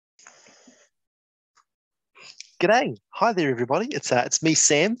G'day. Hi there, everybody. It's me,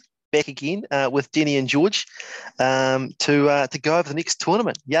 Sam, back again with Denny and George to go over the next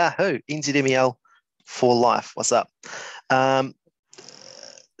tournament. Yahoo! NZMEL for life. What's up? Um,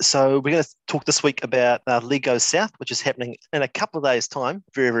 so we're going to talk this week about League Goes South, which is happening in a couple of days' time.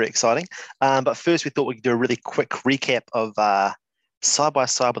 Very, very exciting. But first, we thought we could do a really quick recap of Side by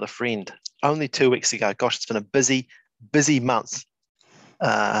Side with a Friend. Only 2 weeks ago. Gosh, it's been a busy, busy month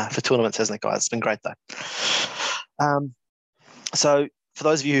for tournaments, hasn't it, guys? It's been great, though. So for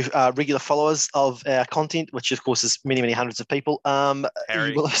those of you who are regular followers of our content, which of course is many, many hundreds of people,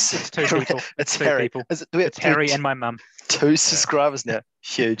 Harry. It's two people. It's two Harry. people. It's Harry and my mum. 2 subscribers now.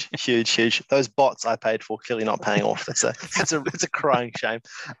 Huge, huge, huge. Those bots I paid for clearly not paying off. It's a crying shame.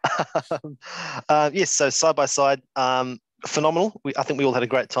 Yes. So side by side, phenomenal. I think we all had a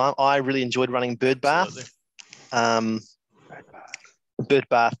great time. I really enjoyed running Bird Bath. Bird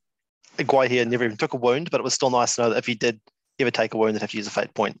Bath. Guy here never even took a wound, but it was still nice to know that if he did ever take a wound and have to use a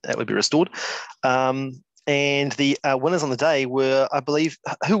fate point, that would be restored. And the winners on the day were, I believe,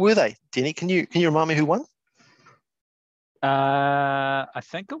 who were they? Denny, can you remind me who won? I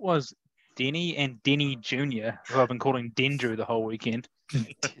think it was Denny and Denny Jr., who I've been calling Dendrew the whole weekend.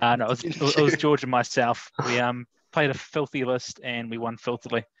 No, it was George and myself. We played a filthy list and we won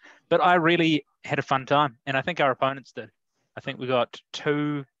filthily. But I really had a fun time, and I think our opponents did. I think we got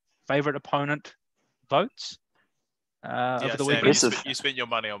 2 favourite opponent votes over the weekend. You spent your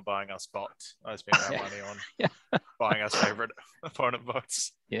money on buying us bots. I spent our money on buying us favourite opponent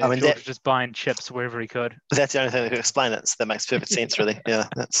votes. Yeah, I mean, George was just buying chips wherever he could. That's the only thing that could explain it. So that makes perfect sense, really. Yeah,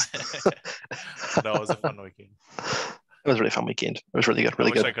 that's. No, it was a fun weekend. It was a really fun weekend. It was really good.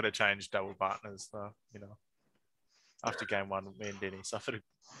 Really I wish good. I could have changed double partners, though. After game 1, me and Denny suffered an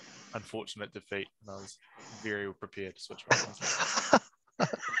unfortunate defeat, and I was very prepared to switch partners.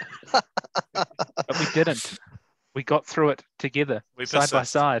 But we didn't. We got through it together, side by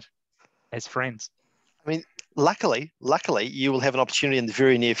side, as friends. I mean, luckily, you will have an opportunity in the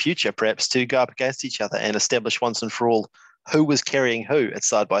very near future, perhaps, to go up against each other and establish once and for all who was carrying who at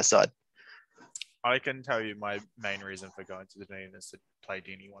side by side. I can tell you my main reason for going to the Dean is to play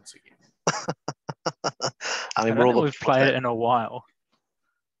Denny once again. I mean, we've played it in a while.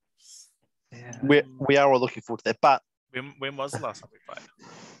 Yeah. We are all looking forward to that. But when was the last time we played?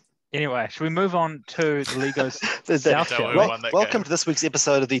 Anyway, should we move on to the League Goes South? Welcome to this week's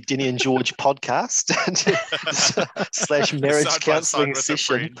episode of the Denny and George podcast / marriage counselling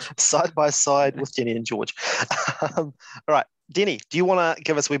session, side by side with Denny and George. All right, Denny, do you want to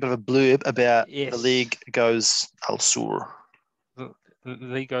give us a wee bit of a blurb about the League Goes Al Sur? The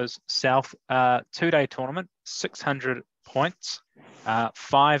League Goes South, 2-day tournament, 600 points,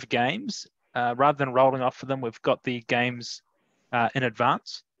 5 games. Rather than rolling off for them, we've got the games in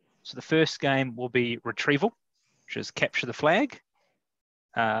advance. So the first game will be Retrieval, which is Capture the Flag.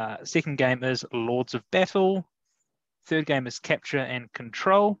 Second game is Lords of Battle. Third game is Capture and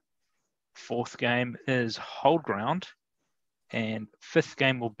Control. Fourth game is Hold Ground. And fifth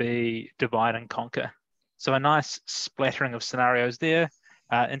game will be Divide and Conquer. So a nice splattering of scenarios there.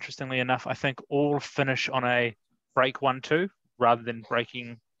 Interestingly enough, I think all finish on a break 1-2 rather than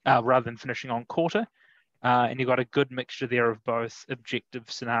finishing on quarter. And you've got a good mixture there of both objective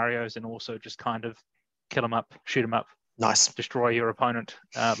scenarios and also just kind of kill them up, shoot them up, destroy your opponent,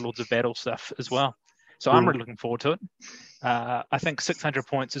 Lords of Battle stuff as well. So I'm really looking forward to it. I think 600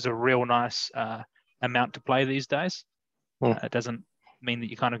 points is a real nice amount to play these days. It doesn't mean that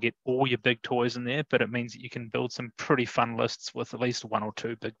you kind of get all your big toys in there, but it means that you can build some pretty fun lists with at least 1 or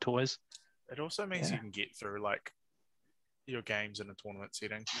 2 big toys. It also means you can get through your games in a tournament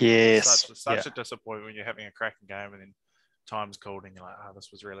setting. Yes. It's such a disappointment when you're having a cracking game and then time's called and you're like,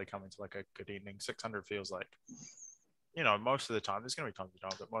 this was really coming to a good ending. 600 feels like, most of the time, there's going to be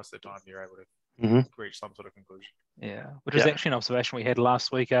times but most of the time you're able to reach some sort of conclusion. Yeah, which is actually an observation we had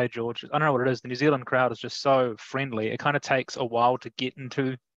last week, George? I don't know what it is. The New Zealand crowd is just so friendly. It kind of takes a while to get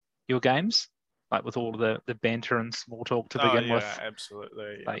into your games, like with all the banter and small talk to begin with.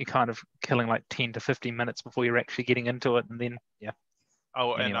 Absolutely. Yeah. Like you're kind of killing 10 to 15 minutes before you're actually getting into it, and then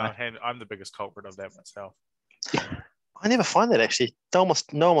anyway. And I'm the biggest culprit of that myself. I never find that actually. No one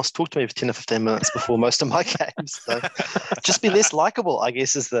must talk to me for 10 or 15 minutes before most of my games. So just be less likable, I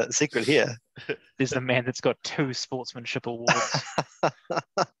guess, is the secret here. There's the man that's got 2 sportsmanship awards.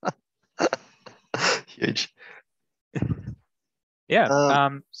 Huge. Yeah.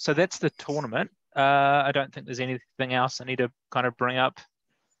 So that's the tournament. I don't think there's anything else I need to kind of bring up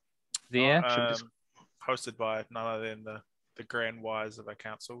there. Hosted by none other than the grand wise of our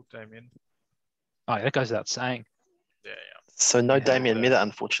council, Damien. Oh, that goes without saying. Yeah. So no Damien Meta,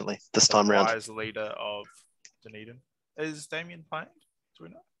 unfortunately, this time round. Wise leader of Dunedin. Is Damien playing? Do we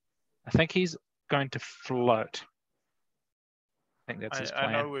know? I think he's going to float. I think that's his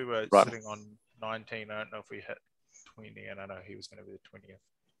plan. I know we were sitting on 19. I don't know if we hit 20, and I know he was going to be the 20th.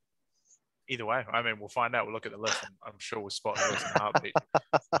 Either way, I mean, we'll find out. We'll look at the list, and I'm sure we'll spot the list in a heartbeat.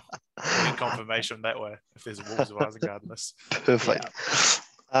 We'll get confirmation that way if there's a Wolves of Isengard list. Perfect.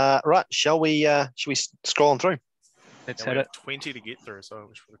 Yeah. Right, shall we scroll on through? Let's We hit have it. 20 to get through, so I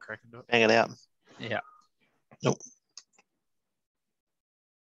wish we were cracking to it. Hang it out. Yeah. Nope.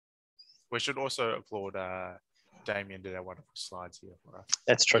 We should also applaud Damien did our wonderful slides here for us.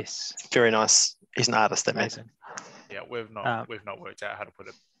 That's true. Yes. Very nice. He's an artist, that man. Amazing. Yeah, we've not worked out how to put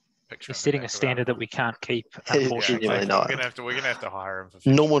a picture. He's setting a standard that we can't keep, unfortunately. Genuinely not. We're gonna have to hire him for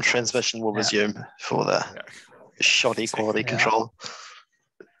future Normal videos. transmission will resume for the shoddy quality control.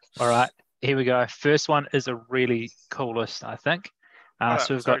 All right, here we go. First one is a really cool list, I think.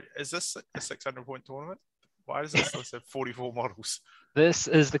 So we've got. Is this a 600-point tournament? Why does this list have 44 models? This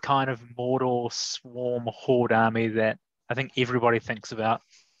is the kind of mortal swarm horde army that I think everybody thinks about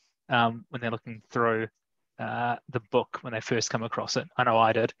when they're looking through the book when they first come across it. I know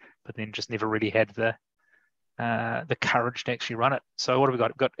I did, but then just never really had the courage to actually run it. So what have we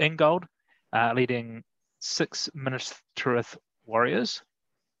got? We've got Ingold leading 6 Minas Tirith warriors,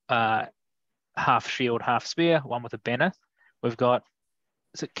 half shield, half spear, one with a banner. We've got,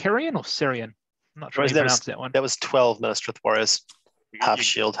 is it Kyrian or Syrian? I'm not sure how you pronounce that one. That was 12 Minas Tirith warriors, half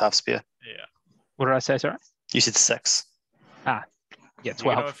shield, half spear. Yeah. What did I say, sorry? You said 6. Yeah, 12. You're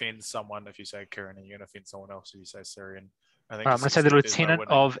going to offend someone if you say Kyrian, and you're going to offend someone else if you say Syrian. I think I'm going to say the lieutenant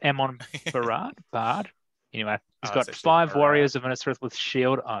of Ammon Bard. Anyway, he's got 5 warriors of Minas Tirith with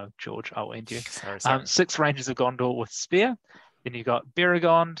shield. Oh, George, I'll end you. Sorry. 6 rangers of Gondor with spear. Then you've got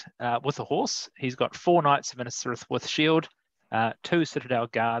Beregond with a horse. He's got 4 knights of Minas Tirith with shield. 2 Citadel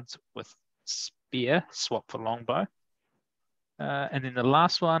guards with spear, swap for longbow. And then the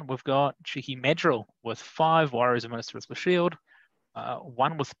last one, we've got Cheeky Madril with 5 warriors of Minas Tirith with shield.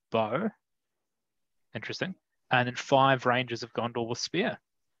 1 with bow. Interesting. And then 5 rangers of Gondor with spear.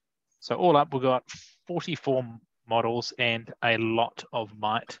 So all up, we've got 44 models and a lot of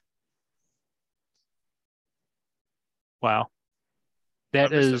might. Wow.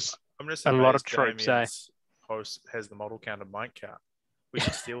 That is a lot of troops, eh? Post has the model count of might count. We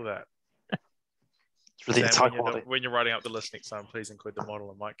should steal that. It's really high quality. When you're writing up the list next time, please include the model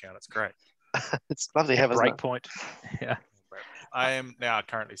and might count. It's great. It's lovely to have, isn't it? Great point. Yeah. I am now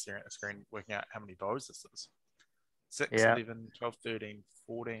currently staring at the screen, working out how many bows this is. 6, 11, 12, 13,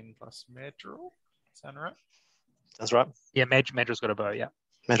 14 plus Madril. Sound right? That's right. Yeah, Madril's got a bow, yeah.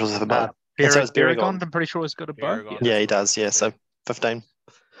 Madril's have a bow. Beregond, I'm pretty sure, has got a bow. Yeah, he does. Yeah, so 15.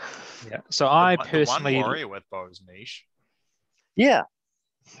 Yeah. So I personally. The one warrior with bow is niche. Yeah.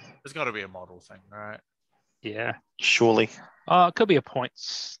 There's got to be a model thing, right? Yeah. Surely. Oh, it could be a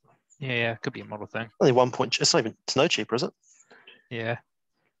points. Yeah, it could be a model thing. Only 1 point. It's not even. It's no cheaper, is it? Yeah.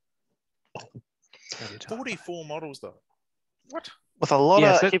 44 models though. What? With a lot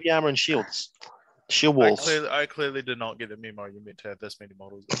of heavy armor and shields. Shield walls. I clearly did not get the memo. You meant to have this many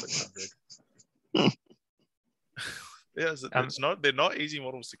models at 600. Yes, it's not. They're not easy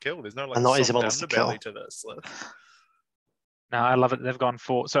models to kill. There's no like not easy models to kill to this list. No, I love it. They've gone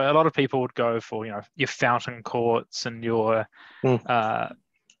for, so a lot of people would go for, your fountain courts and your fountain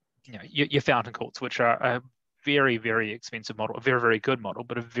courts, which are a very, very expensive model, a very, very good model,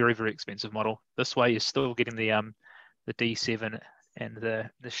 but a very, very expensive model. This way, you're still getting the D7 and the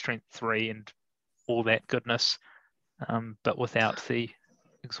strength 3 and all that goodness, but without the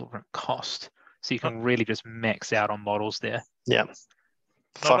exorbitant cost. So you can really just max out on models there. Yeah.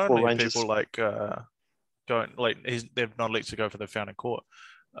 Not only people like going like they've not elected to go for the fountain court.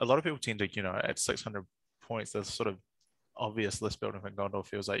 A lot of people tend to, at 600 points, there's sort of obvious list building from Gondor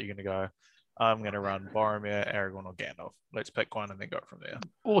feels like you're going to go, I'm going to run Boromir, Aragorn, or Gandalf. Let's pick one and then go from there.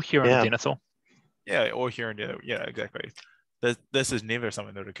 Or Huron and Denethor. Yeah, or Huron. Yeah, exactly. This is never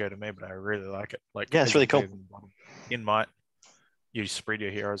something that would occur to me, but I really like it. Like, yeah, it's really cool. In might, you spread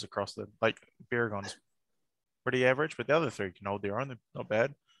your heroes across Beregond's pretty average, but the other 3 can hold their own. They're not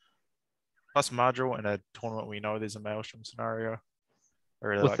bad. Plus Madril in a tournament, we know there's a Maelstrom scenario. I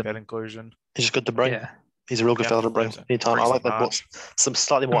really like that inclusion. He's just good to bring. Yeah. He's a real good fellow to bring anytime. I like that. Some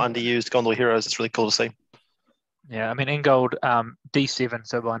slightly more underused Gondor heroes. It's really cool to see. Yeah, I mean, Ingold, D7,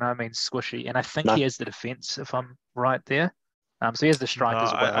 so by no means squishy. And I think he has the defense, if I'm right there. So he has the strike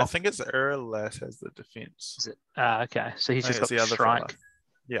as well. I think it's Erlas has the defense. Is it? Okay, so he's just got the strike.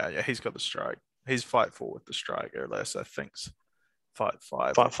 Yeah, he's got the strike. He's fight 4 with the strike. Erlas, I think's fight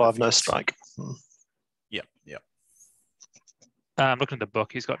 5. Fight 5, no strike. Yeah. Looking at the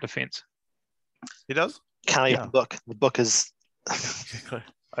book, he's got defense. He does? Can't even Yeah. the book. The book is. Exactly.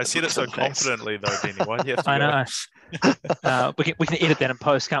 I said it so Thanks. confidently, though, Denny. Why do you have to I go? know. We can edit that in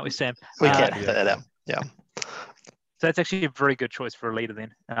post, can't we, Sam? We Yeah, can yeah, put that yeah. out. Yeah. So that's actually a very good choice for a leader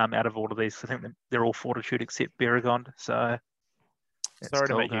then. Out of all of these, I think they're all Fortitude except Beragond. So that's Sorry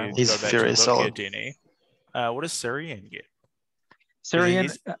to cool make you going. He's go back very to the book here, solid. Denny. What does Syrian get? 'Cause Syrian,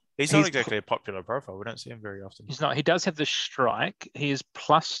 he's not exactly a popular profile. We don't see him very often. he's not. He does have the strike. He is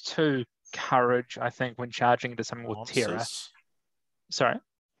 +2 courage, I think, when charging into something with terror. Monsters? Sorry,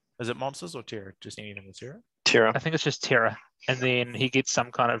 Is it monsters or terror? Just anything with terror? Terra. I think it's just terror. And then he gets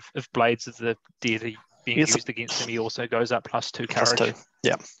some kind of, if blades of the deity being He gets used against him, he also goes up +2 Plus courage. 2.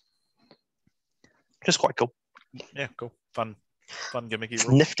 Yeah. Just quite cool. Yeah, cool. Fun gimmicky It's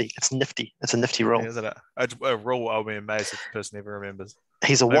rule. nifty. It's nifty. It's a nifty rule. Yeah, isn't it? A rule I'll be amazed if the person ever remembers.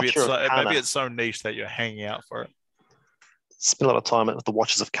 He's a Maybe watcher of Kana. maybe it's so niche that you're hanging out for it. Spent a lot of time with the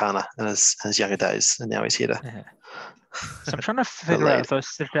Watchers of Kana in his younger days, and now he's here to. Yeah. So I'm trying to figure out if those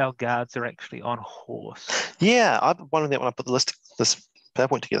Citadel guards are actually on horse. Yeah, I've been wondering that when I put this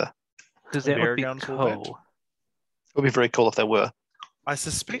PowerPoint together. Because that would be Varigond's warband? cool. It would be very cool if they were. I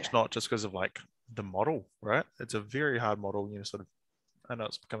suspect not, just because of like the model, right? It's a very hard model. Sort of. I know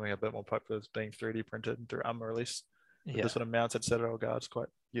it's becoming a bit more popular as being 3D printed and through armor release. Yeah. The sort of mounted Citadel guards, sort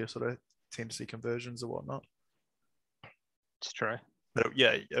of tend to see conversions or whatnot. It's true. But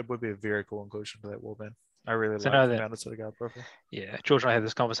yeah, it would be a very cool inclusion for that warband. I really So like know the that- mounted Citadel guard profile. Yeah, George and I had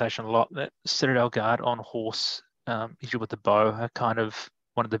this conversation a lot that Citadel Guard on horse, usually with the bow, are kind of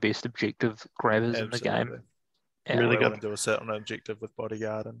one of the best objective grabbers in the game. Absolutely. Yeah. Really I good. want to do a set on an objective with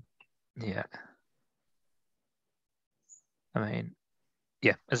bodyguard and Yeah. I mean,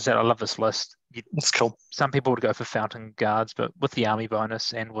 yeah, as I said, I love this list. It's cool. Some people would go for Fountain Guards, but with the army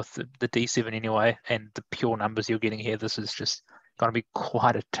bonus and with the D7 anyway, and the pure numbers you're getting here, this is just going to be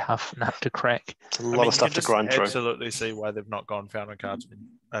quite a tough nut to crack. It's a lot of stuff to grind through. Absolutely see why they've not gone fountain cards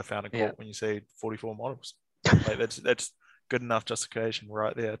fountain court Yeah. when you see 44 models. Like that's good enough justification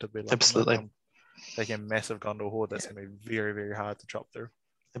right there to be like, Absolutely. taking a massive Gondor horde that's going to be very, very hard to chop through.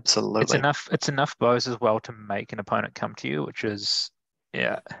 Absolutely. It's enough bows as well to make an opponent come to you, which is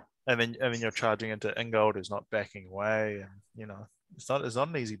And then you're charging into Ingold, who's not backing away, and it's not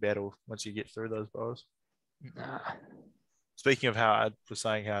an easy battle once you get through those bows. nah. Speaking of how I was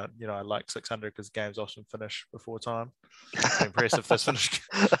saying how I like 600 because games often finish before time. I'm impressed if this finish.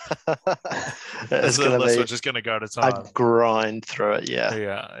 It's the going list to which is going to go to be time. a grind through it. Yeah.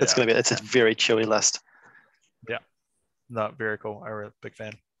 Yeah, It's going to be. It's a very chewy list. No, very cool. I'm a big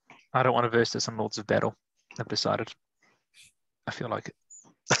fan. I don't want to verse this on Lords of Battle. I've decided. I feel like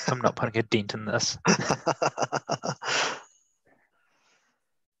I'm not putting a dent in this.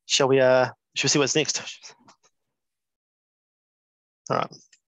 Shall we see what's next? All right.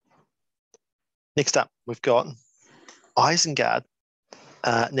 Next up, we've got Isengard.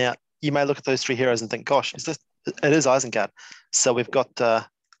 Now, you may look at those three heroes and think, gosh, it is Isengard. So we've got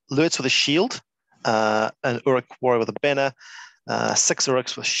Lurtz with a shield, an Uruk warrior with a banner, 6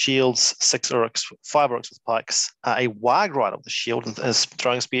 Uruks with shields, 5 Uruks with pikes, a Warg rider with a shield and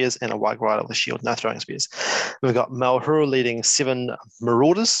throwing spears, and a Warg rider with a shield, no throwing spears. We've got Malhur leading 7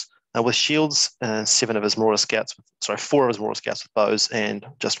 marauders with shields, and 4 of his marauder scouts with bows, and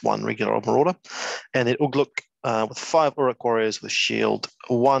just 1 regular old marauder. And then Ugluk with 5 Uruk warriors with a shield,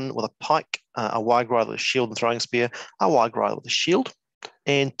 1 with a pike, a Warg rider with a shield and throwing spear, a Warg rider with a shield,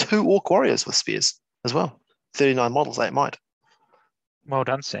 and 2 Orc warriors with spears as well. 39 models, 8 might. Well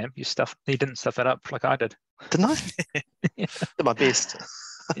done, Sam. You didn't stuff that up like I did. Didn't I? Did my best.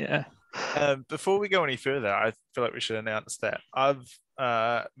 Yeah. Before we go any further, I feel like we should announce that I've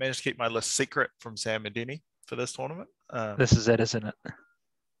managed to keep my list secret from Sam and Denny for this tournament. This is it, isn't it?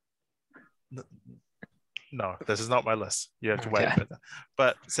 No, this is not my list. You have to wait Okay. further.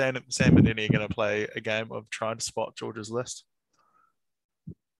 But Sam and Denny are going to play a game of trying to spot George's list.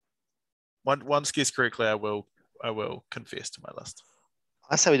 Once guessed correctly, I will confess to my list.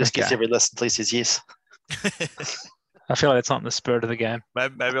 I say we just guess Okay. every list until he says yes. I feel like that's not in the spirit of the game.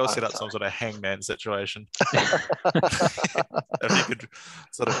 Maybe I'll set up some sort of hangman situation. If you could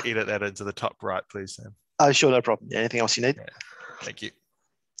sort of edit that into the top right, please, Sam. Oh, sure, no problem. Yeah, anything else you need? Yeah. Thank you.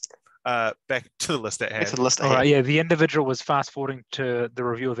 Back to the list at hand. Back to the list. All right, yeah, the individual was fast forwarding to the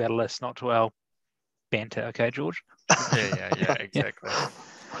review of our list, not to our banter. Okay, George? Yeah, exactly.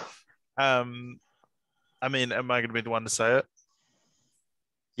 I mean, am I going to be the one to say it?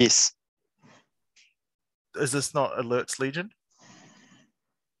 Yes. Is this not Alert's Legion?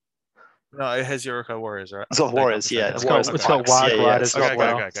 No, it has Yuriko Warriors, right? It's got warriors, yeah. It's got pikes. Warg Yeah, riders it's as not,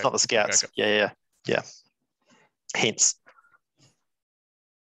 well. it's not the scouts. Okay. Yeah. Hence.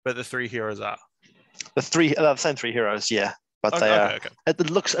 But the 3 heroes are. the same 3 heroes, yeah. But they are. Okay.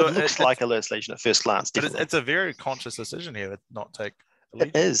 It looks like Alert's Legion at first glance. But Definitely. it's a very conscious decision here to not take the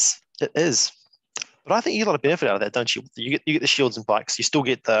Legion. It is. But I think you get a lot of benefit out of that, don't you? You get the shields and bikes. You still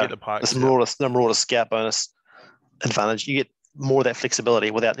get the pikes, Marauder scout bonus advantage. You get more of that flexibility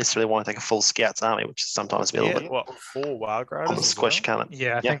without necessarily wanting to take a full scouts army, which is sometimes be a little bit 4 Wild Riders on the squish, can't it?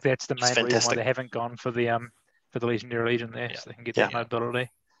 Yeah, I think that's the main reason why they haven't gone for the Legendary Legion there, so they can get that mobility.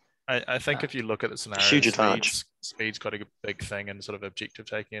 I think if you look at the scenario, huge advantage. Speed's got a big thing in sort of objective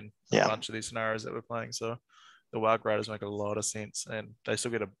taking in a bunch of these scenarios that we're playing. So the Wild Riders make a lot of sense, and they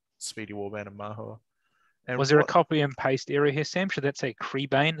still get a speedy warband and Mahua. And was there a copy and paste error here, Sam? Should that say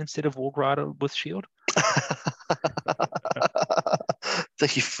Creebane instead of Warg Rider with shield?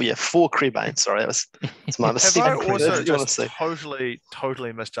 Thank you for 4 Creebane. Sorry, it's my mistake. Have I also just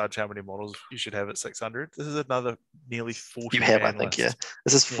totally misjudged how many models you should have at 600? This is another nearly 40. You have, I think, list.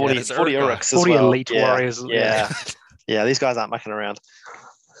 This is 40 Uruks 40 as well. elite warriors. Yeah. Yeah, these guys aren't mucking around.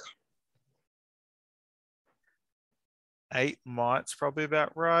 8 Might's probably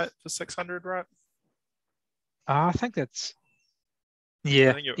about right for 600, right? I think that's I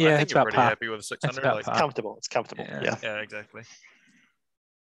think you're it's about pretty par. happy with 600. It's comfortable. It's comfortable. Yeah, exactly.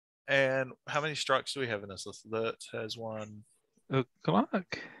 And how many strikes do we have in this list? Lurt has 1. Ugluck.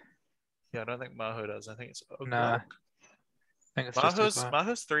 Yeah, I don't think Mahu does. I think it's Ugluck. Nah. I think it's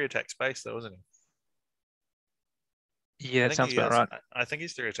Mahu's 3 attack space though, isn't he? Yeah, it sounds about right. I think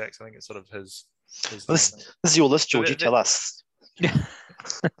he's 3 attacks. I think it's sort of his this is your list, George. You tell us. You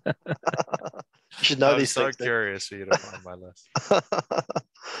should know these things. I'm so curious for you to find my list.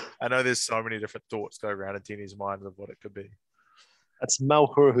 I know there's so many different thoughts go around in Tini's mind of what it could be. That's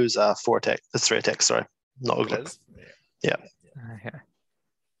Malhur, who's 4 attack. That's 3 attacks, sorry. Not Ugluck. Yeah. Okay.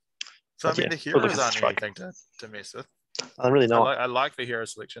 So, I mean, the heroes aren't anything to mess with. I'm really not. I like the hero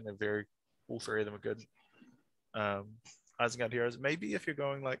selection. They're all 3 of them are good. Isengard heroes. Maybe if you're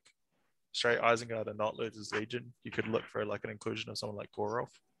going like straight Isengard and not Lurtz's Legion, you could look for like an inclusion of someone like Gorolf,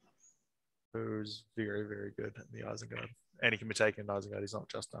 who's very, very good in the Isengard. And he can be taken in Isengard. He's not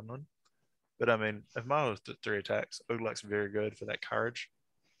just unknown. But I mean, if Mahu's 3 attacks, Ugluck's very good for that courage.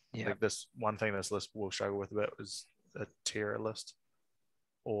 Yeah. Like this one thing this list will struggle with a bit is a terror list,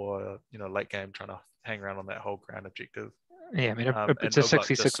 or late game trying to hang around on that whole ground objective. Yeah, I mean it's a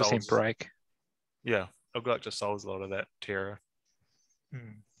 66% break. Yeah, Ugluck just solves a lot of that terror.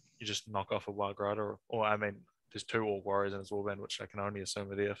 Hmm. You just knock off a Wild Rider, or I mean, there's 2 Orc Warriors in his warband, which I can only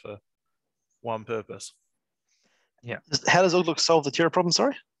assume are there for one purpose. Yeah. How does Ugluck solve the terror problem?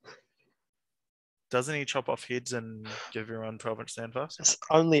 Sorry. Doesn't he chop off heads and give everyone 12-inch standfast? It's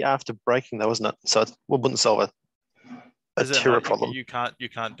only after breaking, though, isn't it? So it wouldn't solve a terror problem. You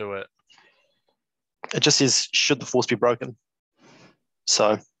can't do it. It just says, should the force be broken?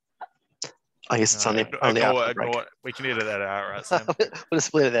 So I guess it's only after break. We can edit that out, right, Sam? We'll just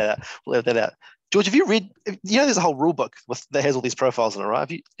split that out. We'll edit that out. George, have you read? There's a whole rule book that has all these profiles in it, right?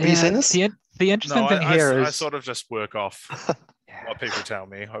 Have you seen this? The interesting thing here is I sort of just work off what people tell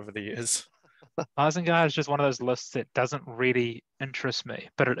me over the years. Isengard is just one of those lists that doesn't really interest me,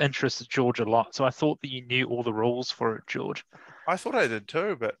 but it interests George a lot. So I thought that you knew all the rules for it, George. I thought I did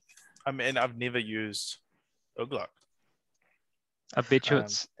too, but I mean, I've never used Ugluck. I bet you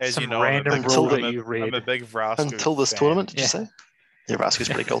it's as some you know, random rule that you read. I'm a big Vrasku until this fan. tournament. Did you say? Yeah, Vrasku's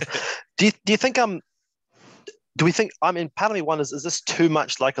pretty cool. Do you think do we think? I mean, part of me wonders: is this too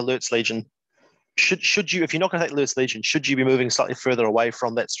much like Alert's Legion? Should you, if you're not going to take Alert's Legion, should you be moving slightly further away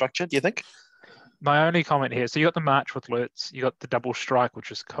from that structure? Do you think? My only comment here, so you got the March with Lurtz, you got the double strike, which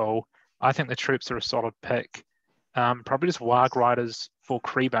is cool. I think the troops are a solid pick. Probably just Warg Riders for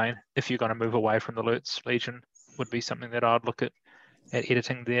Creebane, if you're going to move away from the Lurtz Legion, would be something that I'd look at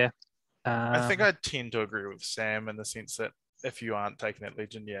editing there. I think I tend to agree with Sam in the sense that if you aren't taking that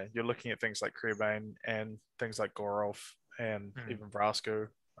Legion, you're looking at things like Creebane and things like Gorolf and even Vrasku.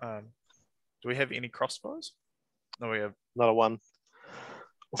 Do we have any crossbows? No, we have not a one.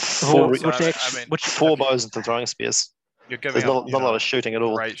 Four bows and throwing spears. You're giving There's not a lot of shooting at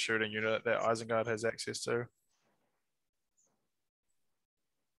all. Great shooting unit that Isengard has access to.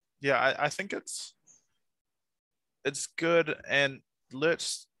 Yeah, I think it's good. And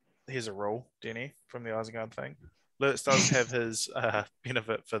Lurtz, here's a rule, Denny, from the Isengard thing. Lurtz does have his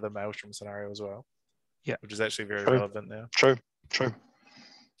benefit for the Maelstrom scenario as well. Yeah, which is actually very relevant now. True.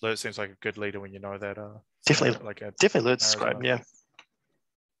 Lurtz seems like a good leader when you know that. Definitely Lurtz is great. Yeah.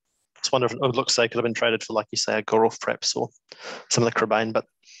 Just wonder if it looks like it could have been traded for, like you say, a Gorolf perhaps, or some of the Creebane, but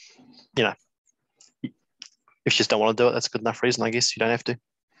if you just don't want to do it, that's a good enough reason, I guess. You don't have to.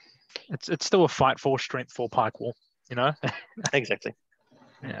 It's still a fight for strength for pike wall, Exactly.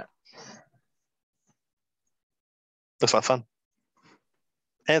 Yeah. Looks like fun.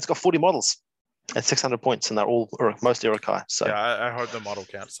 And it's got 40 models at 600 points, and they're all, or most Urukai. So yeah, I hope the model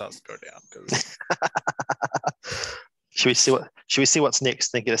count starts to go down because should we see what's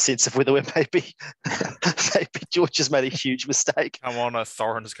next and get a sense of whether we're maybe George has made a huge mistake. I'm on a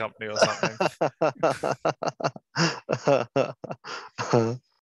Thorin's company or something.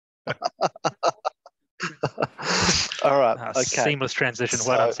 All right. Okay. Seamless transition.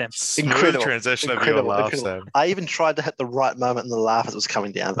 Well done, Sam. Smooth transition of your laugh, Sam. I even tried to hit the right moment in the laugh as it was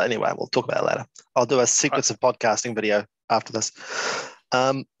coming down. But anyway, we'll talk about it later. I'll do a sequence of podcasting video after this.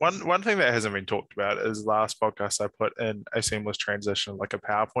 One thing that hasn't been talked about is last podcast I put in a seamless transition, like a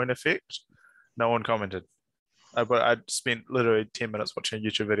PowerPoint effect. No one commented. But I spent literally 10 minutes watching a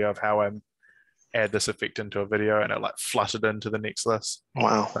YouTube video of how I add this effect into a video, and it like fluttered into the next list.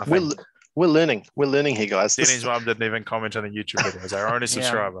 Wow. We're learning. We're learning here, guys. Denny's mum didn't even comment on the YouTube videos. Our only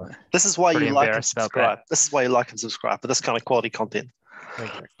subscriber. This is why Pretty you like and embarrassed about subscribe. This is why you like and subscribe for this kind of quality content.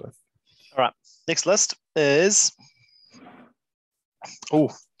 Exactly. All right. Next list is. Oh,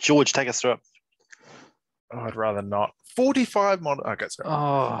 George, take us through it. Oh, I'd rather not. 45 model. Okay, sorry.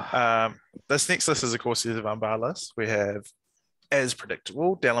 Oh, This next list is, of course, the Vumbar list. We have, as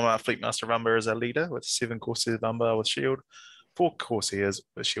predictable, Delamar Fleetmaster Vumbar as our leader with 7 Corsair Vumbar with shield, 4 Corsairs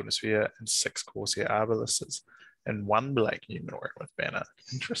with shield and sphere, and 6 Corsair Arbalistas, and 1 Black Numenorian with banner.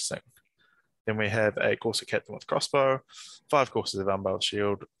 Interesting. Then we have a Corsair Captain with crossbow, 5 Corsair Vumbar with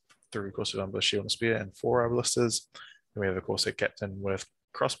shield, 3 Corsair Vumbar with shield and spear, and 4 Arbalistas. Then we have a Corsair Captain with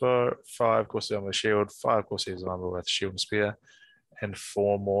crossbow, 5 Corsair Vumbar with shield, 5 Corsair Vumbar with shield and spear, and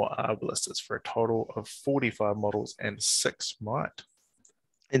 4 more Arbalistas for a total of 45 models and 6 might.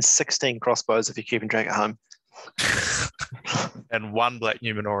 And 16 crossbows if you're keeping track at home. And 1 Black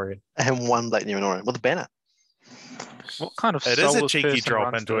Numenorian. And 1 Black Numenorian with a banner. what kind of It is a soulless cheeky person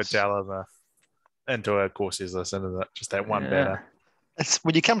drop runs into this? a Delamar, into a Corsair's list, isn't it? Just that one banner. It's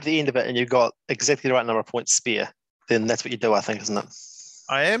when you come to the end of it and you've got exactly the right number of points spare, then that's what you do, I think, isn't it?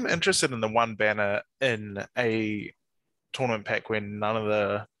 I am interested in the 1 banner in a tournament pack when none of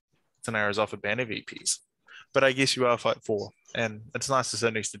the scenarios offer banner VPs. But I guess you are fight 4, and it's nice to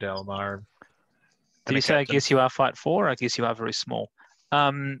sit next to Delamar. Do you say I guess you are fight 4? I guess you are very small.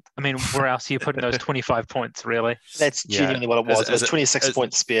 I mean, where else are you putting those 25 points, really? That's genuinely what it was. It was 26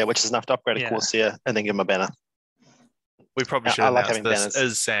 points spare, which is enough to upgrade a Corsair and then give him a banner. We probably should like announce this banners.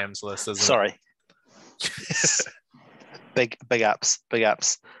 is Sam's list, isn't Sorry. big ups.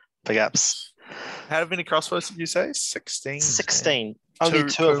 How many crossbows did you say? 16? 16. Only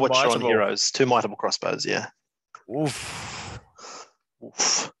two of which are on heroes. 2 mightable crossbows, yeah. Oof.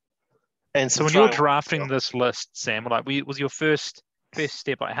 And so when you're drafting this list, Sam, like, was your first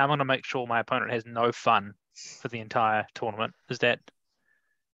step, like, how am I going to make sure my opponent has no fun for the entire tournament? Is that?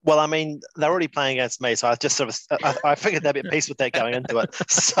 Well, I mean, they're already playing against me, so I just sort of I figured they'd be at peace with that going into it.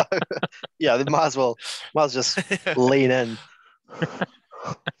 So yeah, they might as well just lean in.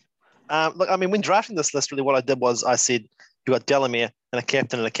 Look, I mean, when drafting this list, really, what I did was I said you got Delamere and a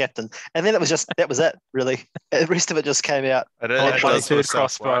captain, and then that was it, really. The rest of it just came out. It does third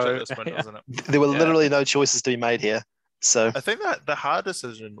crossbow crossbow. doesn't it? There were literally no choices to be made here. So I think that the hard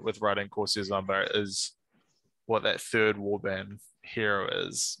decision with writing Corsair's number is what that third warband hero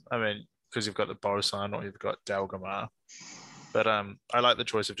is. I mean, because you've got the Bosun or you've got Dalgamar. But I like the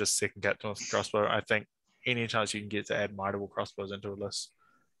choice of just second captain with crossbow. I think any chance you can get to add mightable crossbows into a list,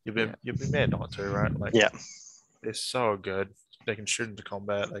 you'd be mad not to, right? Like, yeah, they're so good. They can shoot into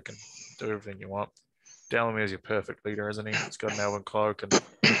combat. They can do everything you want. Delamere is your perfect leader, isn't he? He's got an Elven cloak and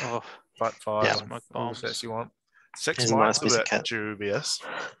fight 5 and all the stats you want. 6 might is a bit dubious.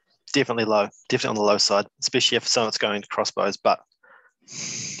 Definitely low. Definitely on the low side, especially if someone's going to crossbows. But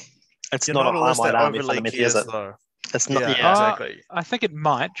it's not a high might army fundamentally, is it? Though. It's not. Yeah, exactly. I think it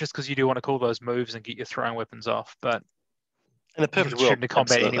might, just because you do want to call those moves and get your throwing weapons off. But in a perfect world, shoot into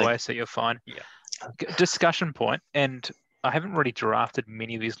combat anyway, so you're fine. Yeah. Discussion point, and I haven't really drafted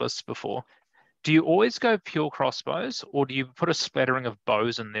many of these lists before. Do you always go pure crossbows, or do you put a splattering of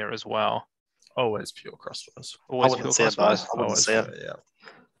bows in there as well? Always pure crossbows. Always pure crossbows. I wouldn't say it. Yeah.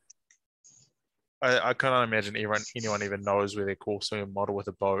 I cannot imagine anyone even knows where their Corsair model with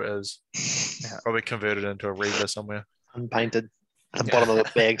a bow is. Probably converted into a Reaver somewhere. Unpainted at the bottom of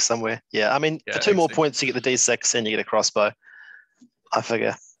the bag somewhere. Yeah, I mean, for 2 more points, you get the D6 and you get a crossbow. I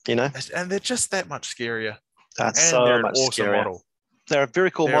figure, And they're just that much scarier. That's and so they're much an awesome scarier. Model. They're a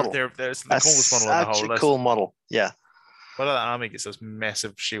very cool model. They're the coolest model in the whole list. Such a cool model, yeah. But the army gets this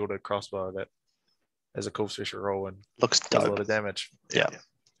massive shielded crossbow that has a cool special roll and looks does dope. a lot of damage. Yeah.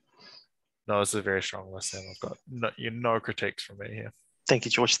 No, this is a very strong list, and I've got no critiques from me here. Thank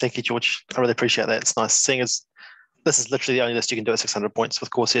you, George. I really appreciate that. It's nice seeing as This is literally the only list you can do at 600 points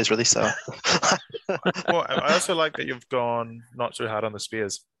with Corsairs, really. So, Well, I also like that you've gone not too hard on the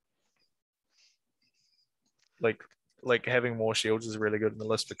spears. Like having more shields is really good in the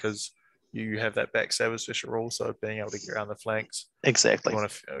list because you have that backstab special rule, so being able to get around the flanks. exactly.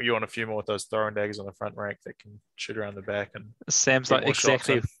 You want a few more of those throwing daggers on the front rank that can shoot around the back and Sam's get like, more shots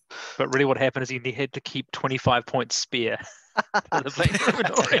exactly. in. But really what happened is he had to keep 25 points spare for the Black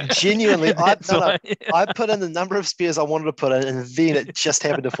Inventory. Genuinely, That's why- I put in the number of spears I wanted to put in, and then it just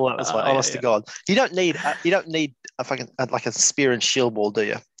happened to fall out this way. Yeah, Honest to God, you don't need a fucking like a spear and shield wall, do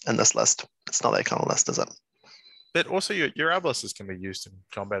you? In this list, it's not that kind of list, is it? But also your arbalesters can be used in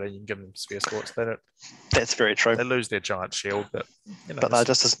combat, and you can give them spear sports. That's very true. They lose their giant shield, but But they're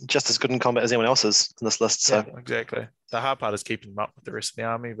just as good in combat as anyone else is in this list. So yeah, exactly. The hard part is keeping them up with the rest of the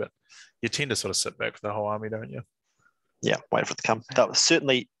army, but you tend to sort of sit back with the whole army, don't you? yeah, wait for it to come.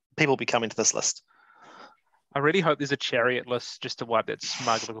 Certainly, people will be coming to this list. I really hope there's a chariot list just to wipe that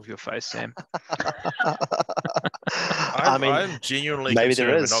smug look off your face, Sam. I'm genuinely maybe concerned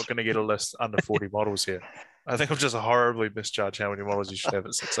there we're is. not going to get a list under 40 models here. I think I've just horribly misjudged how many models you should have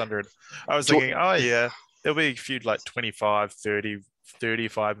at 600. I was thinking, oh yeah, there'll be a few like 25, 30,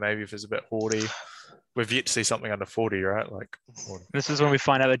 35 maybe if it's a bit hoardy. We've yet to see something under 40, right? Like This is when we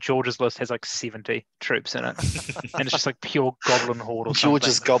find out that George's list has like 70 troops in it. And it's just like pure goblin horde or something.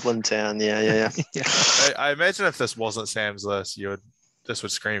 George's Goblin Town. Yeah. Yeah. I imagine if this wasn't Sam's list, this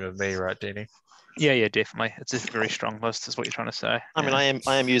would scream at me, right, Denny? Yeah, definitely. It's a very strong list, is what you're trying to say. I mean,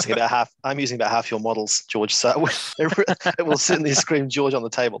 I am using about half. I'm using about half your models, George. So it will certainly scream George on the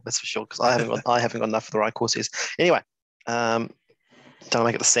table. That's for sure. Because I haven't got enough for the right courses. Anyway, don't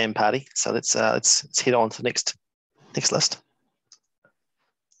make it the Sam party. So let's head on to the next list,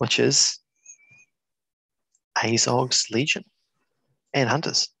 which is Azog's Legion and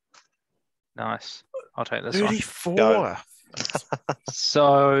Hunters. Nice. I'll take this 34. Go.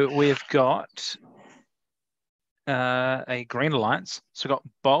 So we've got a Green Alliance. So we've got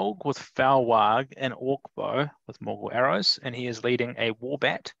Bolg with Falwarg and Orkbow with Morgul arrows, and he is leading a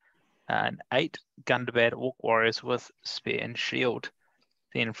Warbat and 8 Gundabad Orc warriors with Spear and Shield.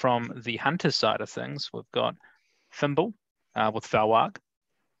 Then from the Hunter side of things, we've got Fimble with Falwarg,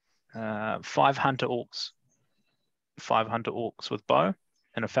 5 Hunter Orcs with Bow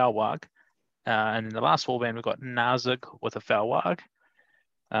and a Falwarg. And in the last warband, we've got Nazug with a Falwarg,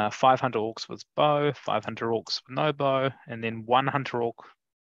 5 Hunter Orcs with Bow, 5 Hunter Orcs with no bow, and then 1 Hunter Orc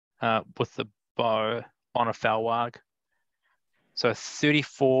with the bow on a Falwarg. So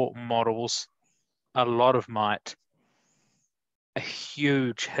 34 models, a lot of might, a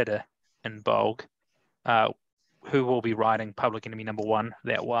huge hitter in Bolg, who will be riding public enemy number 1,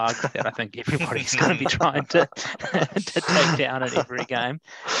 that Warg that I think everybody's going to be trying to take down in every game.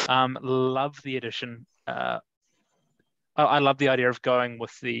 Love the addition. I love the idea of going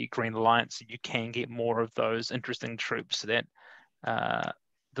with the Green Alliance. You can get more of those interesting troops that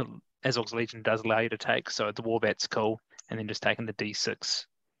the Azog's Legion does allow you to take. So the Warbat's cool, and then just taking the D6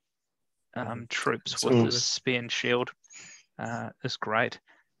 troops with the Spear and Shield is great.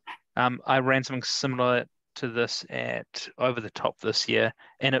 I ran something similar to this at Over the Top this year,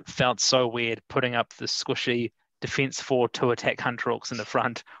 and it felt so weird putting up the squishy defense 4 to attack Hunter Orcs in the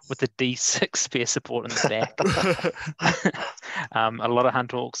front with the D6 spear support in the back. A lot of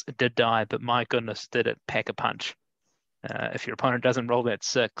Hunter Orcs did die, but my goodness, did it pack a punch. If your opponent doesn't roll that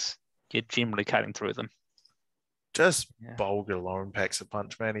 6, you're generally cutting through them. Bolg alone packs a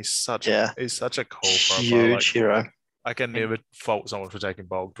punch, man. He's such a cool huge hero. I can never fault someone for taking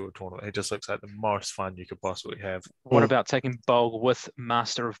Bolg to a tournament. He just looks like the most fun you could possibly have. What about taking Bolg with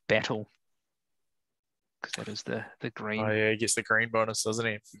Master of Battle? Because that is the green. Oh yeah, he gets the green bonus, doesn't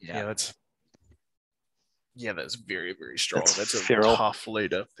he? Yeah, that's very, very strong. That's a feral. tough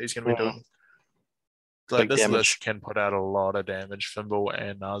leader. He's going to be doing. Like this list can put out a lot of damage. Fimble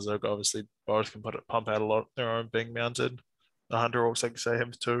and Nazug obviously both can pump out a lot their own being mounted. The Hunter also can say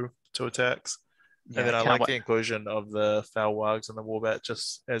have two attacks. And then I like the inclusion of the Falwargs and the Warbat,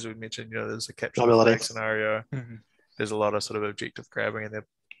 just as we mentioned, there's a capture the flag scenario. Mm-hmm. There's a lot of sort of objective grabbing, and they're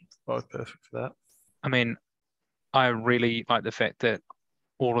both perfect for that. I mean, I really like the fact that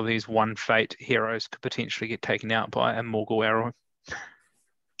all of these one fate heroes could potentially get taken out by a Morgul arrow.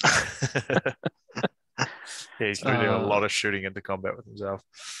 Yeah, he's been doing a lot of shooting into combat with himself.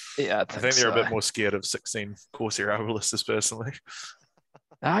 Yeah, I think they're a bit more scared of 16 Corsair Arbalisters personally.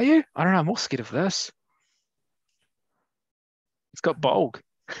 Are you? I don't know. I'm more scared of this. It's got Bolg.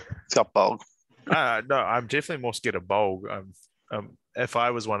 No, I'm definitely more scared of Bolg. If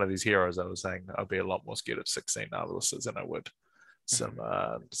I was one of these heroes, I was saying I'd be a lot more scared of 16 Arbalisters than I would some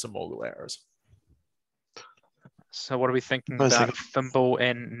Morgul arrows. So what are we thinking One about second. Fimble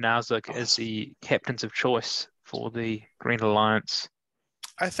and Narzuk as the captains of choice for the Green Alliance?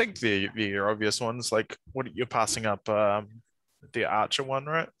 I think the obvious ones, like what you're passing up the Archer one,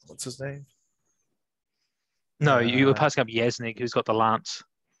 right? What's his name? No, you were passing up Yasnik, who's got the lance.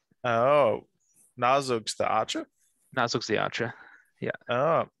 Oh, Nazug's the Archer. Narzuk's the archer. Yeah.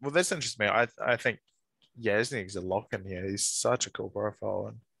 Oh, well, that's interesting. I think Yasnik's a lock in here. He's such a cool profile,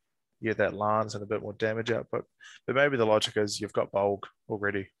 and you get that lance and a bit more damage output. But maybe the logic is you've got Bulk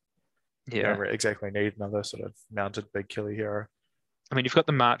already. You Yeah. don't exactly need another sort of mounted big killer hero. I mean, you've got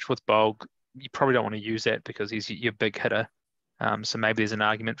the March with Bolg. You probably don't want to use that because he's your big hitter. So maybe there's an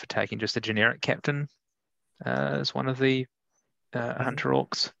argument for taking just a generic captain as one of the Hunter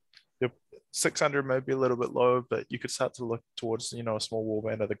Orcs. Yep. 600 may be a little bit low, but you could start to look towards, a small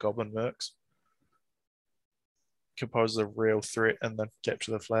warband of the Goblin Mercs. Compose a real threat and then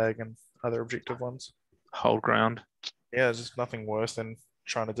capture the flag and other objective ones. Hold ground. Yeah, there's just nothing worse than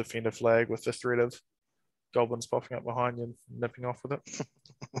trying to defend a flag with the threat of goblins popping up behind you and nipping off with it.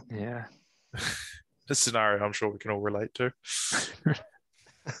 Yeah. This scenario I'm sure we can all relate to.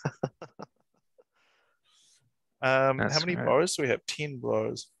 How many bows do we have? 10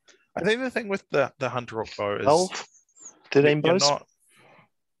 bows. I think the thing with the Hunter Orc bow is 12, 13 you're blows. not.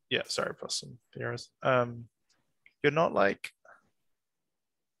 Yeah, sorry, plus some theories. You're not like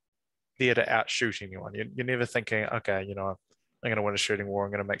there to outshoot anyone. You're never thinking, okay, I'm going to win a shooting war.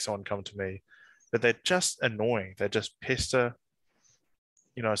 I'm going to make someone come to me. But they're just annoying. They just pester,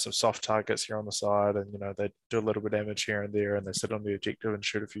 some soft targets here on the side, and they do a little bit of damage here and there, and they sit on the objective and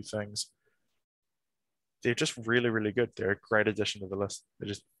shoot a few things. They're just really, really good. They're a great addition to the list. They're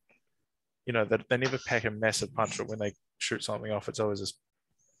just, they never pack a massive punch, but when they shoot something off, it's always this,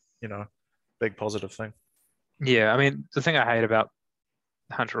 big positive thing. Yeah, I mean, the thing I hate about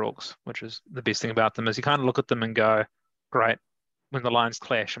Hunter Orcs, which is the best thing about them, is you kind of look at them and go, great, when the lines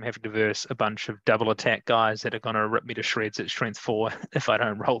clash, I'm having to verse a bunch of double attack guys that are going to rip me to shreds at strength 4 if I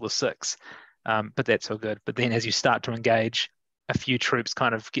don't roll the 6. But that's all good. But then as you start to engage, a few troops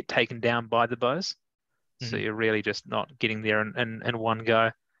kind of get taken down by the bows. So you're really just not getting there in one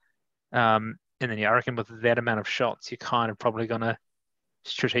go. And then I reckon with that amount of shots, you're kind of probably going to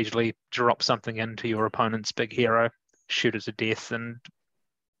strategically drop something into your opponent's big hero, shoot it to death, and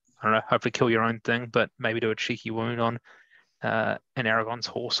I don't know, hopefully kill your own thing, but maybe do a cheeky wound on an Aragon's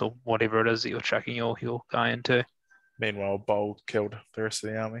horse or whatever it is that you're chucking your guy into. Meanwhile, Bold killed the rest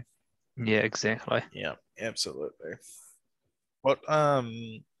of the army. Yeah, exactly. Yeah, absolutely. What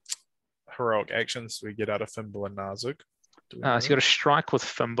heroic actions do we get out of Fimble and Narzuk? So you got to strike with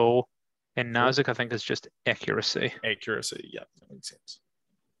Fimble, and Narzuk I think is just accuracy. Accuracy, yeah, that makes sense.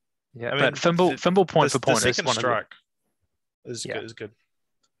 Yeah, but Fimble point for point is one strike is good.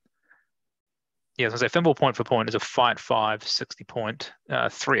 Yeah, I was going to say Fimble point for point is a fight 5, 60 point,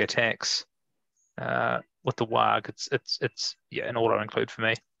 3 attacks. With the Warg, it's an auto include for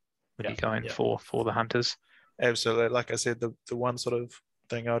me when you're going for the hunters. Absolutely, like I said, the one sort of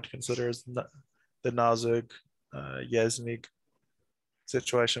thing I'd consider is the Narzug, Yasnik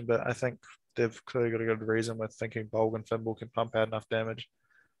situation, but I think they've clearly got a good reason with thinking Bolg and Fimble can pump out enough damage.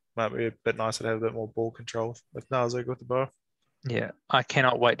 Might be a bit nicer to have a bit more ball control with Narzug with the bow. Yeah, I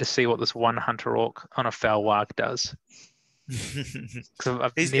cannot wait to see what this one Hunter Orc on a foul Warg does. He's got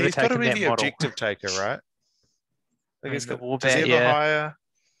to be the objective taker, right? Does he have a higher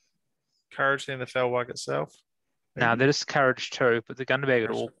courage than the foul Warg itself? No, they're just courage 2, but the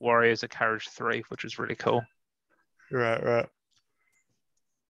Gundabag Orc warriors are courage 3, which is really cool. Right.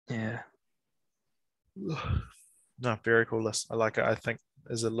 Yeah. No, very cool list. I like it. I think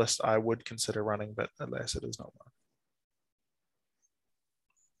is a list I would consider running, but alas, it is not one.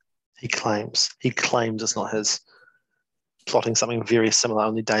 He claims it's not his. Plotting something very similar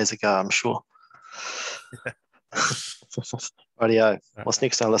only days ago, I'm sure. Rightio. What's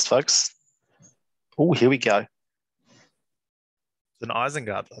next on our list, folks? Oh, here we go. It's an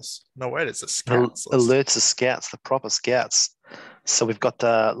Isengard list. No, wait, it's a scouts list. Alerts of scouts, the proper scouts. So we've got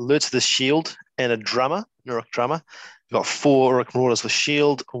alerts of the shield and a drummer, Uruk drummer. We've got 4 Uruk marauders with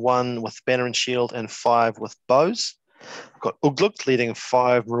shield, 1 with banner and shield, and 5 with bows. We've got Ugluk leading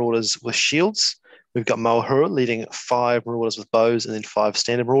 5 marauders with shields. We've got Malhur leading 5 marauders with bows and then 5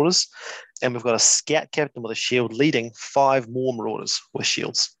 standard marauders. And we've got a scout captain with a shield leading 5 more marauders with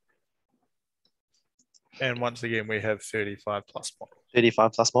shields. And once again, we have 35 plus models.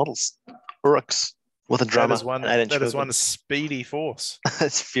 35 plus models. Uruks with a drummer. That is one speedy force.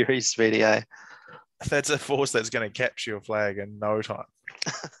 It's very speedy, eh? That's a force that's going to capture your flag in no time.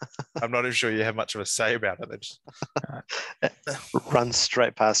 I'm not even sure you have much of a say about it. Runs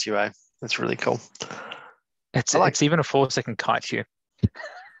straight past you, eh? That's really cool. It's even a force that can kite you.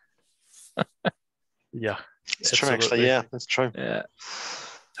 Yeah. It's true, actually. Yeah, that's true. Yeah.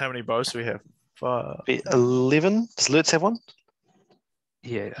 How many bows do we have? 11. Does Lutz have one?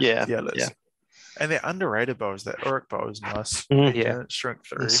 Yeah. Yeah. Yeah, let's. And they're underrated bows. That Uruk bow is nice. Mhm. Yeah. Strength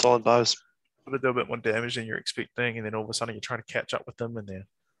 3. Solid bows. But they do a bit more damage than you're expecting, and then all of a sudden you're trying to catch up with them, and they're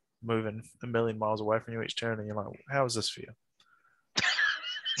moving a million miles away from you each turn, and you're like, "How is this for you?"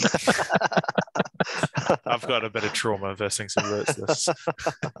 I've got a bit of trauma versing some Lutz this.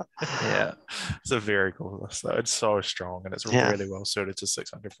 Yeah. It's a very cool list, though. It's so strong, and it's really well suited to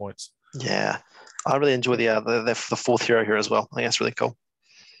 600 points. Yeah, I really enjoy the fourth hero here as well. I think that's really cool.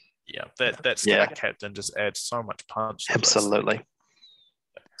 Yeah, that scout captain just adds so much punch to Absolutely. This.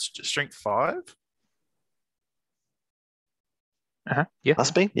 It's just strength 5. Yeah.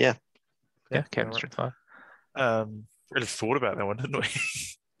 Must be. Yeah. Yeah. Captain strength 5. Really thought about that one, didn't we?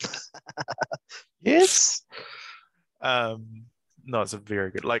 Yes. No, it's a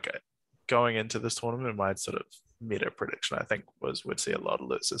very good. Like going into this tournament, my sort of meta prediction, I think, was we'd see a lot of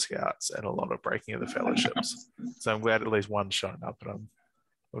Lutz scouts and a lot of breaking of the fellowships. So I'm glad at least one's shown up, and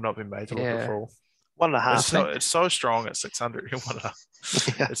I've not been made to look a fool. 1.5. It's so strong at 600.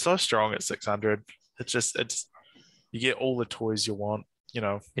 Yeah. It's so strong at 600. It's you get all the toys you want.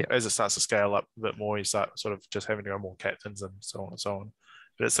 As it starts to scale up a bit more, you start sort of just having to go more captains and so on and so on.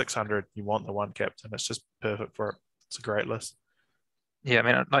 But at 600, you want the one captain. It's just perfect for it. It's a great list. Yeah, I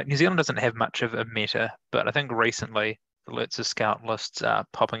mean, like New Zealand doesn't have much of a meta, but I think recently the Lutz scout lists are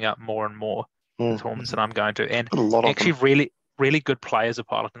popping up more and more in the tournaments that I'm going to, and actually really, really good players are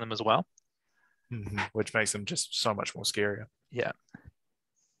piloting them as well. Which makes them just so much more scarier. Yeah.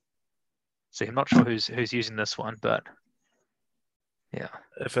 So I'm not sure who's using this one, but yeah.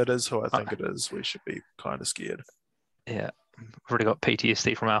 If it is who I think it is, we should be kind of scared. Yeah. We've already got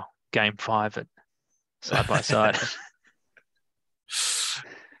PTSD from our game 5 at side by side.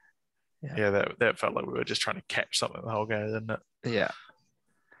 Yeah, that felt like we were just trying to catch something the whole game, didn't it? Yeah.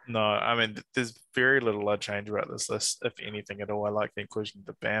 No, I mean, there's very little I'd change about this list, if anything at all. I like the inclusion of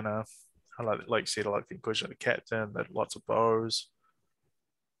the banner. I like you said, I like the inclusion of the captain, lots of bows.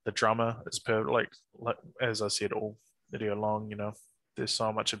 The drummer is perfect. Like as I said all video long, there's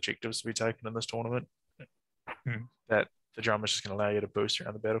so much objectives to be taken in this tournament that the drummer is just going to allow you to boost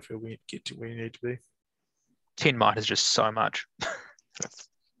around the battlefield when you get to where you need to be. 10 might is just so much.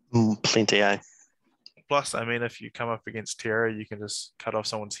 Plenty, eh? Plus, I mean, if you come up against Terra, you can just cut off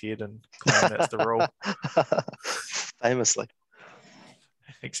someone's head and claim that's the rule. Famously.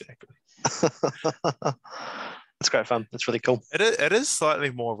 Exactly. It's great fun. It's really cool. It is slightly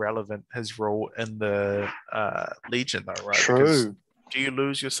more relevant, his role in the Legion, though, right? True. Because do you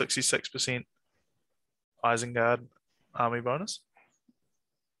lose your 66% Isengard army bonus?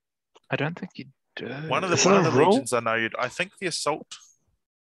 I don't think you do. One of the legions I know I think the Assault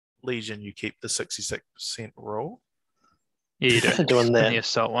Legion, you keep the 66% rule. Yeah, you do. Doing that. In the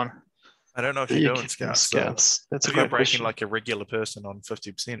Assault one. I don't know if you do in Scouts. That's if a you're great breaking question. like a regular person on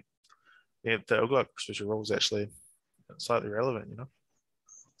 50%, yeah, the Ugly special rule is actually slightly relevant,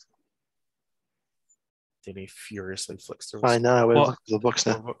 Then he furiously flicks through I know. The books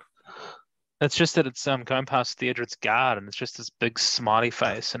now. book. It's just that it's going past the Edred's guard, and it's just this big smiley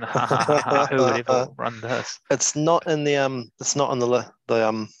face, and who would ever run this? It's not in the It's not on the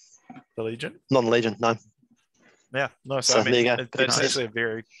Legion. Not in the Legion. No. Yeah, no. So I there mean, you go. that's actually a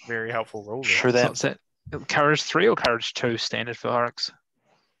very, very helpful rule. There. True that. What's that? Courage 3 or Courage 2 standard for Oryx?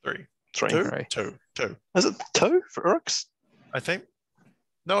 3. 3. 2. Is it 2 for Oryx? I think.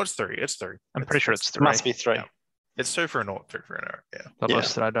 No, it's 3. It's 3. I'm pretty sure it's 3. Must be 3. Yeah. It's 2 for an Orc, 3 for an Orc. Yeah. The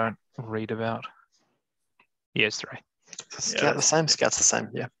list that I don't read about. Yeah, it's 3. The same. Scout's the same.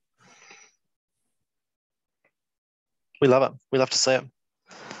 Yeah. We love it. We love to see it.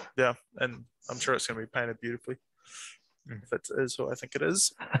 Yeah, and I'm sure it's going to be painted beautifully. If it is who I think it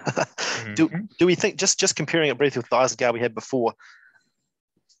is. Do we think, just comparing it briefly with the Isengard we had before,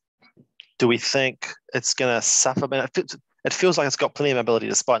 do we think it's going to suffer? I mean, it feels like it's got plenty of ability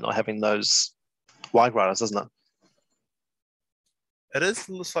despite not having those wide riders, doesn't it? It is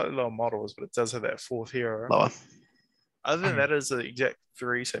slightly lower models, but it does have that 4th hero. Lower. Other than that, is the exact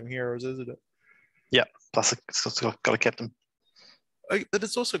 3 same heroes, isn't it? Yeah. Plus, it's got a captain. But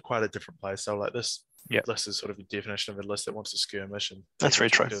it's also quite a different play style. Like this Yeah. list is sort of a definition of a list that wants to skirmish and That's very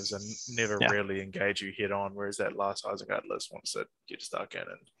true. and never really engage you head on, whereas that last Isengard list wants to get stuck in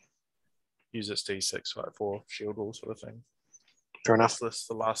and use its D6 fight for shield wall sort of thing. Fair enough. This list,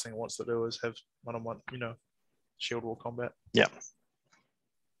 the last thing it wants to do is have one-on-one, shield wall combat. Yeah.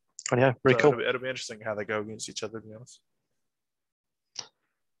 Oh, yeah, very cool. It'll be interesting how they go against each other, to be honest.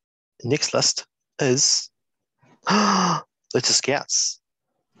 The next list is Luther Scouts.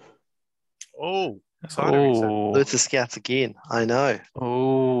 Oh, exciting. Oh, Luther Scouts again. I know.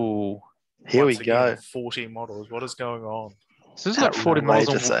 oh. Here Once we again, go. 40 models. What is going on? So it's got 40 models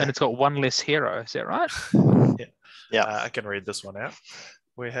Outrageous, eh? and it's got one less hero. Is that right? Yeah. I can read this one out.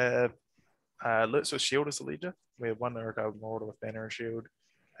 We have Lutz with Shield as the leader. We have 1 Urukite model with banner and shield,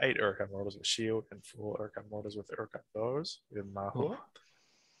 8 Urukite models with shield, and 4 Urukite models with Urukite bows. We have Mahua.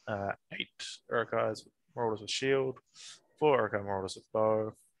 8 Urukite models with shield, 4 Urukite models with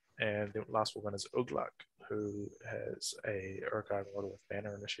bow, and the last one is Ugluk, who has a Urukite model with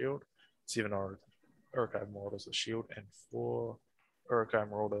banner and a shield, 7 Urukite models with shield, and 4 Urukite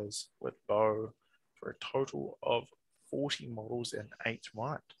models with bow, for a total of 40 models and 8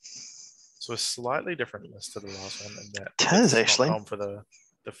 white. So a slightly different list to the last one in that It is, it's actually. not gone for the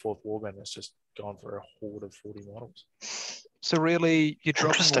 4th warband, it's just gone for a horde of 40 models. So really, you're dropping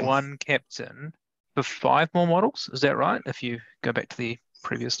Interesting. 1 captain for 5 more models. Is that right? If you go back to the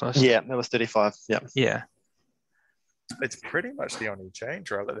previous list. Yeah, that was 35. Yeah. Yeah. It's pretty much the only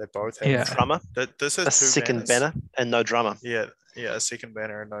change, right? That they both have Yeah. Drummer, This is a 2 second banners. banner, and no drummer. Yeah, a second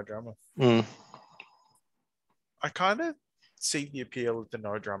banner and no drummer. Mm. I kind of see the appeal of the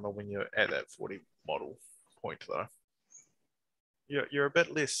no drummer when you're at that 40 model point, though. You're a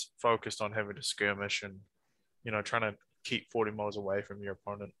bit less focused on having to skirmish and, trying to keep 40 miles away from your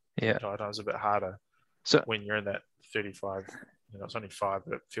opponent. Yeah. It's a bit harder So when you're in that 35. It's only 5,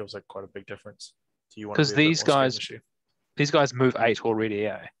 but it feels like quite a big difference. Do you want to because be a bit these more guys skirmishy? these guys move 8 already,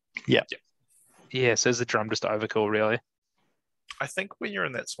 eh? Yeah. Yeah, so is the drum just overkill, really? I think when you're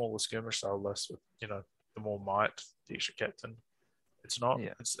in that smaller skirmish style list with, the more might, the extra captain, it's not.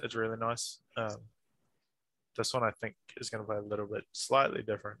 Yeah. It's really nice. This one I think is going to play a little bit slightly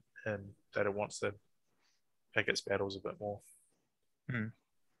different in that it wants to pick its battles a bit more. Mm.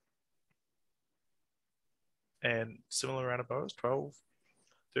 And similar amount of bows, 12,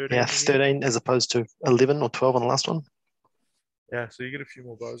 13. Yeah, 13 as opposed to 11 or 12 on the last one. Yeah, so you get a few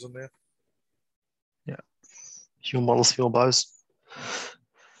more bows on there. Fewer models, fewer bows.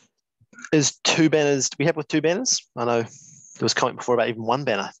 Is 2 banners, do we have with 2 banners? I know there was comment before about even 1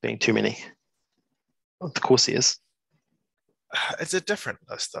 banner being too many. Of course he is. It's a different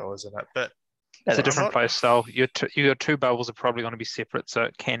list though, isn't it? But It's a I'm different not- play style. Your 2 bubbles are probably going to be separate, so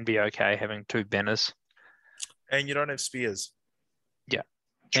it can be okay having 2 banners. And you don't have spears. True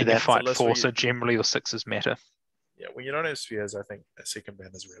And your that. fight list where four, you- so generally your 6s matter. Yeah, when you don't have spears, I think a second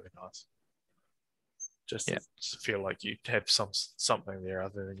banner is really nice. Just to feel like you have something there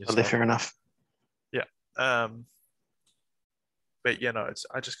other than yourself. Totally fair enough. But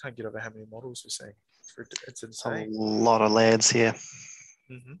I just can't get over how many models we're seeing. It's A insane. lot of lads here.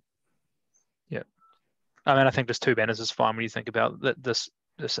 Mm-hmm. I mean, I think just 2 banners is fine when you think about that. This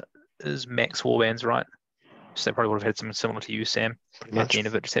is max warbands, right? So they probably would have had something similar to you, Sam. Pretty At much. the end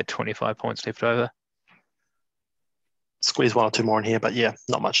of it, just had 25 points left over. Squeeze 1 or 2 more in here, but yeah,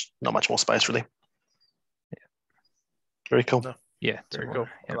 not much more space really. Yeah. Very cool. No. Yeah, Very all cool.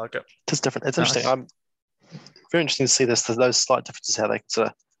 right. I like it. It's different. It's Nice. interesting. I'm very interesting to see those slight differences, how they sort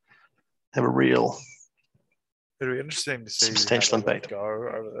of have a real It'll be interesting to see substantial how they impact. go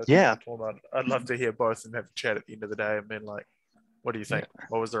over the Yeah. tournament. I'd love to hear both and have a chat at the end of the day and then what do you think?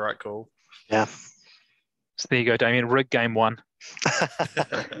 What was the right call? Yeah. So there you go, Damien. Rig game 1.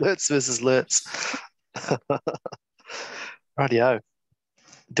 Lurtz versus Lurtz. Rightio.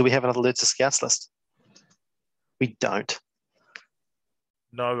 Do we have another Lurtz Scouts list? We don't.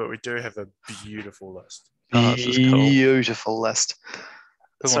 No, but we do have a beautiful list. Oh, this is cool. Beautiful list.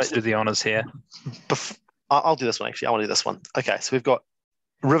 Who So, wants to do the honors here? I'll do this one actually. I want to do this one. Okay, so we've got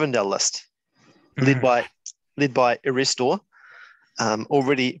Rivendell list led Mm. by Arestor.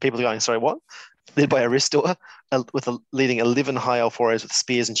 Already people are going, sorry, what? Led by Arestor leading 11 High Elf warriors with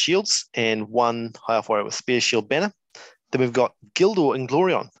spears and shields and 1 High Elf warrior with spear, shield, banner. Then we've got Gildor and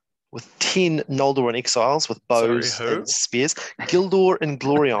Glorion with 10 Noldor exiles with bows Sorry, who? and spears. Gildor and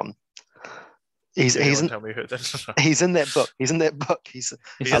Glorion. He's in, Tell me who this is. he's in that book. He's in that book. He's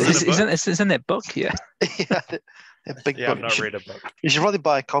He's in a book? It's in that book, yeah. yeah, that big Yeah, book. I've not read a book. You should probably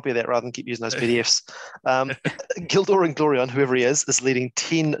buy a copy of that rather than keep using those PDFs. Gildor and Glorion, whoever he is leading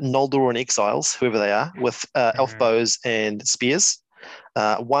 10 Noldoran exiles, whoever they are, with elf bows and spears.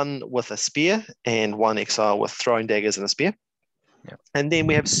 1 with a spear and 1 exile with throwing daggers and a spear. Yep. And then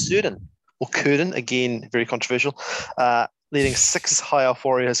we have Círdan, or Círdan, again, very controversial, leading 6 high elf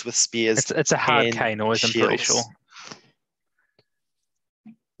warriors with spears. It's a hard and K noise, I'm pretty shields. sure.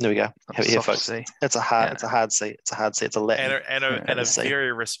 There we go. Have it here, Soft folks. C. It's a hard. Yeah. It's a hard C. It's a hard C. It's a Latin. And a See.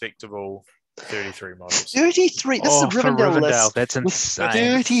 very respectable 33 models. 33. This is a for Rivendell Rivendell, list. that's with insane.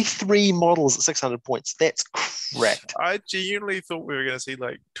 33 models at 600 points. That's cracked. I genuinely thought we were going to see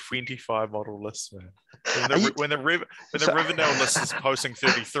like 25 model lists, man. When the Rivendell list is posting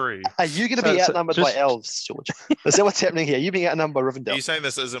 33. Are you going to be outnumbered by elves, George? Is that what's happening here? You being outnumbered by Rivendell? Are you saying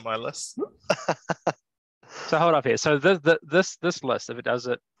this isn't my list? So hold up here. So this list, if it does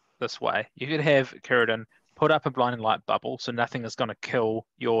it this way, you could have Círdan put up a blinding light bubble, so nothing is going to kill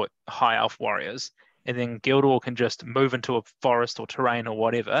your high elf warriors, and then Gildor can just move into a forest or terrain or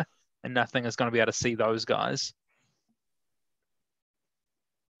whatever, and nothing is going to be able to see those guys.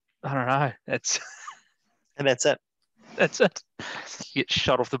 I don't know. And that's it. That's it. You get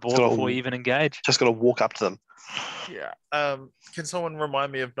shot off the board before you even engage. Just got to walk up to them. Yeah. Can someone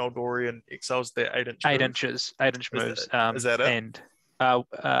remind me of Noldorian Exiles? They're 8 inch. 8 inches, 8 inch moves. Is that it? And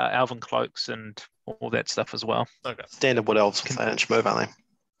Elven cloaks and all that stuff as well. Okay. Standard wood elves with 8 inch move, aren't they?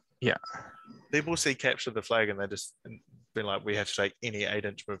 Yeah. People see Capture the Flag and they just been like, we have to take any 8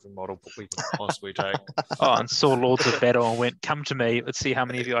 inch moving model we can possibly take. And saw Lords of Battle and went, come to me. Let's see how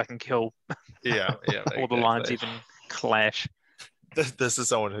many of you I can kill. Yeah. All exactly. The lines even clash. This is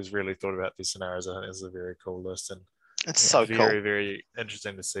someone who's really thought about these scenarios. I think this is a very cool list, and it's so cool. Very, very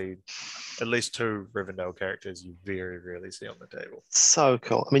interesting to see at least 2 Rivendell characters you very rarely see on the table. So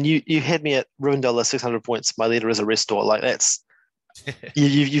cool. I mean, you had me at Rivendell at 600 points. My leader is a Restore. Like that's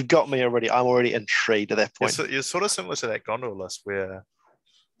you've got me already. I'm already intrigued at that point. You're sort of similar to that Gondor list where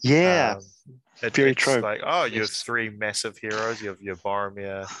very true. Like, you have 3 massive heroes. You have your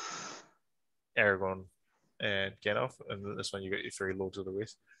Boromir, Aragorn, and Gandalf, and this one you got your 3 Lords of the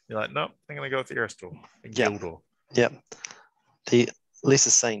West. You're like, no, I'm going to go with the Eristor and Gildor. Yep. The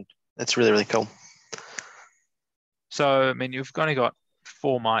lesser seen. That's really, really cool. So, I mean, you've only got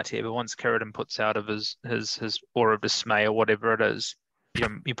 4 might here, but once Círdan puts out of his Aura of Dismay or whatever it is,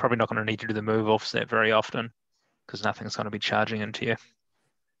 you're probably not going to need to do the move offset very often because nothing's going to be charging into you.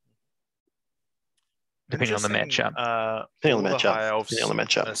 Depending on the matchup. Depending on the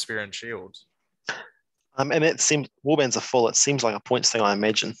matchup. Spear and shields. And it seems warbands are full. It seems like a points thing, I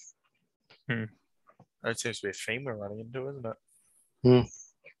imagine. That seems to be a theme we're running into, isn't it?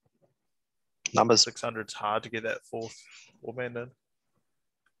 Numbers. 600's hard to get that 4th warband in.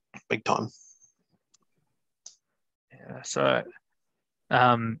 Big time. Yeah, so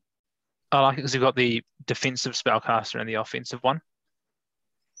I like it because you've got the defensive spellcaster and the offensive one.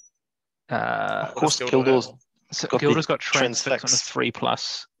 Of course, Gildor's got transfix on a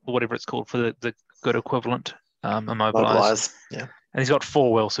 3+ or whatever it's called for the good equivalent. Immobilize. Yeah. And he's got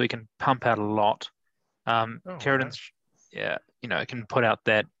 4 will, so he can pump out a lot. Círdan's, can put out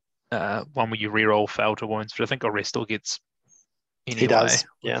that one where you reroll fail to wounds, but I think Orestor gets anyway. He does,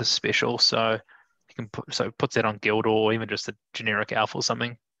 with the special, so he can puts that on Gildor or even just a generic elf or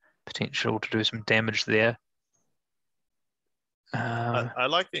something, potential to do some damage there. I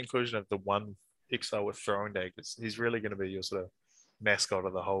like the inclusion of the one exile with throwing daggers. He's really going to be your sort of mascot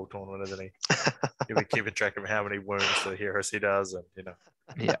of the whole tournament, isn't he? He'll be keeping track of how many wounds the heroes he does, and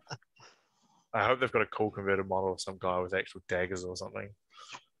Yeah. I hope they've got a cool converted model of some guy with actual daggers or something.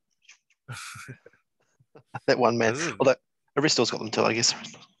 That one man. Although Aristor's got them too, I guess.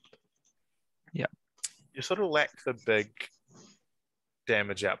 Yeah. You sort of lack the big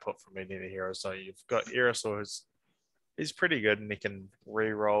damage output from any of the heroes. So you've got Erisor, he's pretty good, and he can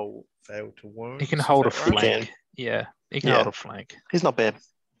re-roll fail to wound. He can hold a flank. Yeah, he can hold a flank. He's not bad.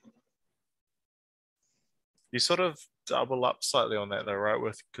 You sort of double up slightly on that though, right?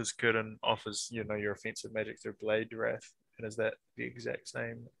 Because Círdan offers, your offensive magic through Blade Wrath, and is that the exact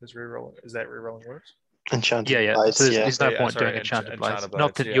same as re-rolling? Is that re-rolling works? Enchanted yeah. Blades, so there's no point doing Enchanted Blades.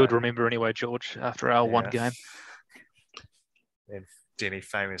 Not that you would remember anyway, George, after our one game. And Denny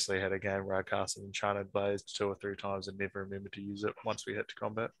famously had a game where I casted Enchanted Blades 2 or 3 times and never remembered to use it once we hit to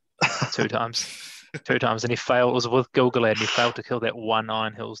combat. 2 times. 2 times. And he failed. It was with Gilgalad, and he failed to kill that one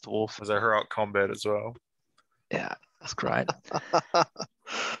Iron Hills dwarf. It was a heroic combat as well. Yeah, that's great.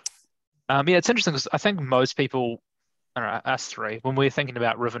 It's interesting because I think most people, I don't know, us 3, when we're thinking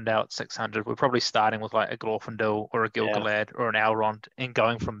about Rivendell at 600, we're probably starting with like a Glorfindel or a Gilgalad or an Elrond and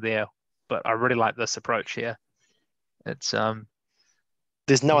going from there. But I really like this approach here. It's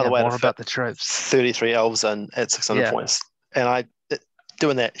there's no other way more to about the troops. 33 elves in at 600 points, and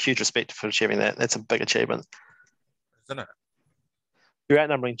doing that, huge respect for achieving that. That's a big achievement, isn't it? You're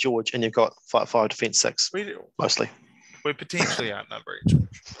outnumbering George, and you've got 5 defense 6 mostly. We're potentially outnumbering George.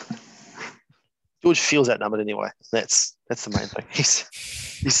 George feels outnumbered anyway. That's the main thing.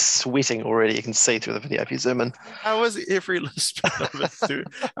 He's sweating already. You can see through the video if you zoom in. How was every list? How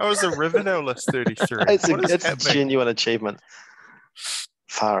was the Rivendell list 33? It's a genuine achievement.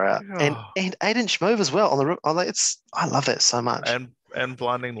 far out. And Oh. 8-inch move as well on the. I love that so much. And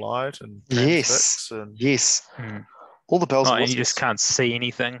blinding light and yes, transfix and yes, all the bells and and whistles. you just can't see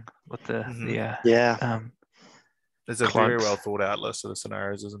anything with the yeah. There's a cloaks. very well thought out list of the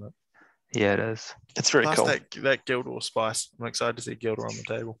scenarios, isn't it? Yeah, it is. It's very Plus cool. that Gildor spice. I'm excited to see Gildor on the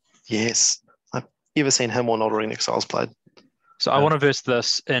table. Yes, I've never seen him or Nottering Exiles played. So I want to verse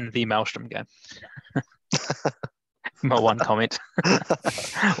this in the Maelstrom game. My one comment.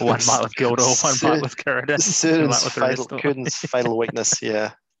 One might with Gildor, one might with Curator, one might with the rest. Curtin's fatal weakness,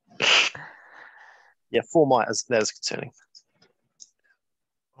 yeah. Yeah, 4 might that is concerning.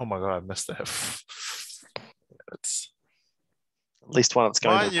 Oh my god, I missed that. It's at least one that's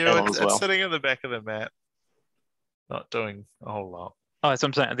going to the panel as well. It's sitting in the back of the mat, not doing a whole lot. Oh, that's what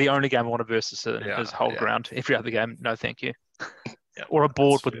I'm saying. The only game I want to verse is Hold Ground. Every other game, no thank you. Or a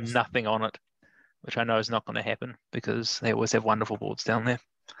board with nothing on it, which I know is not going to happen because they always have wonderful boards down there.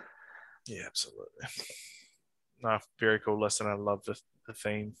 Yeah, absolutely. No, very cool list, and I love the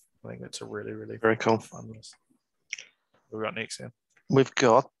theme. I think it's a really, really very cool fun list. What we got next, Sam? We've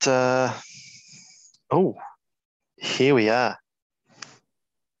got here we are.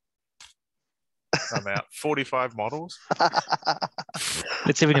 I'm out. 45 models.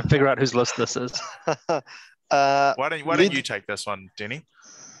 Let's see if we can figure out whose list this is. Why don't you take this one, Denny?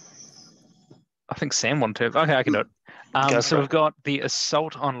 I think Sam wanted to. Okay, I can do it. So we've got the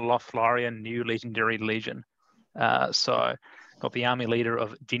Assault on Lothlorien New Legendary Legion. So got the army leader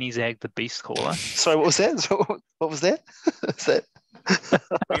of Denizag the Beast Caller. Sorry, what was that? What was that? Is that?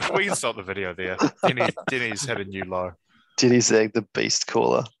 we can stop the video there. Denny's had a new low. Denizag the Beast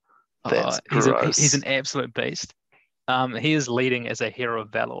Caller. That's gross. He's an absolute beast. He is leading as a hero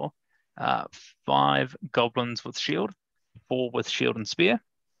of valor. 5 goblins with shield, 4 with shield and spear,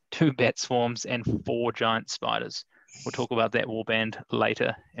 2 bat swarms, and 4 giant spiders. We'll talk about that warband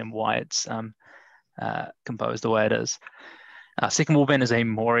later and why it's composed the way it is. Second warband is a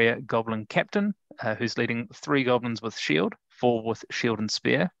Moria goblin captain who's leading 3 goblins with shield, 4 with shield and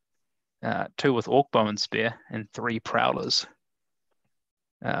spear, 2 with orc bow and spear, and 3 prowlers.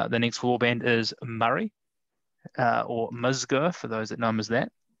 The next warband is Murray, or Muzgur for those that know him as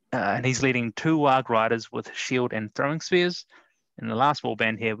that. And he's leading 2 Warg riders with shield and throwing spears. In the last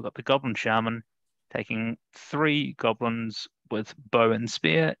warband here, we've got the Goblin Shaman taking 3 goblins with bow and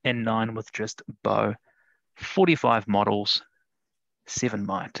spear and 9 with just bow. 45 models, 7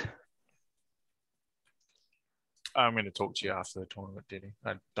 might. I'm going to talk to you after the tournament, Denny.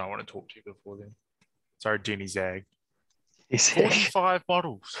 I don't want to talk to you before then. Sorry, Denny Zag. 45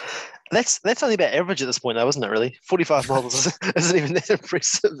 models. That's only about average at this point, though, isn't it? Really, 45 models isn't even that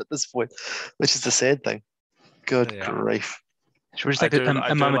impressive at this point, which is the sad thing. Good grief! Should we just take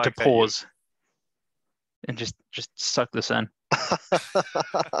a moment to pause and just suck this in?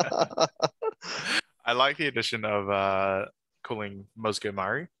 I like the addition of calling Muzgo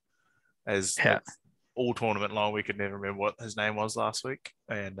Murray as all tournament long. We could never remember what his name was last week,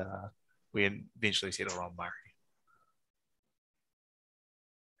 and we eventually settled on Murray.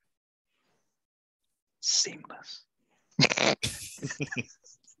 Seamless.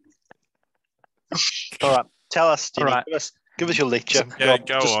 All right, tell us, Jenny. Right. Give us your lecture. Yeah,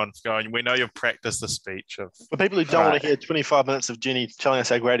 go on. We know you've practiced the speech. For people who don't want to hear 25 minutes of Jenny telling us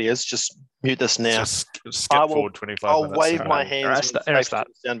how great he is, just mute this now. Just skip forward 25 minutes. I'll wave my hands and start.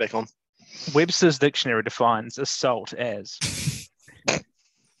 Down back on. Webster's dictionary defines assault as...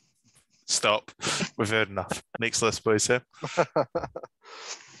 Stop. We've heard enough. Next list, please, Sam.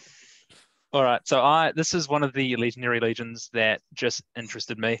 All right, so this is one of the legendary legions that just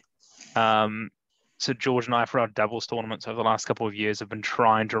interested me. So George and I, for our doubles tournaments over the last couple of years, have been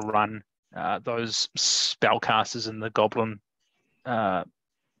trying to run those spellcasters in the Goblin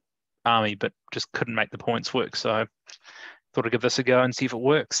army, but just couldn't make the points work. So I thought I'd give this a go and see if it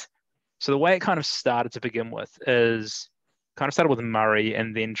works. So the way it kind of started to begin with is kind of started with Murray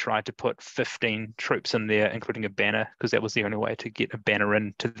and then tried to put 15 troops in there, including a banner, because that was the only way to get a banner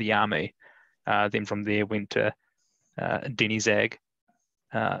into the army. Then from there went to Denizag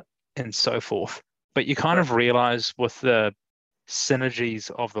and so forth. But you kind of realize with the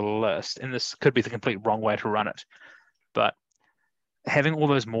synergies of the list, and this could be the complete wrong way to run it, but having all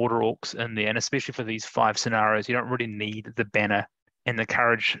those mortar orcs in there, and especially for these 5 scenarios, you don't really need the banner, and the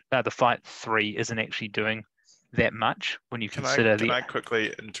courage, the fight 3 isn't actually doing that much when you consider Can I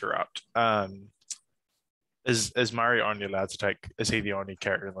quickly interrupt? Is Murray only allowed to take? Is he the only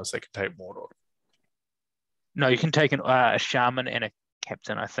character unless they can take Mordor? No, you can take a shaman and a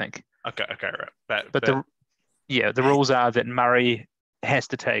captain, I think. Okay, right. But the rules are that Murray has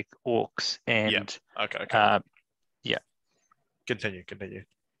to take orcs and okay. Continue.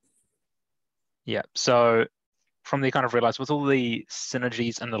 Yeah. So from there, kind of realized with all the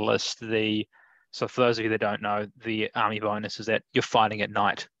synergies in the list, so for those of you that don't know, the army bonus is that you're fighting at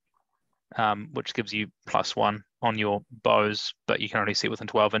night, which gives you +1 on your bows, but you can only see within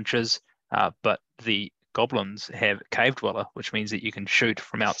 12 inches. But the goblins have Cave Dweller, which means that you can shoot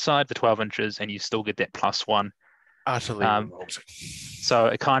from outside the 12 inches and you still get that +1. Utterly revolting. So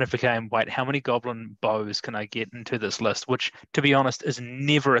it kind of became, wait, how many goblin bows can I get into this list? Which, to be honest, is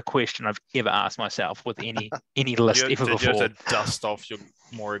never a question I've ever asked myself with any list ever before. Did you have to dust off your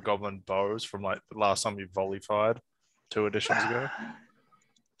Moray Goblin bows from like the last time you volley fired 2 editions ago?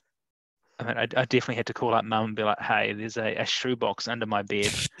 I mean, I definitely had to call up Mum and be like, hey, there's a shoebox under my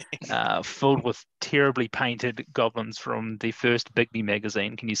bed filled with terribly painted goblins from the first Bigby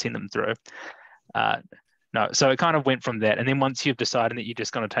magazine. Can you send them through? No, so it kind of went from that. And then once you've decided that you're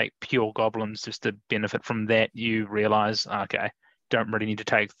just going to take pure goblins just to benefit from that, you realize, okay, don't really need to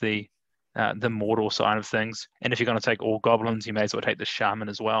take the mortal side of things. And if you're going to take all goblins, you may as well take the shaman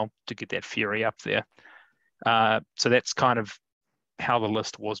as well to get that fury up there. So that's kind of how the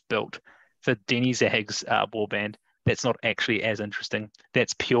list was built. For Denny Zag's warband, that's not actually as interesting.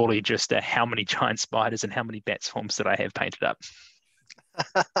 That's purely just how many giant spiders and how many bat swarms that I have painted up.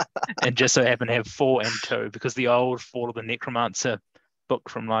 And just so happen to have 4 and 2, because the old Fall of the Necromancer book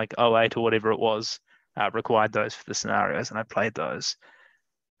from like 08 or whatever it was required those for the scenarios, and I played those.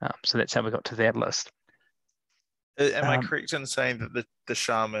 So that's how we got to that list. Am I correct in saying that the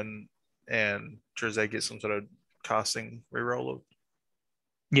shaman and Drizzy get some sort of casting reroll of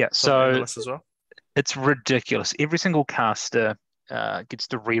yeah, the so list as well? it's ridiculous. Every single caster gets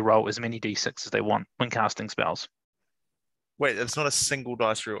to reroll as many d6 as they want when casting spells. Wait, it's not a single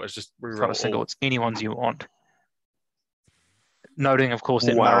dice roll. It's just reroll. It's not a single. All. It's anyone's you want. Noting, of course,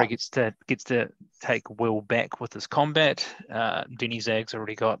 that Wow. Murray gets to take Will back with his combat. Denny Zag's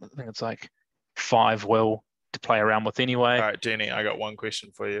already got, I think it's like 5 Will to play around with anyway. All right, Denny, I got one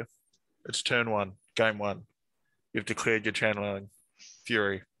question for you. It's turn 1, game 1. You've declared your channeling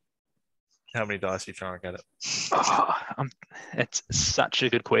Fury. How many dice are you throwing at it? It's such a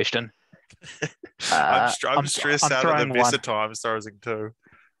good question. I'm stressed out at the best of times throwing 2.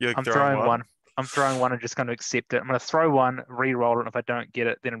 I'm throwing one. I'm throwing one and just going to accept it. I'm going to throw one, re-roll it, and if I don't get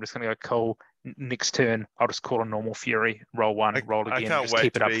it, then I'm just going to go cool. Next turn, I'll just call a normal Fury, roll 1, roll again, and just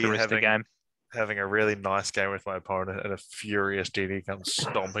keep it up for the rest of the game. Having a really nice game with my opponent, and a furious Denny comes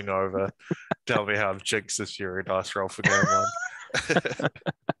stomping over, tell me how I've jinxed this Fury dice roll for game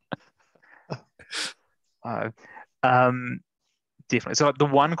 1. Definitely. So the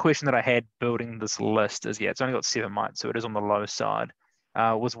one question that I had building this list is, it's only got 7 might, so it is on the low side,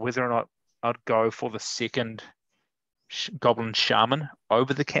 was whether or not I'd go for the second Goblin Shaman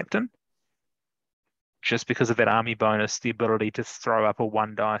over the Captain, just because of that army bonus, the ability to throw up a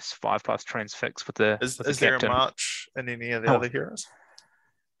 1 dice 5+ transfix with the Is Captain. there a march in any of the other heroes?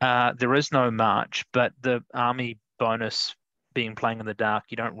 There is no march, but the army bonus being playing in the dark,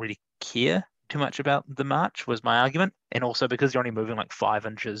 you don't really care too much about the march, was my argument. And also because you're only moving like 5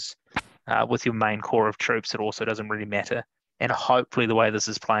 inches with your main core of troops, it also doesn't really matter. And hopefully the way this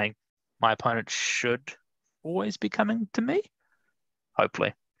is playing, my opponent should always be coming to me.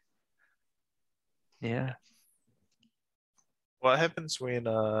 Hopefully. Yeah. What happens when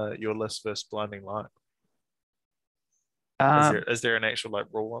your list versus Blinding Light? Is there an actual like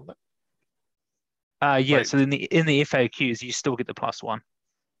rule on that? Yeah, so in the FAQs you still get the +1.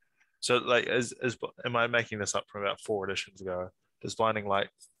 So like am I making this up from about 4 editions ago? Does Blinding Light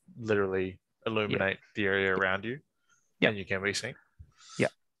literally illuminate the area around you? Yeah. And you can be seen? Yeah.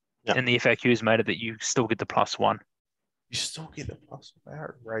 And the FAQs made it that you still get the +1. You still get the +1.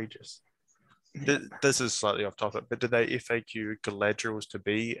 They're outrageous. This is slightly off topic, but did they FAQ Galadriel's to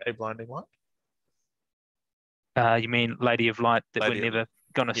be a Blinding Light? You mean Lady of Light that Lady we're never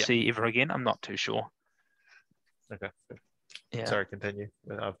going to see ever again? I'm not too sure. Okay. Yeah. Sorry, continue.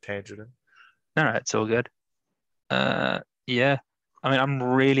 I've tangented. No, it's all good. Yeah. I mean, I'm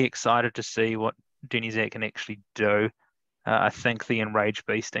really excited to see what Denizak can actually do. I think the Enraged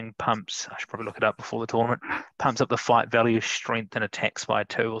Beasting pumps, I should probably look it up before the tournament, pumps up the fight value, strength, and attacks by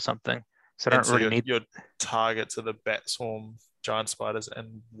 2 or something. So I don't really need... Your targets are the Bat Swarm, Giant Spiders,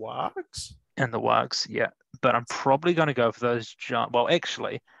 and Wargs? And the Wargs, yeah. But I'm probably going to go for those giant... Well,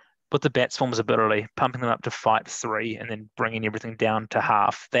 actually, with the Bat Swarm's ability, pumping them up to fight 3 and then bringing everything down to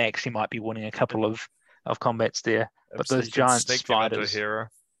half, they actually might be winning a couple of combats there. But those giant spiders...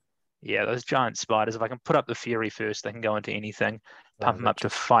 Yeah, those giant spiders, if I can put up the Fury first, they can go into anything, pump them up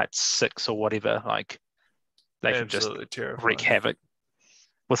to fight 6 or whatever. Like, they can just wreak havoc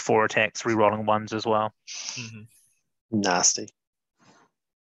with 4 attacks, re-rolling 1s as well. Mm-hmm. Nasty.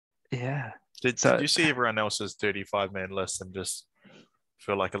 Yeah. Did you see everyone else's 35-man list and just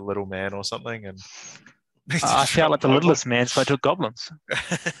feel like a little man or something? And I felt like the littlest man, so I took goblins.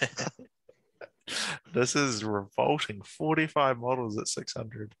 This is revolting. 45 models at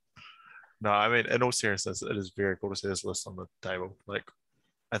 600. No, I mean, in all seriousness, it is very cool to see this list on the table. Like,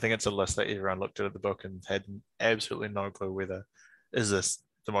 I think it's a list that everyone looked at the book and had absolutely no clue whether is this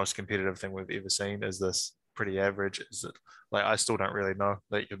the most competitive thing we've ever seen? Is this pretty average? Is it like I still don't really know.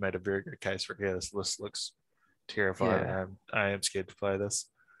 Like you've made a very good case for here. This list looks terrifying. Yeah. I am scared to play this.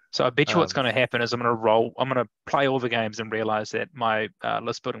 So I bet you what's going to happen is I'm going to play all the games and realize that my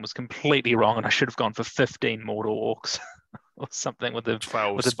list building was completely wrong and I should have gone for 15 mortal orcs or something with a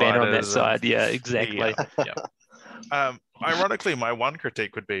banner on that side. Yeah, exactly. Yeah. Ironically, my one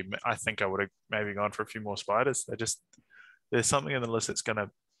critique would be I think I would have maybe gone for a few more spiders. There's something in the list that's going to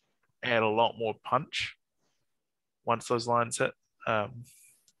add a lot more punch once those lines hit.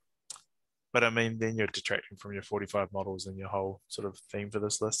 But I mean, then you're detracting from your 45 models, and your whole sort of theme for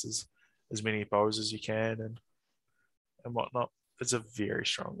this list is as many bows as you can and whatnot. It's a very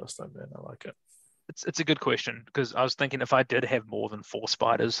strong list, though, man. I like it. It's a good question because I was thinking if I did have more than 4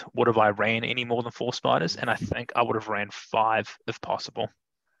 spiders, would have I ran any more than 4 spiders? And I think I would have ran 5 if possible.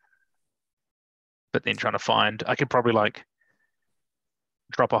 But then trying to find, I could probably like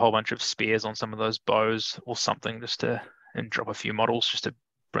drop a whole bunch of spears on some of those bows or something and drop a few models just to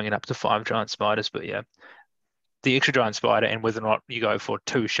bring it up to 5 giant spiders. But yeah, the extra giant spider and whether or not you go for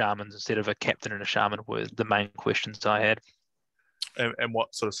 2 shamans instead of a captain and a shaman were the main questions I had. And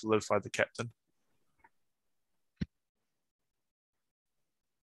what sort of solidified the captain?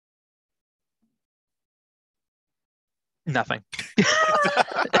 Nothing.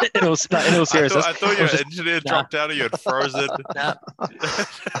 in all seriousness, I thought your engineer dropped out or you had frozen.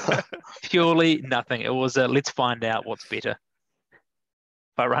 Purely nothing. It was let's find out what's better.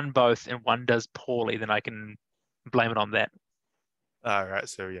 If I run both and one does poorly, then I can blame it on that. All right.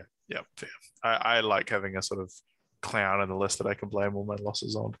 So yeah, fair. I like having a sort of clown in the list that I can blame all my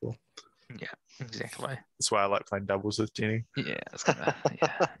losses on for. Yeah, exactly. That's why I like playing doubles with Jenny. Yeah,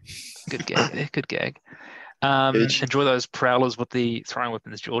 good gag there. Good gag. Enjoy those prowlers with the throwing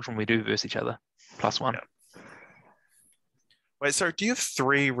weapons, George, when we do verse each other. +1. Yeah. Wait, so do you have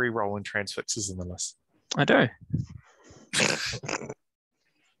 3 re-rolling transfixes in the list? I do.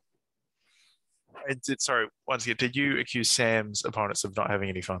 Sorry, once again, did you accuse Sam's opponents of not having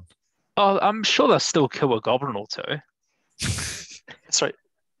any fun? Oh, I'm sure they'll still kill a goblin or 2. Sorry.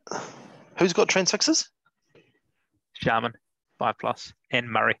 Who's got transfixes? Shaman, 5+,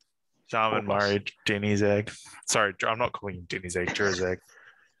 and Murray. Shaman, Murray, Denny's egg. Sorry, I'm not calling him Denny's egg, Jur's egg.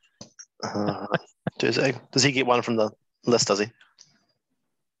 Jur's egg. Does he get one from the list, does he?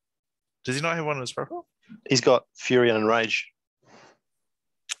 Does he not have one in his profile? He's got Fury and Enrage.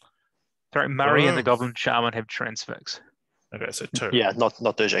 Sorry, Murray and the Goblin Shaman have transfix. Okay, so 2. Yeah,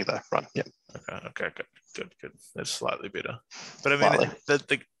 not Dirge though. Right. Yeah. Okay, good. That's slightly better. But I mean,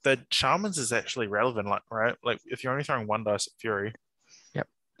 the Shamans is actually relevant, like right? Like if you're only throwing 1 dice at Fury. Yep.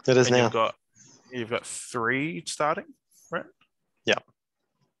 It is now. You've got 3 starting, right? Yeah.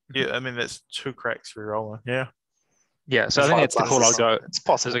 Yeah, I mean that's 2 cracks re-rolling. Yeah. Yeah, so I think that's the call I'll go. It's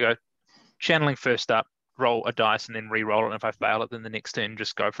possible. I go channeling first up, roll a dice, and then re-roll it. And if I fail it, then the next turn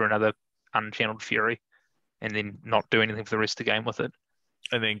just go for another unchanneled Fury, and then not do anything for the rest of the game with it.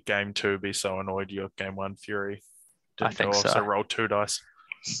 And then game 2 be so annoyed your game 1 Fury I think so. So roll 2 dice.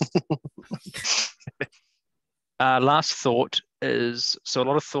 Last thought is, so a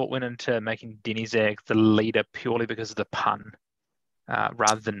lot of thought went into making Denizag the leader purely because of the pun,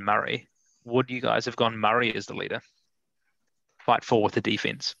 rather than Murray. Would you guys have gone Murray as the leader? Fight 4 with the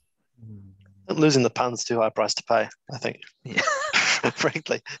defense. Losing the pun's too high price to pay, I think. Yeah.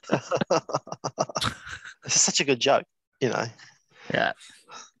 Frankly. This is such a good joke, you know. Yeah.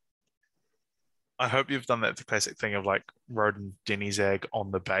 I hope you've done that the classic thing of like Roden Denizag on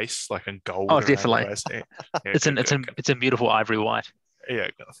the base, like in gold. Oh, definitely. Yeah, it's a beautiful ivory white. Yeah,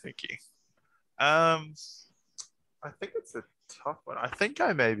 thank you. I think it's a tough one. I think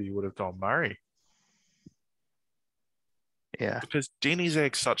I maybe would have gone Murray. Yeah. Because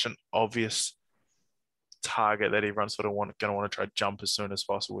Denizag's such an obvious target that everyone's sort of going to want to try to jump as soon as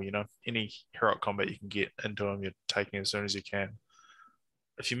possible. You know, any heroic combat you can get into him, you're taking as soon as you can.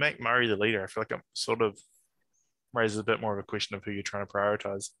 If you make Murray the leader, I feel like it sort of raises a bit more of a question of who you're trying to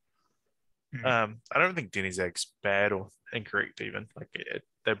prioritize. I don't think Denizag's bad or incorrect even. Like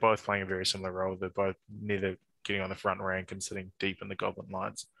they're both playing a very similar role. They're both neither getting on the front rank and sitting deep in the goblin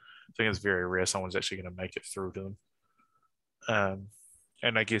lines. I think it's very rare someone's actually going to make it through to them.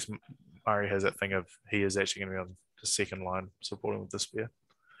 And I guess Murray has that thing of he is actually going to be on the second line supporting with the spear.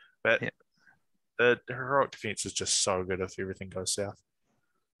 But Yeah. the heroic defense is just so good if everything goes south.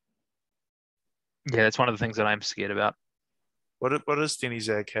 Yeah, that's one of the things that I'm scared about. What does Denny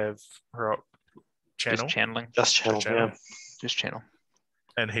Zag have? Heroic channel? Just channeling. Just channel, channel. yeah. Just channel.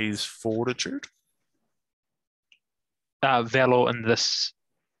 And he's fortitude? Valor in this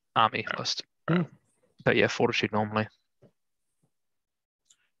army list. Mm. But yeah, fortitude normally.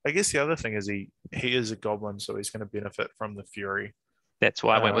 I guess the other thing is he is a goblin, so he's going to benefit from the fury. That's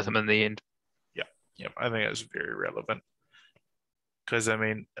why I went with him in the end. Yeah, I think it's very relevant. Because, I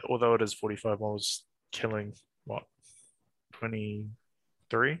mean, although it is 45 miles, killing, what,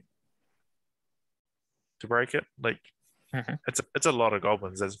 23 to break it? Like, Mhm. it's a lot of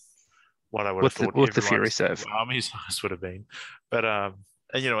goblins. That's what I would have thought with the fury everyone's save. army size would have been. But, and,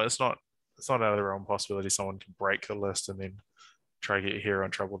 it's not out of the realm possibility someone can break the list and then try to get hero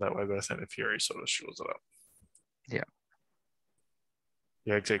in trouble that way, but I think the fury sort of shores it up. Yeah.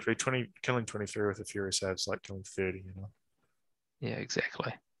 Yeah, exactly. Killing 23 with a fury save is like killing 30, Yeah,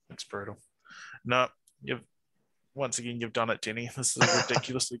 exactly. It's brutal. No, once again you've done it, Denny. This is a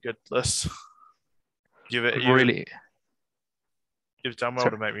ridiculously good list. You've done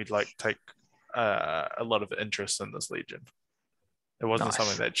well to make me take a lot of interest in this legion. It wasn't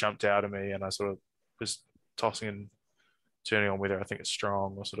something that jumped out at me, and I sort of was tossing and turning on whether I think it's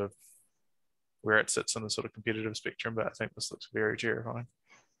strong or sort of where it sits in the sort of competitive spectrum. But I think this looks very terrifying.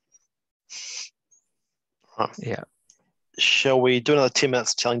 Yeah. Shall we do another 10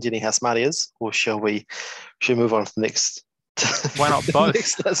 minutes telling Jenny how smart he is, or shall we move on to the next? Why not both?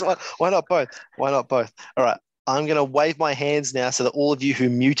 Why not both? Why not both? All right. I'm going to wave my hands now so that all of you who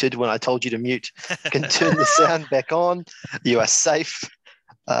muted when I told you to mute can turn the sound back on. You are safe.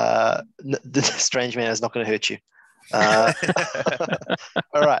 The strange man is not going to hurt you.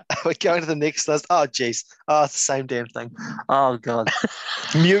 All right, we're going to the next list. Oh, geez. Oh, it's the same damn thing. Oh, God.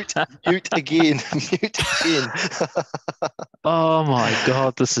 Mute again. Mute again. Oh, my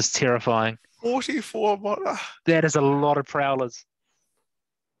God. This is terrifying. 44. That is a lot of prowlers.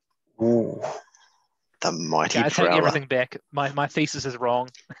 Ooh, the mighty I take prowler. everything back. My thesis is wrong.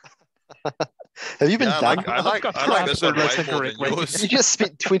 Have you been done? I like this one way more than yours. You just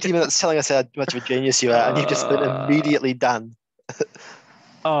spent 20 minutes telling us how much of a genius you are, and you've just been immediately done.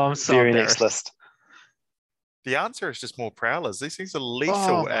 Oh, I'm so Very embarrassed. next list. The answer is just more prowlers. These things are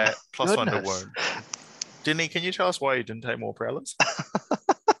lethal at +1 to wound. Denny, can you tell us why you didn't take more prowlers?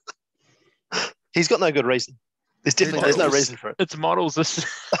 He's got no good reason. There's no reason for it. It's models.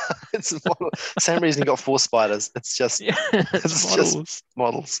 It's model. Same reason he got 4 spiders. It's just it's models. just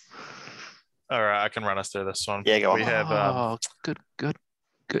models. All right, I can run us through this one. Yeah, go on. We have good.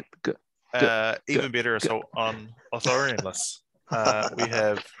 even better assault on Authorian lists. We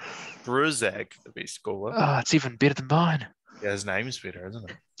have Bruzag, the beast caller. Oh, it's even better than mine. Yeah, his name's better,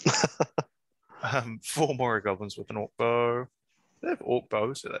 isn't it? 4 more goblins with an orc bow. They have orc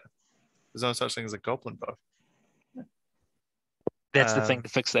bows, do they? There's no such thing as a goblin bow. That's the thing to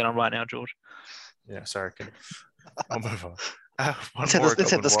fix that on right now, George. Yeah, sorry. I'll move on. Let's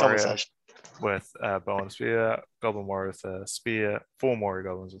have this conversation. With bow and spear, goblin warrior with a spear, 4 more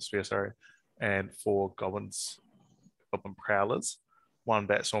goblins with spear, sorry, and 4 goblin prowlers, 1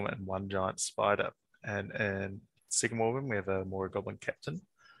 bat swarm and 1 giant spider. And in second movement, we have a more goblin captain.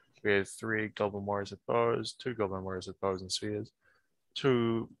 We have 3 goblin warriors with bows, 2 goblin warriors with bows and spears,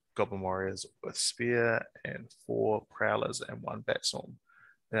 2 goblin warriors with spear, and 4 prowlers and 1 bat swarm.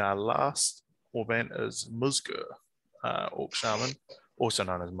 Now, our last warband is Musgur, orc shaman, also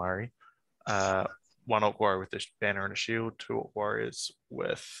known as Murray. 1 orc warrior with a banner and a shield, 2 orc warriors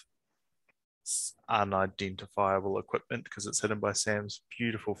with unidentifiable equipment because it's hidden by Sam's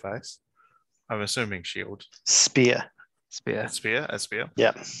beautiful face. I'm assuming shield. Spear. A spear.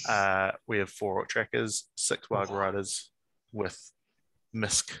 Yeah. We have 4 orc trackers, 6 wild riders with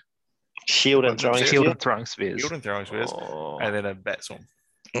misc. Shield and throwing spears. Oh. And then a bat swarm.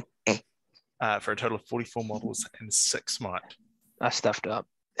 For a total of 44 models and 6 smite. I stuffed up.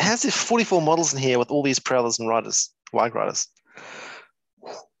 How's there 44 models in here with all these prowlers and wild riders?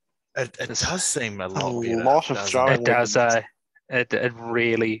 It does seem a lot better. Lot of throwing. It does. It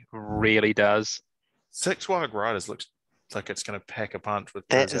really, really does. 6 wild riders looks like it's going to pack a punch with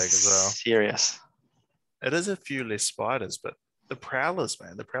that Bruzag as well. Serious. It is a few less spiders, but the prowlers,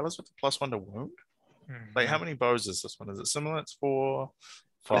 man, the prowlers with the +1 to wound. Like, how many bows is this one? Is it similar? It's 4,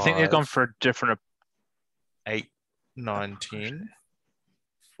 5. I think they've gone for a different. 8, 9, 10,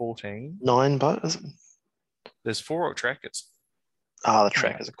 14. 9 bows. There's 4 orc trackers. The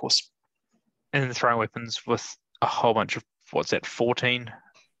trackers, of course. And the throwing weapons with a whole bunch of 14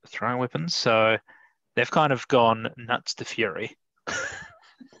 throwing weapons. So they've kind of gone nuts to fury.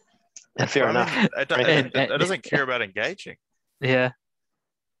 Fair I enough. mean, it doesn't care about engaging. Yeah.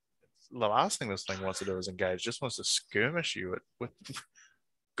 The last thing this thing wants to do is engage. It just wants to skirmish you with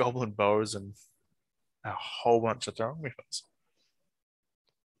goblin bows and a whole bunch of throwing weapons.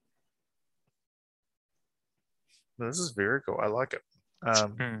 This is very cool. I like it.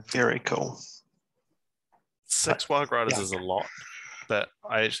 Very cool. 6 Wild Riders Yeah. is a lot, but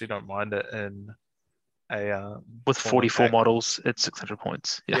I actually don't mind it in a With 44 pack. models, it's 600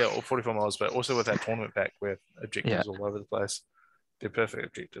 points. Yeah, or 44 models, but also with that tournament pack with objectives Yeah. all over the place. They're perfect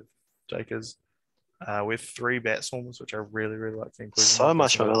objective takers. With 3 bat swarms, which I really, really like the inclusion. So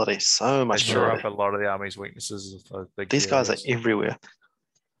much mobility. So They much shore mobility. up a lot of the army's weaknesses of those big These guys are heroes. everywhere.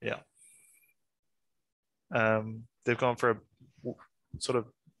 Yeah. They've gone for a sort of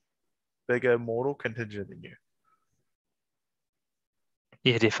bigger mortal contingent than you.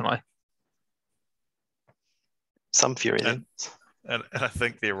 Yeah, definitely. Some Fury then. And I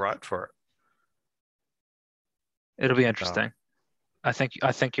think they're right for it. It'll be interesting. I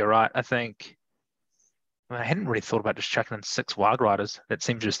think you're right. I hadn't really thought about just chucking in 6 Wild Riders. That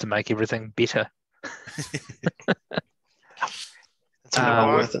seems just to make everything better.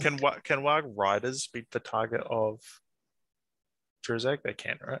 Can Wild Riders beat the target of Drizak? They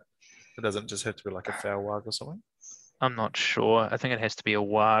can, right? It doesn't just have to be like a foul Warg or something. I'm not sure. I think it has to be a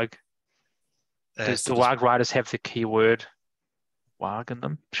Warg. Does the just- Warg Riders have the keyword Warg in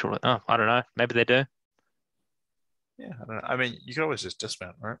them? Sure. Oh, I don't know. Maybe they do. Yeah, I don't know. I mean, you can always just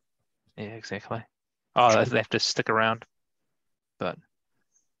dismount, right? Yeah, exactly. Oh, they have to stick around. But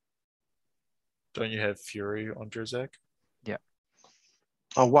Don't you have Fury on Drizak?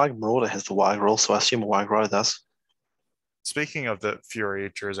 Oh, Wag Marauder has the Wag roll, so I assume a Wag Rider does. Speaking of the Fury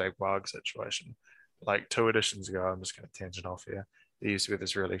Drizak Warg situation, like 2 editions ago, I'm just going to tangent off here. There used to be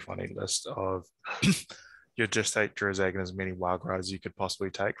this really funny list of you just take Drizak and as many Warg Riders you could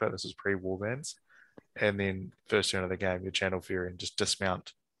possibly take. Like this is pre-war bands. And then first turn of the game, you channel Fury and just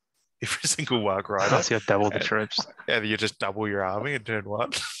dismount every single Warg Rider. so you double the troops. And you just double your army in turn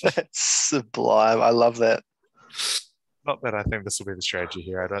 1. That's sublime. I love that. Not that I think this will be the strategy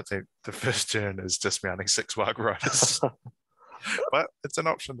here. I don't think the first turn is dismounting 6 Warg Riders. But it's an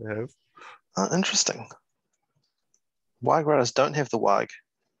option to have. Oh, interesting. Wag Riders don't have the Wag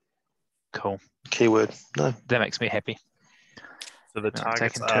Cool. keyword. No. That makes me happy. So the I'm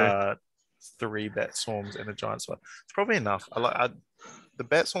targets taking 2. are 3 bat swarms and a giant swarm. It's probably enough. The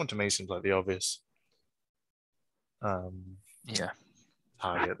bat swarm to me seems like the obvious Yeah.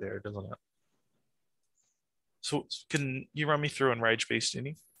 target there, doesn't it? So can you run me through on Rage Beast,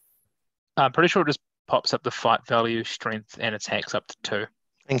 any? I'm pretty sure it just pops up the fight value, strength, and attacks up to 2.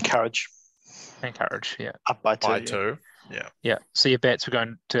 Encourage. And courage, yeah. Up by 2. By yeah. 2. Yeah. Yeah. So your bats are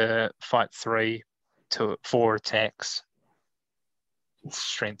going to fight 3 to 4 attacks.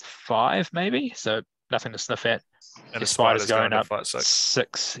 Strength 5, maybe. So nothing to sniff at. And Your a spider's going up to fight 6.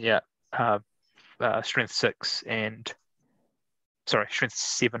 6, yeah. Strength 6 and strength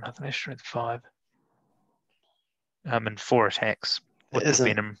 7. I think that's strength 5. And 4 attacks with It the is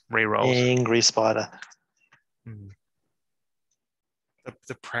venom rerolls. Angry spider.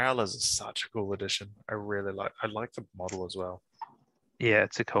 The Prowlers is such a cool addition. I like the model as well. Yeah,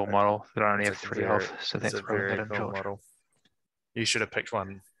 it's a cool model that I only have It's a 3 very- of. So It's thanks a for bringing very that in, cool George. model. You should have picked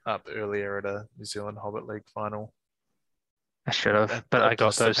one up earlier at a New Zealand Hobbit League final. I should have, That- but that I got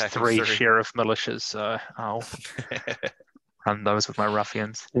just the those pack of 3 3. sheriff militias, so I'll run those with my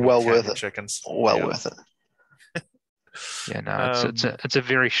ruffians. Well Count worth your it. chickens. Well Yeah. worth it. Yeah, no, it's a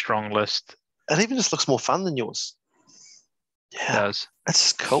very strong list. It even just looks more fun than yours. It Yeah, does. that's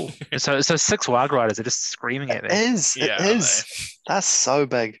just cool. So 6 Warg Riders are just screaming at It me. is. It Yeah, is. That's so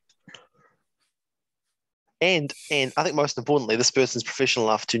big. And I think most importantly, this person's professional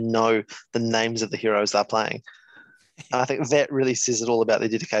enough to know the names of the heroes they're playing. And I think that really says it all about their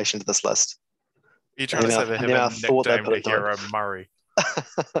dedication to this list. You're trying to say they have a thought they put nicknamed into hero Murray.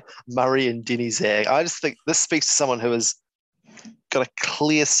 Murray and Denny Zag. I just think this speaks to someone who has got a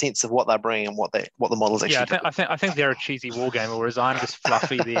clear sense of what they're bringing and what the models actually. Yeah, I think they're a cheesy wargamer, whereas I'm just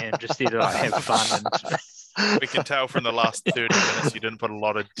fluffy there and just there to like have fun. And We can tell from the last 30 minutes you didn't put a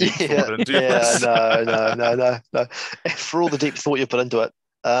lot of deep Yeah, thought into yeah, this. no. For all the deep thought you put into it,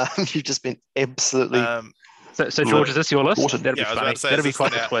 you've just been absolutely. So George, is this your list? Water. That'd be Yeah, I was funny. about to say, That'd be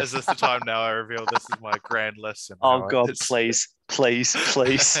quite a is twist. this the time now I reveal this is my grand list? Oh God, please.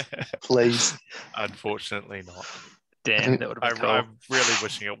 Unfortunately not. Damn, that would have been cool. I'm really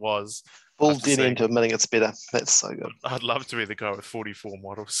wishing it was. Bull After Denny seeing- into admitting it's better. That's so good. I'd love to be the guy with 44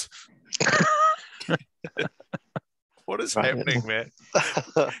 models. What is Right. happening, man?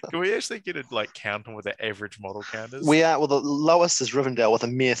 Can we actually get a count on what the average model count is? We are. Well, the lowest is Rivendell with a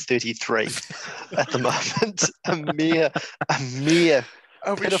mere 33 at the moment. A mere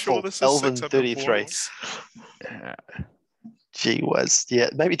Are we pitiful sure this is elven 600 33. points? Gee whiz. Yeah,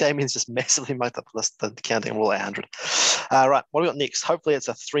 maybe Damien's just massively mucked up the counting and we're all 800. Right, what do we got next? Hopefully it's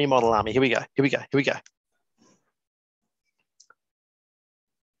a 3 model army. Here we go.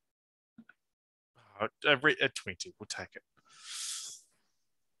 At 20, we'll take it.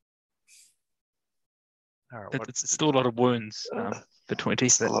 All right, It's still a lot of wounds for 20.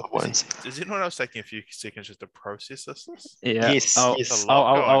 It's a lot of wounds. Is anyone else taking a few seconds just to process this? Yeah. Yes. There's a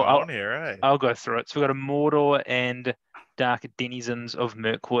lot going on here, eh? I'll go through it. So we've got a Mordor and Dark Denizens of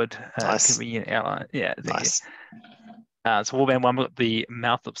Mirkwood. Nice. Convenient ally. Yeah. Nice. So Warband 1, we've got the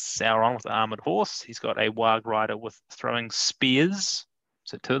Mouth of Sauron with the Armored Horse. He's got a Warg Rider with throwing spears.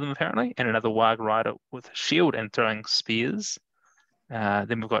 So 2 of them apparently. And another Warg Rider with shield and throwing spears.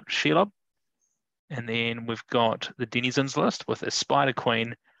 Then we've got Shelob. And then we've got the Denizens list with a Spider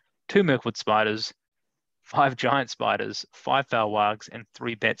Queen, 2 Mirkwood Spiders, 5 Giant Spiders, 5 Foul Wargs, and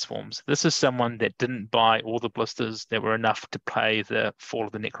 3 Bat Swarms. This is someone that didn't buy all the blisters that were enough to play the Fall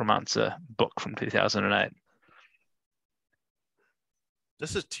of the Necromancer book from 2008.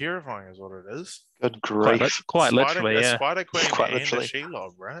 This is terrifying, is what it is. Good grief. Quite literally, yeah. A Spider Queen Quite and literally. a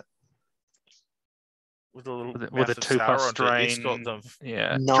Shelob, right? With a little With a 2+ strain.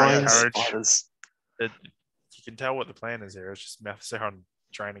 Yeah. 9 Courage. spiders. You can tell what the plan is here. It's just Mouth of Sauron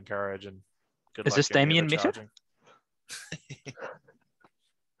training courage and good Is luck this getting Damien ever meta? charging.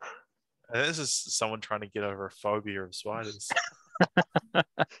 And this is someone trying to get over a phobia of spiders.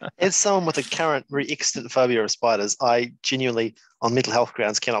 As someone with a current very extant phobia of spiders, I genuinely, on mental health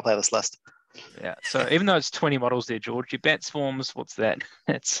grounds, cannot play this list. Yeah. So even though it's 20 models there, George, your Bat Swarms, what's that?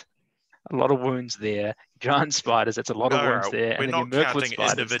 That's a lot of wounds there. Giant Spiders, that's a lot of wounds there. We're And then your not Mirkwood counting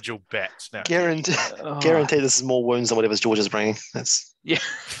Spiders. individual bats now. Guarantee this is more wounds than whatever George is bringing. That's Yeah.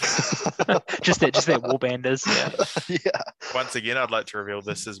 just that Warbanders, yeah. yeah. Once again, I'd like to reveal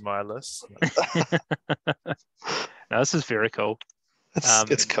this is my list. No, this is very cool.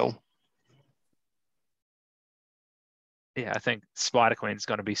 It's cool. Yeah, I think Spider Queen is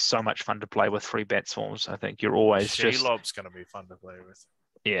going to be so much fun to play with 3 Bat Swarms. I think you're always Shelob's going to be fun to play with.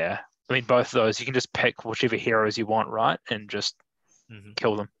 Yeah. I mean, both of those, you can just pick whichever heroes you want, right? And just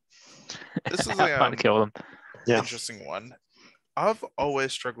kill them. This is fun to kill them. Yeah. Interesting one. I've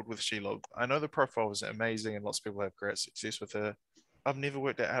always struggled with Shelob. I know the profile is amazing and lots of people have great success with her. I've never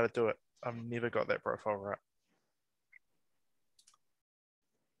worked out how to do it. I've never got that profile right.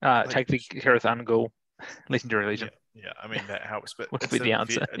 Take the Gareth Ungol Legendary Legion. Yeah, I mean, that helps. But Would be the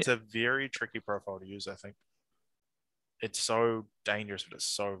answer. It's a very tricky profile to use, I think. It's so dangerous, but it's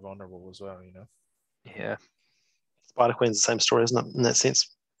so vulnerable as well, you know? Yeah. Spider Queen's the same story, isn't it? In that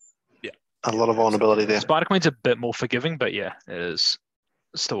sense. Yeah. A lot of vulnerability there. Spider Queen's a bit more forgiving, but yeah, it is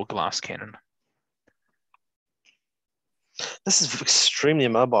still a glass cannon. This is extremely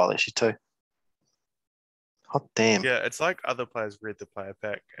immobile, actually, too. Hot damn. Yeah, it's like other players read the player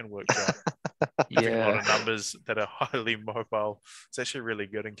pack and worked out having a lot of numbers that are highly mobile. It's actually really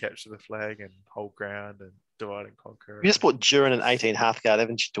good in capture the flag and hold ground and divide and conquer. You just bought Durin and 18 Hearthguard,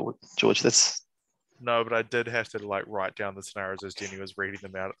 haven't you, George? That's no, but I did have to write down the scenarios as Jenny was reading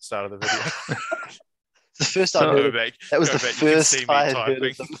them out at the start of the video. the first time that was the first I had heard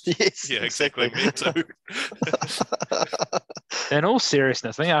of them. Yes, yeah, exactly. Me too. In all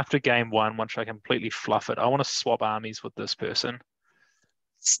seriousness, I think after game 1, once I completely fluff it, I want to swap armies with this person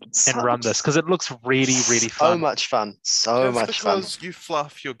and run this because it looks really, really fun. So much fun. So much fun. Because you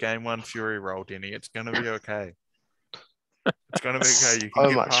fluff your game 1 Fury roll, Denny. It's going to be okay. It's going to be okay. You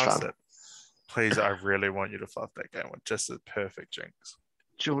can get past it. Please, I really want you to fluff that game 1. Just a perfect jinx.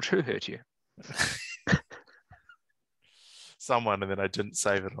 George, who hurt you? Someone, and then I didn't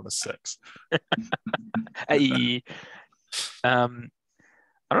save it on a 6. Hey. I don't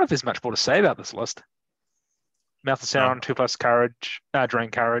know if there's much more to say about this list. Mouth of Sauron, 2+ courage, drain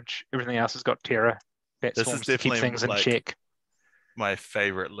courage. Everything else has got terror. Bat Swarms to keep things in check. My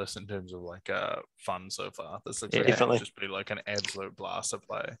favorite list in terms of fun so far. This looks definitely just be like an absolute blast to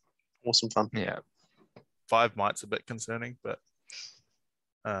play. Awesome fun. Yeah. 5 might's a bit concerning, but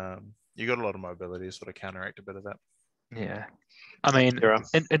you got a lot of mobility to sort of counteract a bit of that. Yeah. I mean,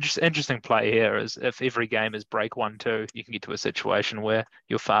 interesting play here is if every game is break 1-2, you can get to a situation where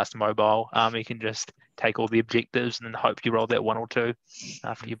your fast mobile army can just take all the objectives and then hope you roll that 1 or 2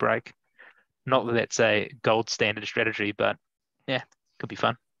 after you break. Not that that's a gold standard strategy, but yeah, could be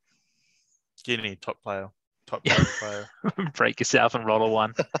fun. Get any top player. Break yourself and roll a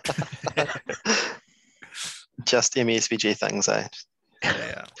 1. just MESVG things, eh?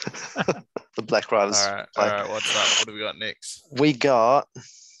 Yeah. The Black Riders. All right. What's up? What do we got next? We got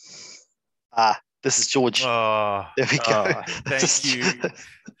this is George. Oh, There we go. thank you.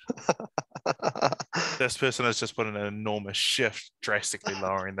 This person has just put in an enormous shift, drastically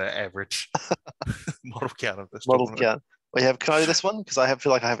lowering the average model count of this Model tournament. count. Can I do this one? Because I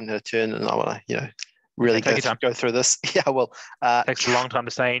feel like I haven't had a turn, and I want to, really go through this. Yeah, well, takes a long time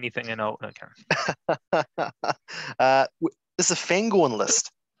to say anything, and okay. This is a Fangorn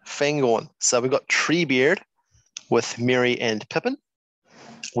list. Fangorn. So we've got Treebeard with Merry and Pippin.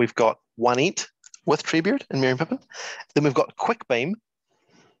 We've got One Eat with Treebeard and Merry and Pippin. Then we've got Quick Beam,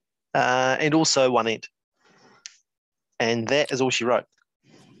 and also One Eat. And that is all she wrote.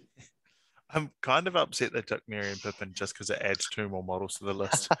 I'm kind of upset they took Merry and Pippin just because it adds 2 more models to the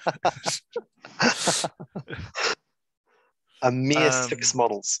list. A mere 6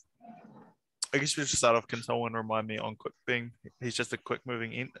 models. I guess we should start off. Can someone remind me on Quick Beam? He's just a quick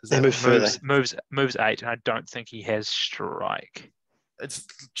moving int. Moves 8, and I don't think he has strike. It's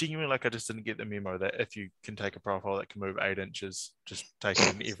genuinely like I just didn't get the memo that if you can take a profile that can move 8 inches, just take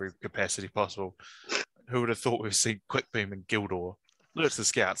it in every capacity possible. Who would have thought we've seen Quick Beam in Gildor? Look, it's the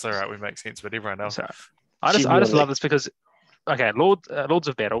scouts. All right, we make sense, but everyone else. So, I just love this because, okay, Lords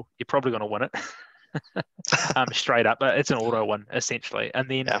of Battle, you're probably going to win it. Straight up, but it's an auto win essentially. And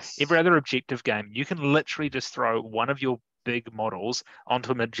then every other objective game, you can literally just throw one of your big models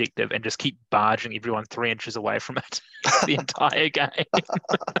onto an objective and just keep barging everyone 3 inches away from it the entire game.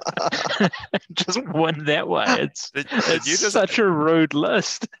 Just win that way. It's such a rude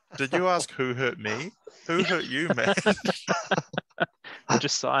list. Did you ask who hurt me? Who hurt you, man?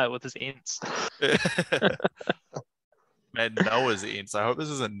 Josiah with his ents. Man, Noah's ents. I hope this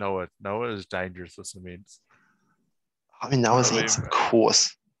isn't Noah. Noah is dangerous with some ents. I mean, Noah's ents, of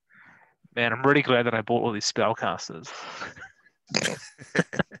course. Man, I'm really glad that I bought all these spellcasters.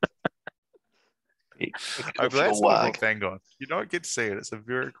 I'm glad someone brought Fangorn. You don't get to see it. It's a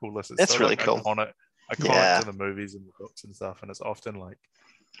very cool list. It's so really cool. Iconic to the movies and the books and stuff, and it's often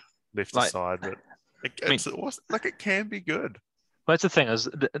left aside, but it can be good. Well, that's the thing is,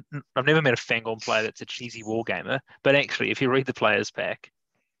 I've never met a Fangorn player that's a cheesy wargamer, but actually, if you read the players pack,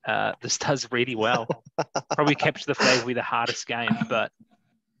 this does really well. Probably Capture the Flag will be the hardest game, but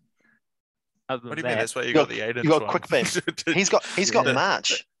what do you mean? That's why you got the 8 inch. You got Quick Beam. He's got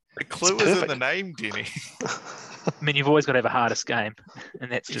March. The clue is in the name, Denny. I mean, you've always got to have a hardest game,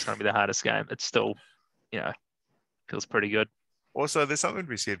 and that's just going to be the hardest game. It's still, feels pretty good. Also, there's something to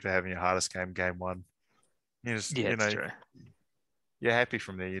be said for having your hardest game 1. It's true. You're happy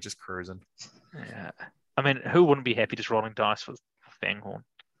from there. You're just cruising. Yeah. I mean, who wouldn't be happy just rolling dice with Fangorn?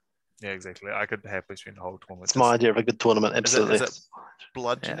 Yeah, exactly. I could happily spend the whole tournament. It's my idea of a good tournament. Absolutely. Is it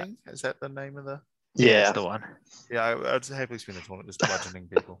bludgeoning? Yeah. Is that the name of the? Yeah, that's the one. Yeah, I'd happily spend the tournament just bludgeoning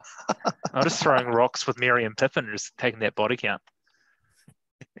people. I'm just throwing rocks with Merry and Pippin and just taking that body count.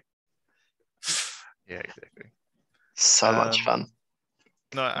 Yeah, exactly. So much fun.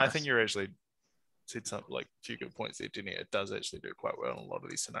 No, nice. I think you're actually said something a few good points there, Denny. It does actually do quite well in a lot of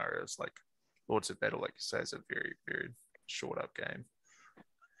these scenarios. Like Lords of Battle, like you say, is a very, very short up game.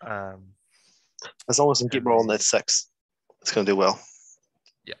 As long as I can get rolling that 6, it's going to do well.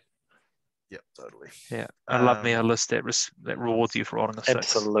 Yeah, totally. Yeah, I love me a list that rewards you for rolling a 6.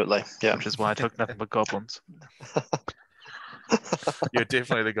 Absolutely, yeah. Which is why I took nothing but goblins. You're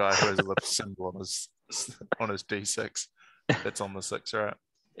definitely the guy who has a little symbol on his D6 that's on the 6, right?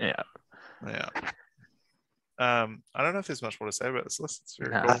 Yeah. I don't know if there's much more to say about this list. It's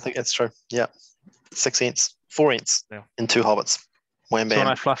very cool. I think that's true. Yeah, 6 ents, 4 ents, and 2 hobbits. Wham bam. So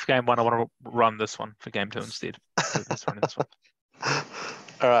when I fluff game 1, I want to run this one for game 2 instead. This one.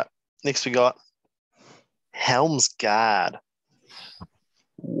 All right. Next we got Helm's Guard.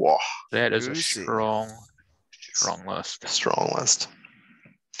 Whoa. That is a strong list. Strong list.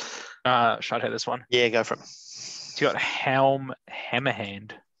 Should I take this one? Yeah, go for it. So you got Helm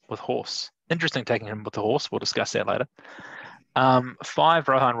Hammerhand with horse. Interesting taking him with the horse. We'll discuss that later. 5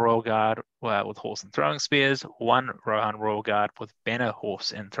 Rohan Royal Guard with horse and throwing spears. 1 Rohan Royal Guard with banner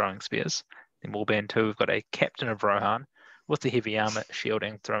horse and throwing spears. In Warband 2, we've got a Captain of Rohan with the heavy armor, shield,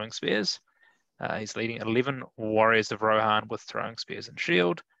 and throwing spears. He's leading 11 warriors of Rohan with throwing spears and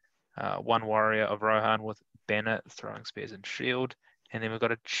shield. 1 warrior of Rohan with banner, throwing spears, and shield. And then we've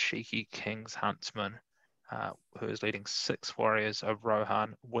got a cheeky King's Huntsman who is leading 6 warriors of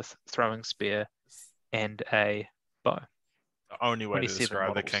Rohan with throwing spear and a bow. The only way to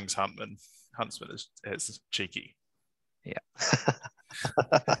describe the King's Huntsman is cheeky. Yeah.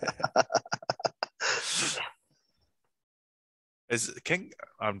 Is King?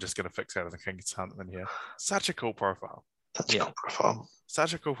 I'm just going to fix out of the King's Huntsman here. Such a cool profile. Such a cool profile.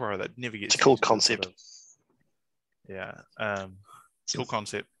 Such a cool profile that never gets. It's a cool concept. Cool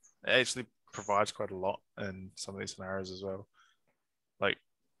concept. It actually provides quite a lot in some of these scenarios as well. Like,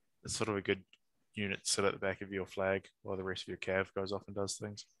 it's sort of a good unit to sit at the back of your flag while the rest of your cav goes off and does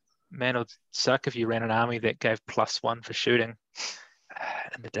things. Man, it would suck if you ran an army that gave +1 for shooting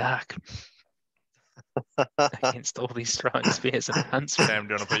in the dark against all these throwing spears and huntsmen. Sam,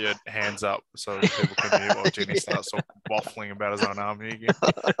 do you want to put your hands up so people can hear while Jenny starts waffling about his own army again?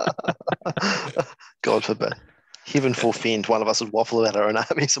 God forbid. Heaven forfend one of us would waffle about our own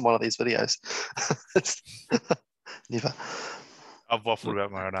armies in one of these videos. Never. I've waffled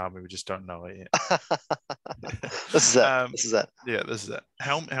about my own army, we just don't know it yet. This is it. Yeah, this is it.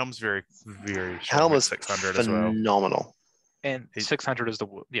 Helm's very, very strong. Helm is 600 as well. Phenomenal. And 600 is the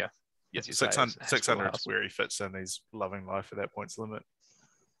Yeah, 600 is where he fits in. He's loving life at that points limit.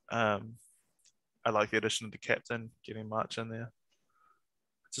 I like the addition of the captain, getting March in there.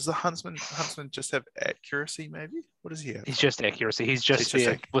 Does the huntsman just have accuracy, maybe? What does he have? He's just accuracy. He's just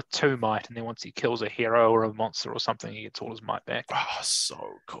there with 2 might, and then once he kills a hero or a monster or something, he gets all his might back. Oh,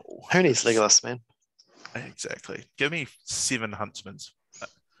 so cool. Who needs Legolas, man? Exactly. Give me 7 huntsmans.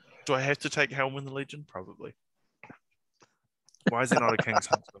 Do I have to take Helm in the Legion? Probably. Why is there not a King's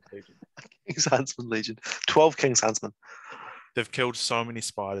Huntsman Legion? King's Huntsman Legion. 12 King's Huntsman. They've killed so many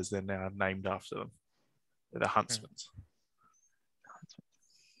spiders, they're now named after them. They're the huntsmans.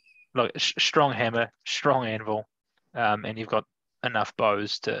 Look, strong hammer, strong anvil, and you've got enough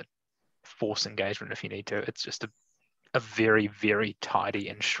bows to force engagement if you need to. It's just a very, very tidy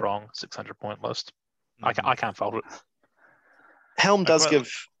and strong 600-point list. Mm-hmm. I can't fault it. Helm does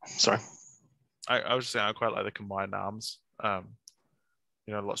give... Sorry. I was just saying I quite like the combined arms.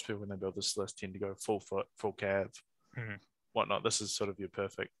 Lots of people when they build this list tend to go full foot, full cav, whatnot. This is sort of your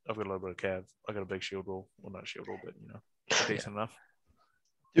perfect. I've got a little bit of cav. I've got a big shield wall. Well, not shield wall, but decent enough.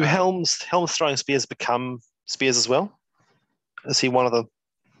 Do Helm's throwing spears become spears as well? Is he one of the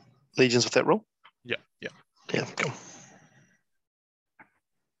legions with that rule? Yeah, cool.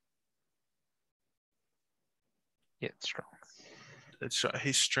 Yeah, it's strong.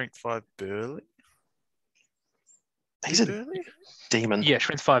 He's strength 5 burly. He's a burly demon. Yeah,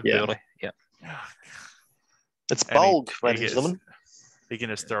 strength 5 burly. Yeah. It's bulk, ladies and gentlemen. He can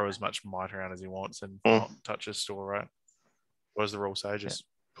just throw as much might around as he wants and not touch his store, right? What does the rule say? Just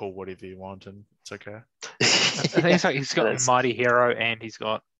pull whatever you want and it's okay. I think he's got a mighty hero and he's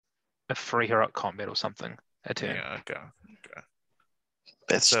got a free hero at combat or something a turn. Yeah, okay.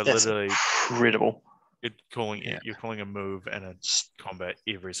 That's literally incredible. You're calling a move and a combat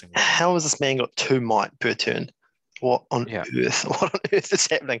every single time. How has this man got 2 might per turn? What on earth? What on earth is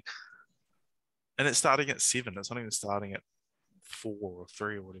happening? And it's starting at 7. It's not even starting at 4 or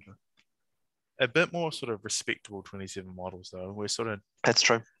 3 or whatever. A bit more sort of respectable 27 models though. We're sort of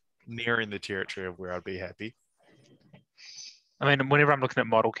nearing the territory of where I'd be happy. I mean, whenever I'm looking at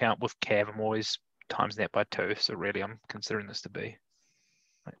model count with Cav, I'm always times that by 2. So really, I'm considering this to be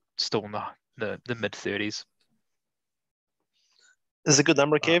still in the mid 30s. Is it a good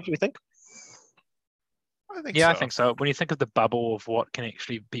number of Cav, do we think? I think so. When you think of the bubble of what can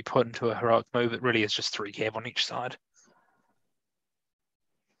actually be put into a heroic move, it really is just 3 Cav on each side.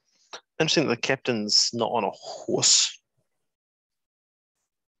 Interesting that the captain's not on a horse.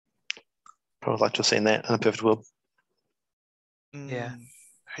 Probably like to have seen that in a perfect world. Yeah.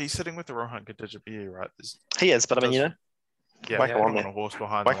 He's sitting with the Rohan contingent BE, right? He is, but I mean, whack him on a horse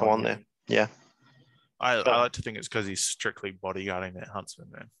behind him on there. Yeah. I like to think it's because he's strictly bodyguarding that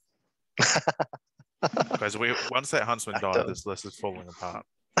huntsman, man. Because once that huntsman died, this list is falling apart.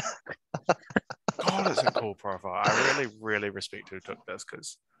 God, it's a cool profile. I really, really respect who took this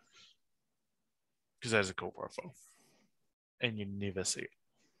because that's a cool profile. And you never see it.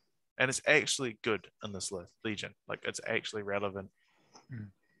 And it's actually good in this list, Legion. Like, it's actually relevant.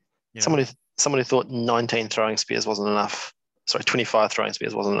 Somebody thought 19 throwing spears wasn't enough. Sorry, 25 throwing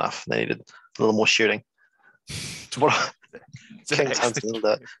spears wasn't enough. They needed a little more shooting. King's Huntsman,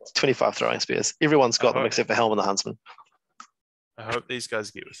 25 throwing spears. Everyone's got them except for Helm and the Huntsman. I hope these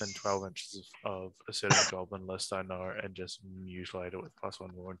guys get within 12 inches of a certain goblin list I know and just mutilate it with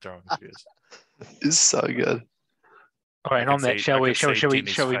 +1 more and throwing spears. It's so good. All right, and on that, shall we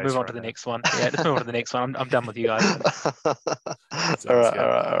move on to the next one? Yeah, let's move on to the next one. I'm done with you guys. All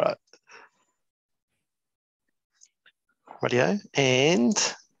right. Radio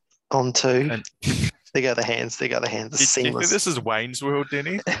and on to. There go the hands. Do you think this is Wayne's World,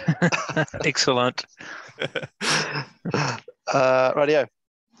 Denny? Excellent. Radio.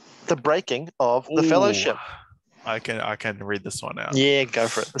 The breaking of the Fellowship. I can read this one out. Yeah, go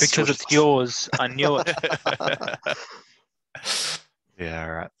for it. Because it's yours. I knew it. Yeah,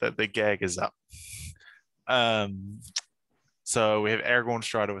 all right. The gag is up. So we have Aragorn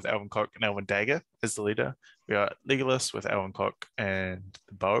Strider with Elven Cloak and Elven Dagger as the leader. We got Legolas with Elven Cloak and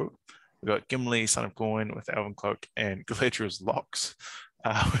the bow. We got Gimli, Son of Gawain, with Elven Cloak and Galadriel's locks.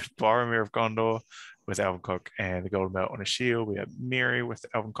 With Boromir of Gondor with Elven Cloak and the Golden Belt on a shield. We have Merry with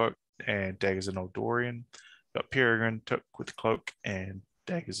Elven Cloak and daggers and Old Dorian. We got Peregrine Took with cloak and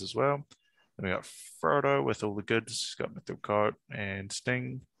daggers as well. Then we got Frodo with all the goods. He's got Mithril Coat and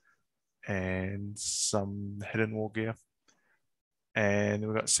Sting and some hidden war gear. And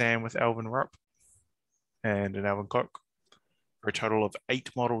we got Sam with Elven Rope and an Elven Cloak for a total of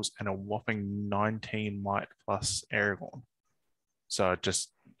 8 models and a whopping 19 might plus Aragorn. So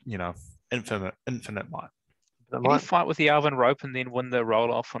just, infinite might. Can you fight with the Elven Rope and then win the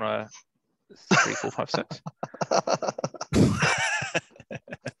roll off on a 3, 4, 5, 6?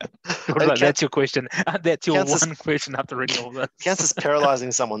 That's your question. That's your one question after reading all this. Counts as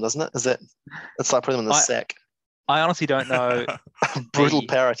paralyzing someone, doesn't it? It's like putting them in the sack. I honestly don't know. Brutal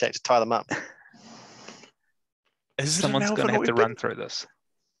power attack to tie them up. Someone's going to have to run through this.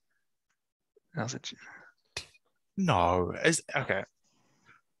 No. Okay.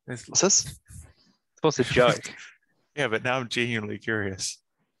 What's this? What's a joke? Yeah, but now I'm genuinely curious.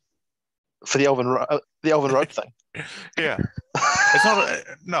 For the Elven Rope thing. Yeah.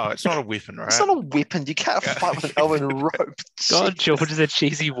 It's not a weapon, right? It's not a weapon. You can't fight with an Elven Rope. God, George is a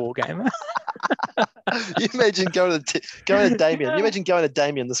cheesy wargamer. You imagine going to Damien. You imagine going to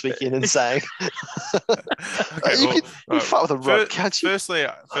Damien this weekend and saying, okay, you fight with a rope, can't you? Firstly,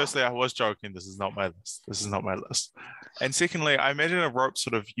 I was joking. This is not my list. And secondly, I imagine a rope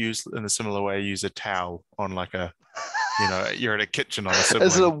sort of used in a similar way. Use a towel on like a, you're in a kitchen on a sibling.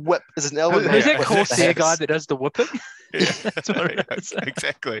 Is it a whip? Is it an Elven? Who's that Corsair guy that does the whipping? Yeah, that's what it is.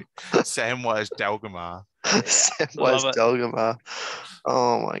 Exactly. Samwise Dalgamar. Samwise Dalgamar.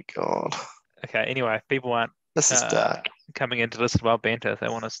 Oh my god. Okay. Anyway, people aren't. This is dark. Coming in to listen to our banter. They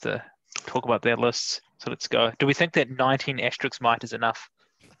want us to talk about their lists. So let's go. Do we think that 19 asterisk might is enough?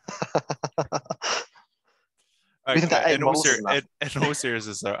 Okay. In all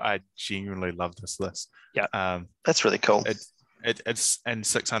seriousness, though, I genuinely love this list. Yeah. That's really cool. It's and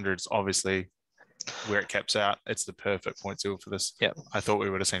 600 is obviously where it caps out. It's the perfect point tool for this. Yeah. I thought we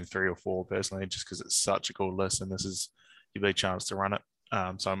would have seen 3 or 4 personally, just because it's such a cool list, and this is your big chance to run it.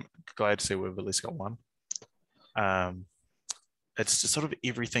 So I'm glad to see we've at least got one. It's just sort of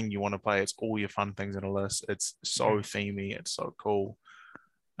everything you want to play. It's all your fun things in a list. It's so themey. It's so cool.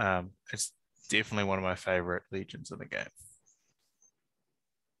 It's definitely one of my favorite legions in the game.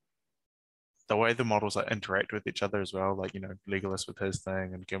 The way the models interact with each other as well, like, Legolas with his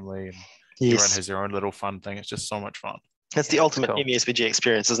thing and Gimli, and everyone has their own little fun thing. It's just so much fun. It's the ultimate MESVG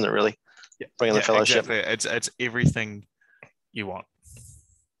experience, isn't it, really? Yeah. Bringing the fellowship. Exactly. It's everything you want.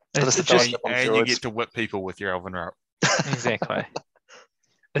 And you get to whip people with your Elven Rope. Exactly.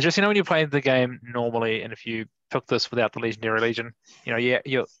 It's just, when you play the game normally, and if you took this without the Legendary Legion,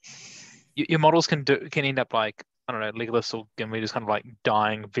 your models can end up like, I don't know, Legolas or Gimli just kind of like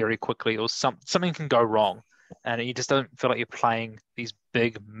dying very quickly, or something can go wrong, and you just don't feel like you're playing these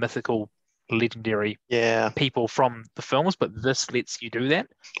big mythical legendary people from the films, but this lets you do that.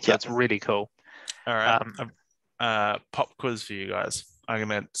 So it's really cool. All right. Pop quiz for you guys. I'm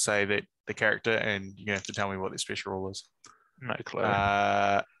going to say that the character, and you're going to have to tell me what their special rule is. No clue.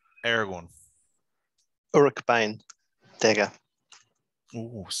 Aragorn. Uruk Bane. Dagger.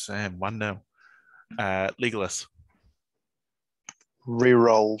 Oh, Sam, 1-0. Legolas.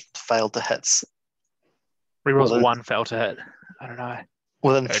 Reroll failed to hits. Rerolls 1 failed to hit. I don't know.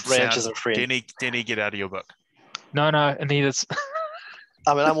 Within 3 inches of friend. Denny, get out of your book. No, and neither's.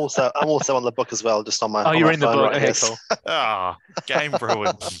 I mean, I'm also on the book as well, just on my. Oh, you're in the book. Right, okay, cool. Game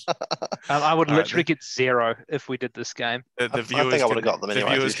ruined. I would literally get 0 if we did this game. The viewers, I think I would have got them anyway.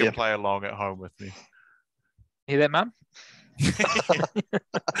 The viewers can play along at home with me. Hear that, Mum?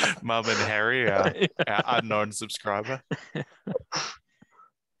 Mum and Harry, our unknown subscriber.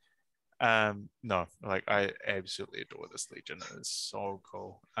 No, like, I absolutely adore this Legion. It's so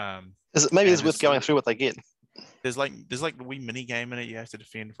cool. Maybe it's worth going through what they get. There's like the wee mini game in it. You have to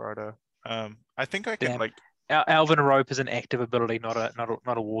defend Frodo. I think I can like. Elven Rope is an active ability, not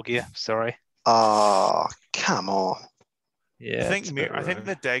a war gear. Sorry. Oh, come on. Yeah. I think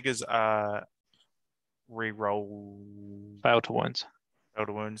the daggers are re-roll. Fail to wounds.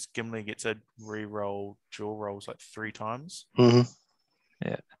 Gimli gets a re-roll dual rolls like 3 times. Mm-hmm.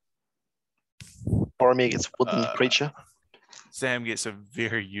 Yeah. Boromir gets wooden creature. Sam gets a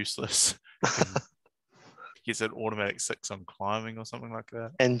very useless gets an automatic 6 on climbing or something like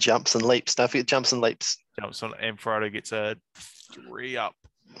that. And jumps and leaps. Don't forget jumps and leaps. Jumps on, and Frodo gets a 3 up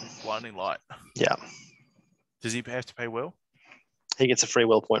blinding light. Yeah. Does he have to pay Will? He gets a free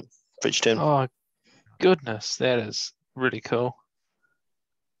will point for each turn. Oh, goodness. That is really cool.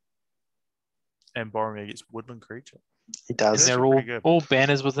 And Boromir gets woodland creature. He And does. they're all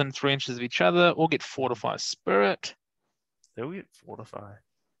banners within 3 inches of each other, all get Fortify Spirit, They'll get Fortify.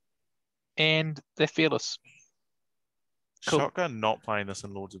 and they're fearless. Cool. Shotgun not playing this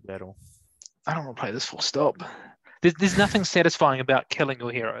in Lords of Battle. I don't want to play this full stop. There's nothing satisfying about killing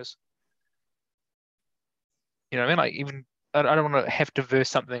your heroes. You know what I mean? Like, even I don't want to have to verse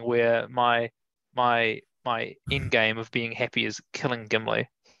something where my end game of being happy is killing Gimli.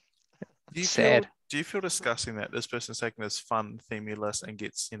 Sad. Do you feel disgusting that this person's taking this fun themey list and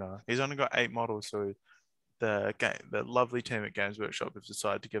gets, he's only got 8 models, so the lovely team at Games Workshop have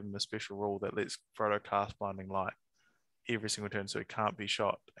decided to give him a special rule that lets Frodo cast Blinding Light every single turn so he can't be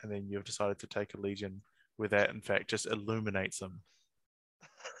shot, and then you've decided to take a Legion where that in fact just illuminates them.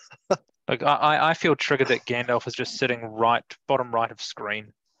 Like I feel triggered that Gandalf is just sitting bottom right of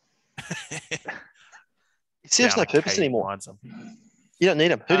screen. He serves no purpose anymore. You don't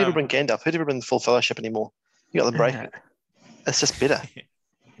need him. Who'd ever bring Gandalf? Who'd ever bring the full fellowship anymore? You got the break. It's just better.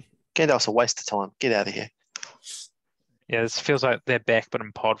 Gandalf's a waste of time. Get out of here. Yeah, this feels like they're back, but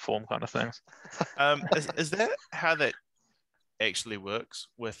in pod form kind of things. Is that how that actually works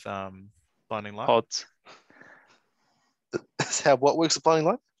with Blinding Light? Pods. Is how what works with Blinding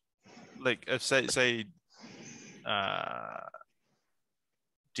Light? Like, if say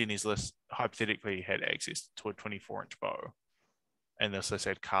Jenny's list hypothetically had access to a 24-inch bow, and this list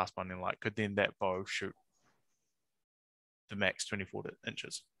had cast Blinding Light, could then that bow shoot the max 24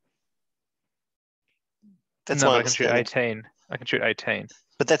 inches? That's no, I can shoot 18. I can shoot 18.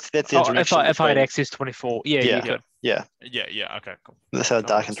 But that's the interaction. If I had access 24, yeah, you could. Yeah. Okay, cool. That's how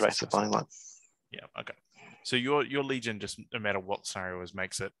dark interacts with Blinding Light. Yeah, okay. So your Legion, just no matter what scenario is,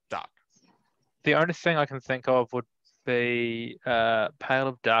 makes it dark. The only thing I can think of would be Pale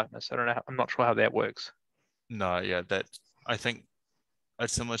of Darkness. I don't know. I'm not sure how that works. No, yeah, that I think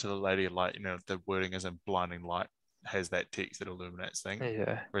it's similar to the Lady of Light. The wording is in Blinding Light has that text that illuminates things.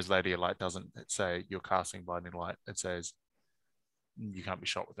 Yeah. Whereas Lady of Light doesn't say you're casting Blinding Light. It says you can't be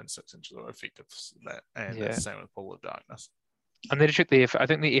shot within 6 inches or effective that, and it's the same with Pool of Darkness. I need to check I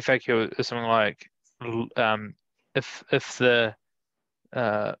think the FAQ is something like,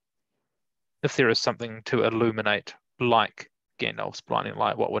 if there is something to illuminate like Gandalf's Blinding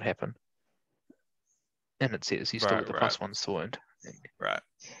Light, what would happen? And it says he's still got the +1 sword. Right.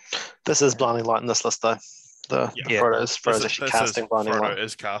 This is Blinding Light in this list, though. Frodo's actually casting Blinding Light. Frodo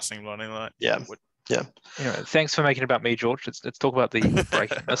is casting Blinding Light. Yeah. Yeah. Anyway, thanks for making it about me, George. Let's talk about the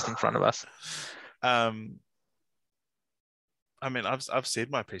breaking list in front of us. I mean, I've said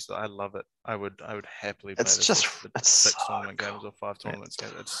my piece. I love it. I would happily play it's this just for it's 6 so tournament cool. games or 5 tournaments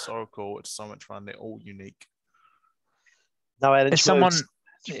games. It's so cool. It's so much fun. They're all unique. No attitude. As someone,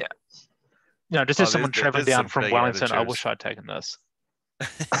 just as someone traveling down from Wellington, attitudes. I wish I'd taken this.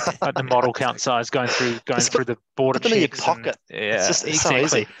 Like the model count size going through the border checks. Put them in your pocket. It's just exactly.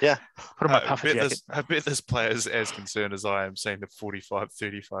 So easy. Yeah. Put on my puffer jacket. I bet this player is as concerned as I am seeing the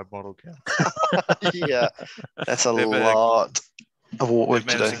 45-35 model count. Yeah. That's a lot of work to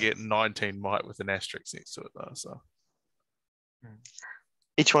do. Managed to get 19 might with an asterisk next to it though. So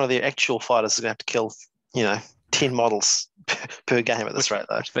each one of the actual fighters is going to have to kill, 10 models per game at this rate,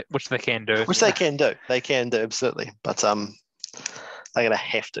 though. Which they can do. Which they can do. They can do, absolutely. But they're going to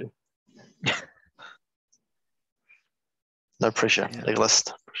have to. No pressure,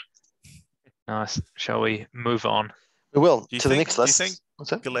 Legalist. Nice. Shall we move on? We will. To the next list. Do you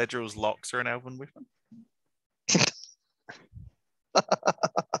think Galadriel's locks are an elven weapon?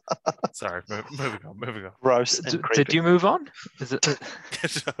 Sorry, moving on. Gross and creepy. Did you move on? Is it?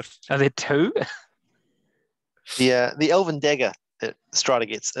 Are there 2? Yeah, the elven dagger that Strider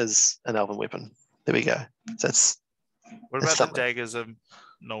gets is an elven weapon. There we go. So what about the daggers of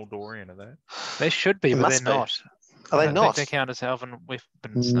Noldorian? Are they? They should be, but they're not. Are they not? They count as elven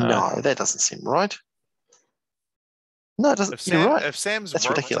weapons. No, that doesn't seem right. No, it doesn't. You're right. If Sam's That's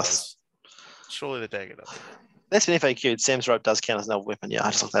ridiculous. Surely the dagger does. That's been FAQ'd. Sam's rope does count as an elven weapon. Yeah,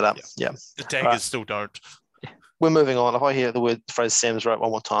 I just looked that up. Yeah. The daggers still don't. We're moving on. If I hear the phrase Sam's rope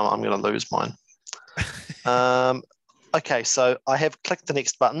one more time, I'm going to lose mine. Okay, so I have clicked the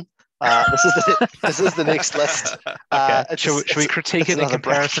next button. This is the next list. Okay. Should we critique it in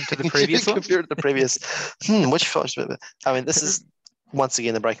comparison to the previous one? Compare it to the previous. Which fellowship? I mean, this is once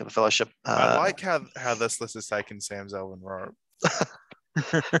again the break of the fellowship. I like how this list has taken Sam's elven robe.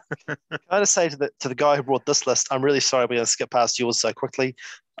 Can I just say to the guy who brought this list, I'm really sorry we're going to skip past yours so quickly.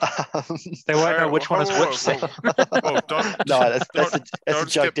 They won't know which one is which. So. No, that's a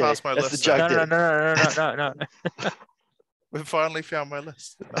joke, Danny. That's the joke, Danny. No. We've finally found my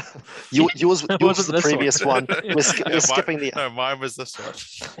list. Yours was the previous one. We're skipping the. No, mine was this one.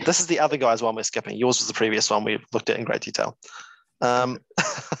 This is the other guy's one we're skipping. Yours was the previous one we looked at in great detail. So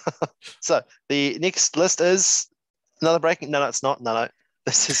the next list is another breaking. No, it's not. No.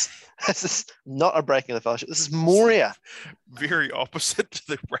 This is not a breaking of the fellowship. This is Moria. Very opposite to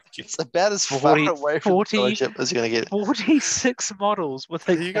the breaking. It's about as far away from the fellowship as you're going to get. 46 models with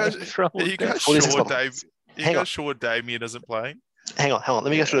a you guys sure Damien isn't playing? Hang on.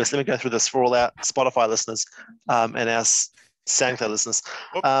 Let me go through this. For all our Spotify listeners and our SoundCloud listeners.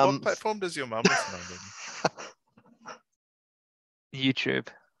 What platform does your mum listen on? YouTube.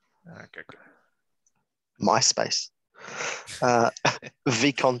 Okay. MySpace.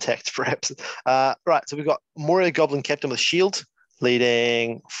 V-Contact, perhaps. Right, so we've got Moria Goblin Captain with Shield,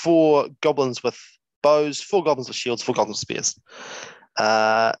 leading 4 goblins with bows, 4 goblins with shields, 4 goblins with spears.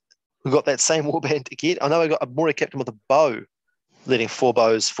 We've got that same warband again. I know we've got a Moria Captain with a bow, leading 4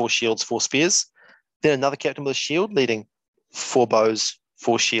 bows, 4 shields, 4 spears. Then another Captain with a shield, leading 4 bows,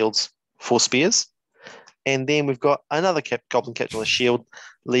 4 shields, 4 spears. And then we've got another Goblin Captain with a shield,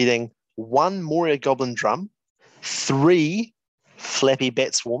 leading 1 Moria Goblin drum, 3 flappy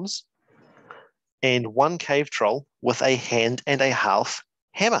bat swarms, and 1 cave troll with a hand and a half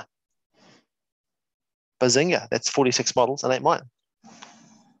hammer. Bazinga! That's 46 models and 8 mine.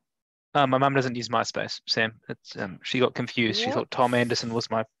 My mum doesn't use MySpace, Sam. It's she got confused. What? She thought Tom Anderson was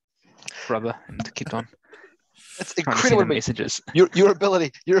my brother and kept on. It's incredible messages. Your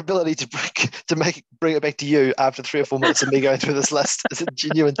ability to bring it back to you after 3 or 4 minutes of me going through this list is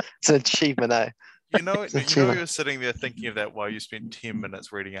it's an achievement, eh? You were sitting there thinking of that while you spent 10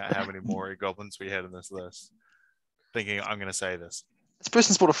 minutes reading out how many Moria goblins we had in this list. Thinking, I'm going to say this. This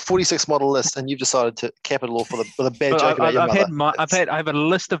person's bought a 46 model list, and you've decided to cap it all with a bad joke about your mother. I have a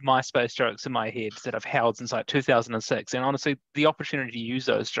list of MySpace jokes in my head that I've held since like 2006, and honestly, the opportunity to use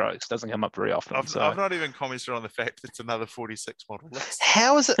those jokes doesn't come up very often. I've not even commented on the fact it's another 46 model list.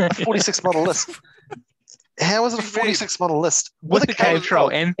 How is it a 46 model list? How is it a 46 model list with a cave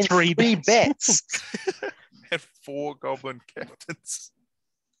troll and 3 bats? And 4 goblin captains.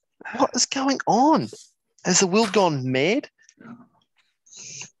 What is going on? Has the world gone mad?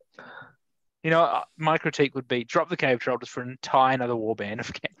 You know, my critique would be drop the cave troll just for an entire another warband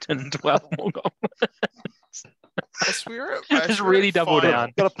of Captain and 12 more goblins. I swear just really double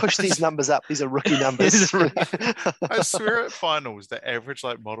down. Got to push these numbers up. These are rookie numbers. I swear at finals, the average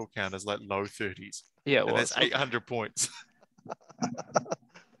model count is low 30s. Yeah, and there's 800 points.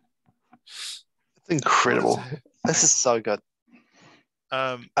 It's incredible. This is so good.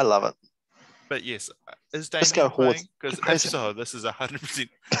 I love it. But yes, is Damien playing? Because if so, this is 100%.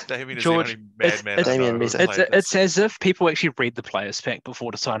 Damien is George, the only madman. Damien it's as if people actually read the players' pack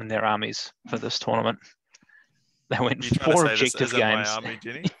before deciding their armies for this tournament. They went 4 objective games. My army,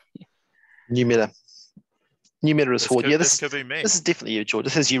 Jenny? New meta. New meta is horde. Yeah, this could be me. This is definitely you, George.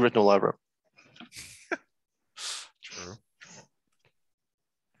 This has you written all over it. True.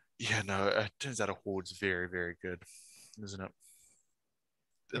 Yeah, no, it turns out a horde's very, very good, isn't it?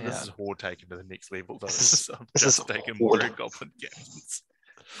 And this is horde taken to the next level, though. I'm just taking Moria Goblin captains.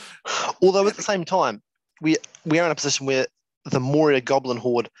 Although at the same time, we are in a position where the Moria Goblin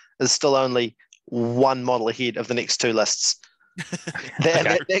horde is still only 1 model ahead of the next 2 lists.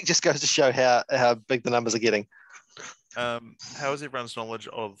 That just goes to show how big the numbers are getting. How is everyone's knowledge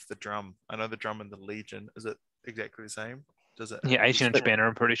of the drum? I know the drum in the Legion. Is it exactly the same? Does it? Yeah, 18-inch banner,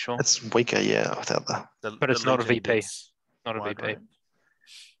 I'm pretty sure. It's weaker, yeah, without but it's not a VP. Not a VP.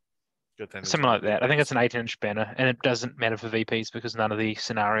 Something like that. I think it's an 8-inch banner, and it doesn't matter for VPs because none of the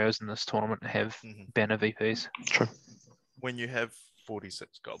scenarios in this tournament have banner VPs. True. When you have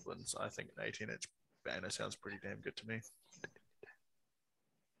 46 goblins, I think an 18-inch banner sounds pretty damn good to me.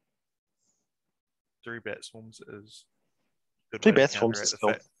 3 bat swarms is good. 2 bat swarms is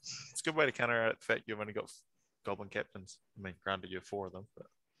cool. It's a good way to counter out the fact you've only got goblin captains. I mean, granted, you have 4 of them, but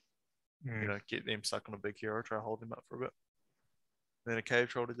get them stuck on a big hero, try to hold them up for a bit. Then a cave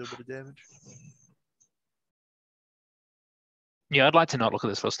troll to do a bit of damage. Yeah, I'd like to not look at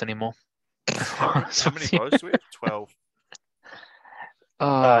this list anymore. How many bows do we have?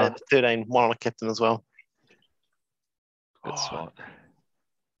 12. 13, 1 on a captain as well. Good spot.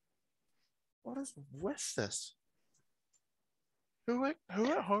 What is with this? Who at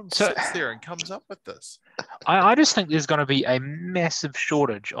home sits there and comes up with this? I just think there's going to be a massive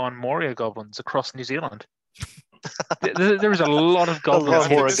shortage on Moria goblins across New Zealand. There is a lot of goblins. lot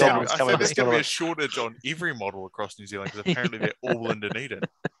more in the goblins south. coming I up think this there's going to be a tournament. shortage on every model across New Zealand because apparently they're all in Dunedin.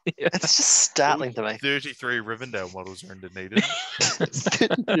 Yeah. It's just startling to me. 33 Rivendell models are in Dunedin.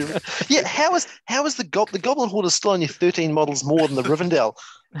 Yeah, how is the Goblin Horde is still only 13 models more than the Rivendell?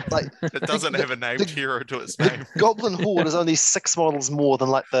 Like It doesn't have a named hero to its the name. Goblin Horde is only 6 models more than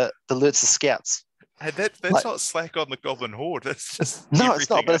like the Lurtz Scouts. And that's Like- not slack on the Goblin Horde. That's just No, it's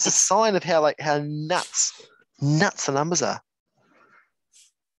not, everything but it's a else. sign of how nuts the numbers are.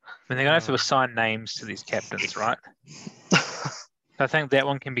 And they're going to have to assign names to these captains, right? I think that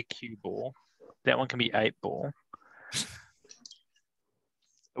one can be cue ball. That one can be 8-ball.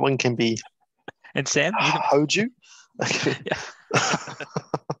 One can be And Sam, you can... Hoju.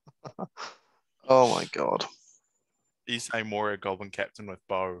 Oh my god. You say Moria Goblin Captain with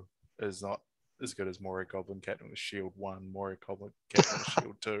bow is not as good as Moria Goblin Captain with shield 1, Moria Goblin Captain with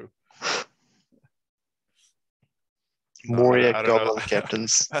shield 2. Moria I don't know. Goblin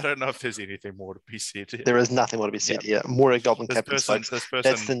Captains. I don't know if there's anything more to be said here. There is nothing more to be said here. Moria Goblin Captains, folks. This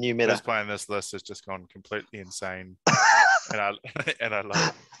person That's the new meta. who's playing this list has just gone completely insane. and I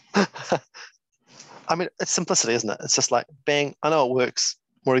love it. I mean, it's simplicity, isn't it? It's just like, bang, I know it works.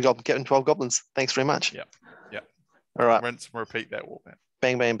 Moria Goblin Captain, 12 goblins. Thanks very much. Yep. All right. Rinse and repeat that walk, man.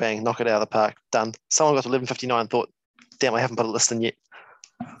 Bang, bang, bang. Knock it out of the park. Done. Someone got to 11:59 and thought, damn, I haven't put a list in yet.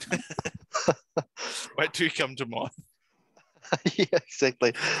 Wait till you come to mine. Yeah,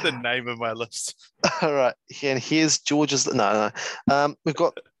 exactly. The name of my list. All right. And here's George's. No. We've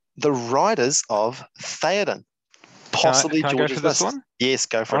got the Riders of Theoden. Possibly Can I go George's for this list. one? Yes,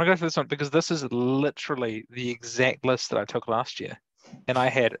 go I for want to it. go for this one because this is literally the exact list that I took last year. And I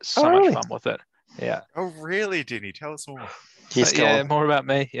had so Oh, much really? fun with it. Yeah. Oh, really, Denny? Tell us more. Yes, go Yeah, on. more about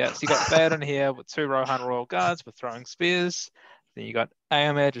me. Yeah, so you got Theoden here with 2 Rohan Royal Guards with throwing spears. Then you got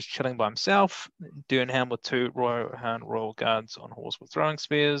Aomer just chilling by himself. Durnham with 2 Rohan Royal Guards on horse with throwing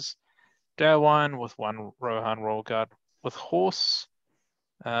spears. Darwine with 1 Rohan Royal Guard with horse.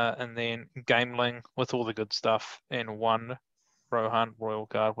 And then Gameling with all the good stuff and 1 Rohan Royal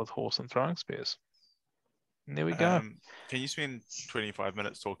Guard with horse and throwing spears. And there we go. Can you spend 25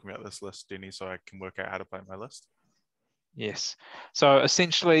 minutes talking about this list, Denny, so I can work out how to play my list? Yes. So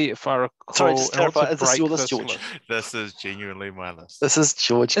essentially, if I recall, Sorry, just in order clarify, to is this break your list, this George? This is genuinely my list. This is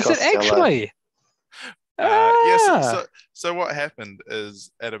George Is it Costello. actually? Yes. So what happened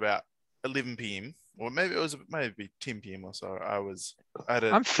is at about 11 p.m. or maybe 10 p.m. or so,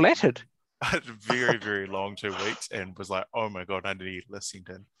 I'm flattered. I had a very, very long 2 weeks and was like, oh my God, I need a list sent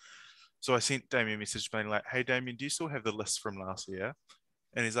in. So I sent Damien a message being like, hey, Damien, do you still have the list from last year?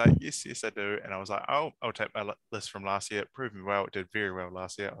 And he's like, yes, I do. And I was like, oh, I'll take my list from last year. It proved me well. It did very well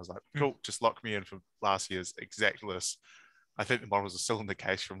last year. I was like, cool, just lock me in for last year's exact list. I think the models are still in the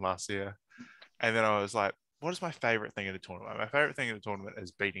case from last year. And then I was like, what is my favorite thing in the tournament? My favorite thing in the tournament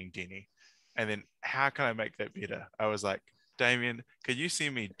is beating Denny. And then how can I make that better? I was like, Damien, can you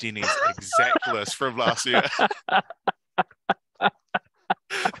send me Denny's exact list from last year?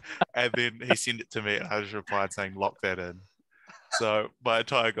 And then he sent it to me and I just replied saying, lock that in. So my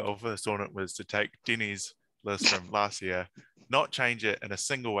entire goal for this tournament was to take Denny's list from last year, not change it in a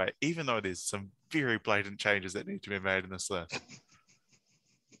single way, even though there's some very blatant changes that need to be made in this list.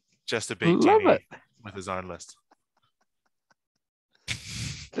 Just to beat Love Denny it. with his own list.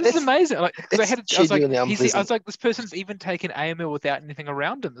 This is amazing. Like, 'cause I was genuinely like, unpleasant. this person's even taken AML without anything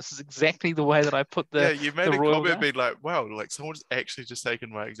around him. This is exactly the way that I put the. You made the a royal comment guard. being like, wow, like someone's actually just taken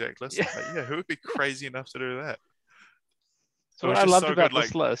my exact list. Yeah. Like, who would be crazy enough to do that? So It was what I just loved so about good,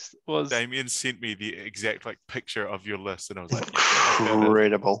 this list was Damien sent me the exact picture of your list, and I was like, yeah,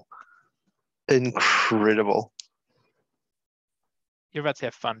 lock that in. Incredible. you're about to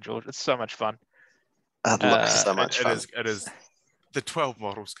have fun, George. It's so much fun. It looks so much It fun. is. The 12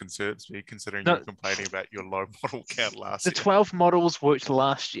 models concerns me, considering No. you were complaining about your low model count last The year. 12 models worked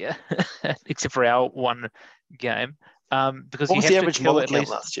last year, except for our one game. Because What you was have the to average kill model at count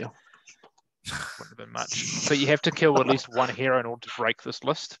least last year? wouldn't have been much, but you have to kill at least 1 hero in order to break this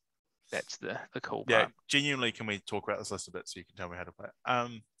list. That's the cool Yeah, part. genuinely, can we talk about this list a bit so you can tell me how to play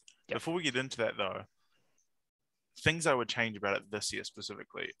it? Yep. Before we get into that, though, things I would change about it this year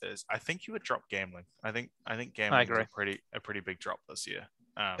specifically is I think you would drop gambling. I think gambling is a pretty big drop this year.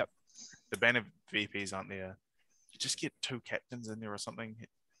 Yep. The ban of VPs aren't there. You just get 2 captains in there or something.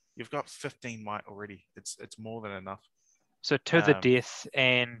 You've got 15 might already. It's more than enough. So to the death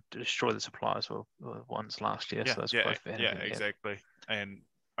and destroy the supplies were ones last year. Yeah, So that's yeah, both bad. yeah, exactly. And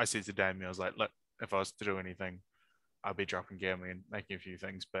I said to Damien, I was like, look, if I was to do anything, I'd be dropping gambling and making a few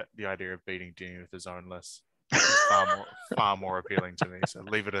things. But the idea of beating Denny with his own list is far more appealing to me. So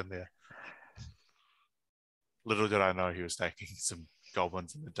leave it in there. Little did I know he was taking some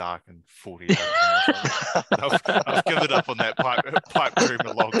goblins in the dark and 40 over them or something. I've given up on that pipe dream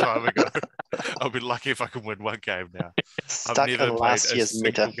a long time ago. I'll be lucky if I can win one game now. Stuck I've never in played last a year's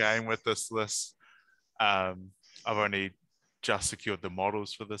single meta. game with this list. I've only just secured the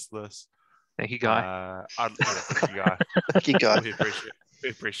models for this list. Thank you, Guy. Thank you, Guy. Thank you, guys. We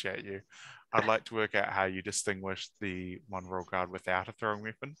appreciate you. I'd like to work out how you distinguish the one roll guard without a throwing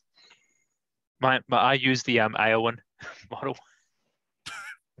weapon. I use the Aowen model.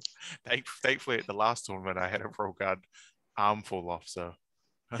 Thankfully, at the last tournament, I had a roll guard arm fall off, so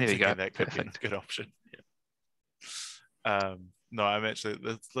I'm There you thinking go. that could Perfect. be a good option. Yeah. No, I'm actually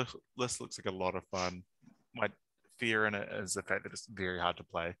this looks like a lot of fun. My fear in it is the fact that it's very hard to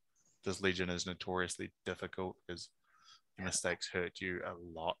play. This Legion is notoriously difficult because your mistakes hurt you a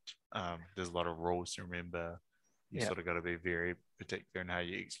lot. There's a lot of rules to remember. You sort of got to be very particular in how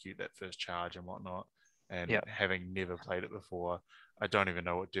you execute that first charge and whatnot. And having never played it before, I don't even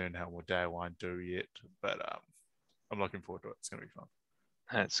know what Durnhelm or Daywine do yet, but I'm looking forward to it. It's going to be fun.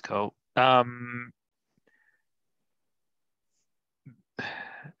 That's cool.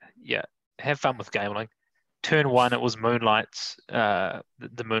 Yeah, have fun with Gameling. Turn 1, it was Moonlight's the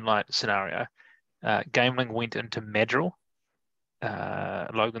Moonlight scenario. Gameling went into Madrill,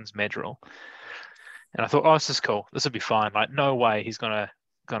 Logan's Madrill, and I thought, oh, this is cool. This will be fine. Like, no way he's gonna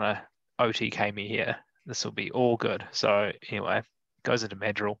OTK me here. This will be all good. So anyway, goes into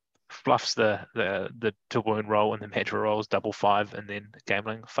Madrill, fluffs the Tawoon roll, and the Madrill rolls double 5, and then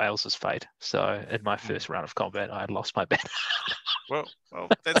Gameling fails his fate. So in my first round of combat, I had lost my bet. Well,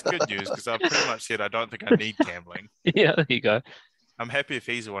 that's good news because I've pretty much said I don't think I need gambling. Yeah, there you go. I'm happy if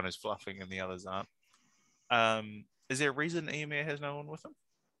he's the one who's fluffing and the others aren't. Is there a reason Emir has no one with him?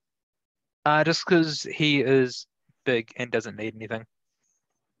 Just because he is big and doesn't need anything.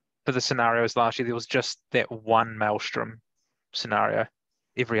 For the scenarios last year, there was just that one Maelstrom scenario.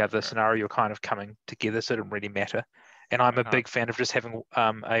 Every other scenario, you're kind of coming together, so it didn't really matter. And I'm a big fan of just having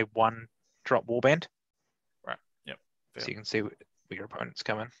a one-drop warband. Right, yep. So you can see where your opponents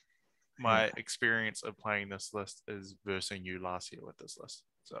come in. My experience of playing this list is versing you last year with this list.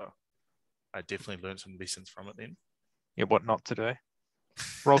 So I definitely learned some lessons from it then. Yeah, what not to do.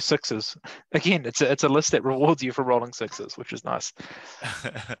 Roll 6s. Again, it's a list that rewards you for rolling 6s, which is nice.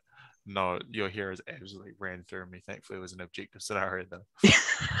 No, your heroes absolutely ran through me. Thankfully, it was an objective scenario, though. Which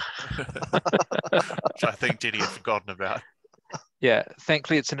I think Diddy had forgotten about. Yeah,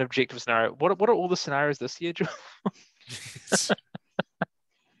 thankfully, it's an objective scenario. What are all the scenarios this year, Joe?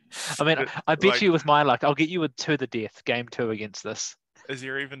 I mean, I bet you with my luck, I'll get you to the death, game 2 against this. Is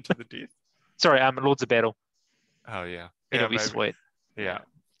there even to the death? Sorry, Lords of Battle. Oh, yeah. It'll be maybe. sweet. Yeah.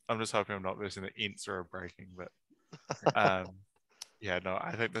 I'm just hoping I'm not versing the Ents or a breaking, but yeah, no,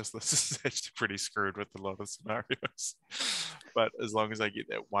 I think this list is actually pretty screwed with a lot of scenarios. But as long as I get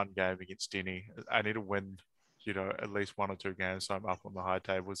that one game against Denny, I need to win, at least 1 or 2 games so I'm up on the high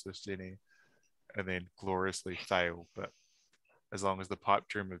tables with Denny and then gloriously fail. But as long as the pipe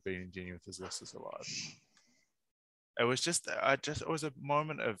dream of beating Denny with his list is alive. It was it was a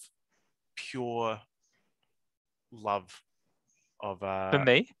moment of pure love of For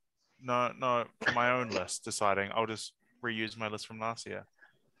me? No, for my own list, deciding I'll just reuse my list from last year.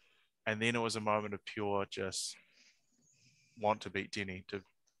 And then it was a moment of pure just want to beat Denny, to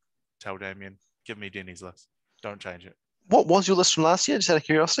tell Damien, give me Denny's list. Don't change it. What was your list from last year, just out of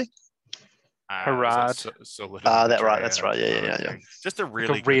curiosity? Harad. That's right. Yeah. Just a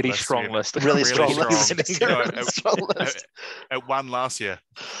really, like a really strong list. Really strong list. It won last year.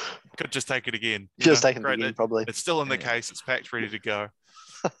 Could just take it again. Just take it again, probably. It's still in the case. It's packed, ready to go.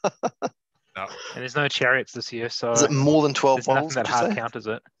 No. And there's no chariots this year, so is it more than 12 models? Nothing that hard count, is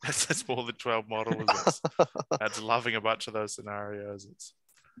it? It's more than 12 models. That's loving a bunch of those scenarios.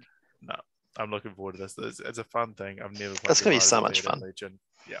 I'm looking forward to this. It's a fun thing. I've never played. That's going to be so much fun. Legion.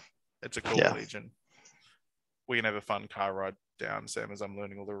 Yeah, it's a cool Legion. We can have a fun car ride down, Sam, as I'm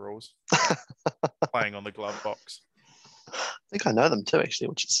learning all the rules. Playing on the glove box. I think I know them too, actually,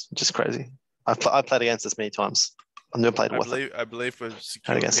 which is crazy. I've played against this many times. I've never played with it. I believe we've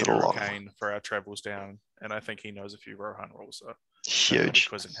secured Peter O'Kane for our travels down, and I think he knows a few Rohan rules. So huge.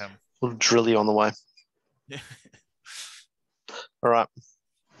 Quizzing him. We'll drill you on the way. Yeah. All right.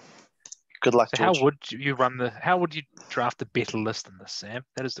 Good luck, so George. how would you draft a better list than this, Sam?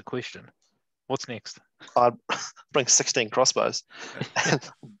 That is the question. What's next? I'd bring 16 crossbows and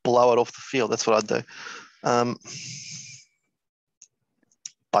blow it off the field. That's what I'd do.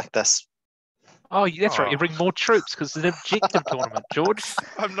 Like this. Oh, that's right. You bring more troops because it's an objective tournament, George.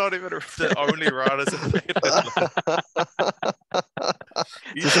 I'm not even the only riders in the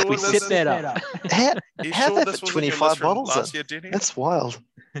You Just sure We this set that up. How, You how sure they this fit wasn't your 25 list from models last in? year, Denny? That's wild.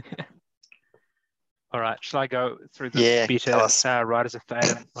 All right, shall I go through the Yeah, tell better us. riders of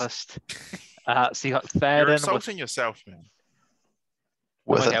Theoden list? So you got You're Theoden with. insulting yourself, man. I'm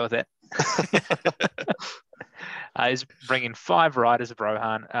Worth okay it. with that. He's bringing 5 riders of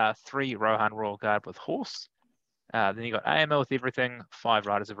Rohan, 3 Rohan Royal Guard with horse. Then you got AML with everything, 5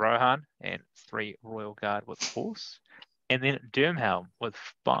 riders of Rohan, and 3 Royal Guard with horse. And then Durmhelm with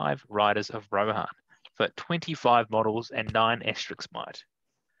 5 riders of Rohan for 25 models and 9 asterisk might.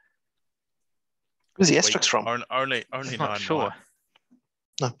 Where's the asterisk from? Only I'm 9 not sure. might.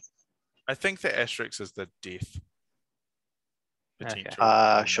 No. I think the asterisk is the death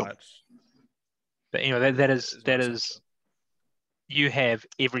potential. Sure. Might. But anyway, that my is assumption. you have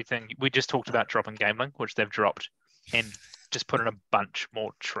everything. We just talked about dropping Gameling, which they've dropped, and just put in a bunch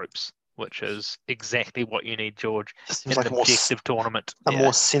more troops, which is exactly what you need, George, Just in seems like an a more, objective tournament. a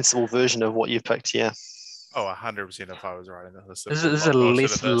more sensible version of what you've picked, yeah. Oh, 100% if I was writing this. This is a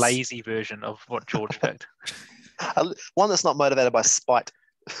less lazy version of what George picked. One that's not motivated by spite.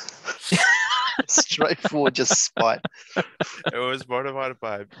 Straightforward, just spite. It was motivated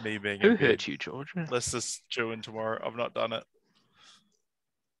by me being Who in bed. hurt you, George? Let's just chew in tomorrow. I've not done it.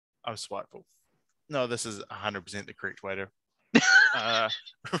 I'm spiteful. No, this is 100% the correct way to 100%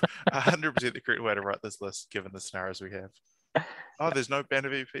 the correct way to write this list, given the scenarios we have. Oh, there's no ban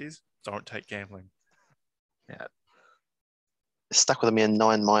of EPs? Don't take gambling. Yeah. Stuck with a mere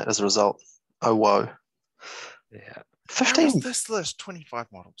 9 might as a result. Oh, whoa. Yeah. 15. How is this list 25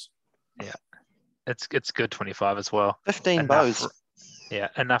 models? Yeah. It's good 25 as well. 15 bows.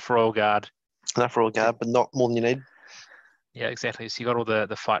 Enough Royal Guard. Enough for all guard, but not more than you need. Yeah, exactly. So you got all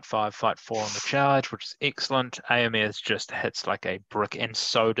the fight 5, fight 4 on the charge, which is excellent. AMS just hits like a brick, and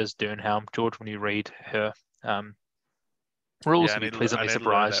so does Durnhelm. George, when you read her rules, Yeah, you'll be pleasantly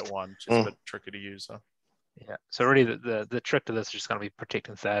surprised. That one. Just a bit tricky to use, though. Yeah. So really, the trick to this is just going to be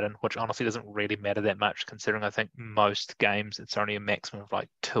protecting Theoden, which honestly doesn't really matter that much, considering I think most games it's only a maximum of like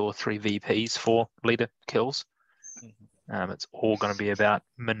 2 or 3 VPs for leader kills. It's all going to be about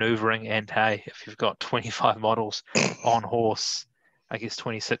maneuvering, and hey, if you've got 25 models on horse, I guess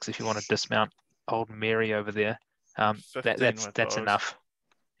 26 if you want to dismount old Mary over there, that's enough.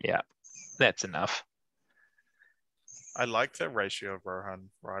 Yeah, that's enough. I like the ratio of Rohan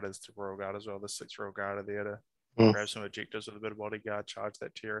riders to Royal Guard as well. The 6 Royal Guard are there to grab some objectives with a bit of bodyguard, charge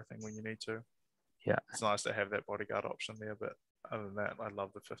that terror thing when you need to. Yeah, it's nice to have that bodyguard option there, but other than that, I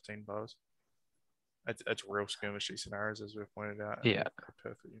love the 15 bows. It's real skirmishy scenarios, as we've pointed out. Yeah, a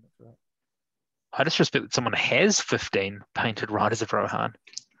perfect unit for that. I just respect that someone has 15 painted riders of Rohan.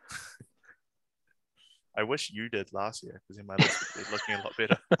 I wish you did last year, because then my list would be looking a lot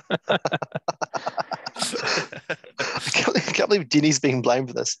better. I can't believe Denny's being blamed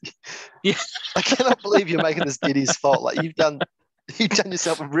for this. Yeah. I cannot believe you're making this Denny's fault. Like you've done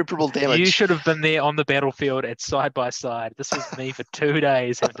yourself irreparable damage. You should have been there on the battlefield at side by side. This was me for 2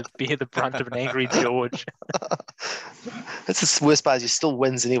 days having to bear the brunt of an angry George. That's the worst part is he still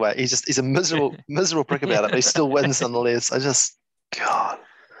wins anyway. He's a miserable prick about it, but he still wins nonetheless. God.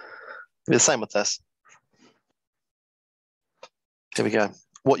 The same with this. Here we go.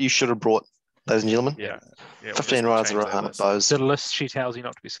 What you should have brought, ladies and gentlemen. Yeah. 15 riders of Rohan with bows. The list she tells you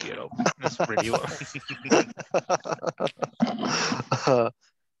not to be scared of. That's really what.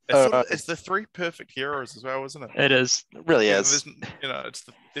 It's the 3 perfect heroes as well, isn't it? It is. It really is.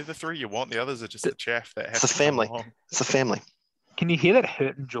 They're the 3 you want. The others are just the chaff that has to family. Come along. It's a family. Can you hear that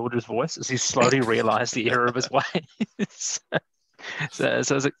hurt in George's voice as he slowly realised the error of his ways? So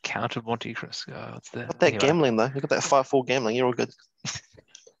is it counter Monte Cristo? Gambling though. You got that 5-4 gambling. You're all good.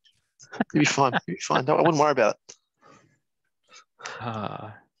 You'll be fine. No, I wouldn't worry about it.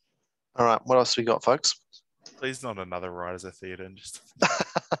 All right. What else we got, folks? Please not another Riders of Theoden. Just.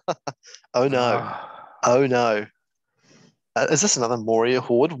 Oh no. Is this another Moria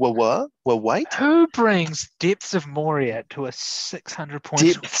horde? Wait. Who brings Depths of Moria to a 600 point?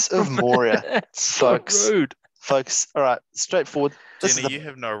 Depths of Moria. That's so rude. Folks, all right, straightforward. Jenny, you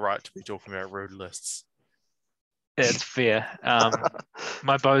have no right to be talking about rude lists. It's fair.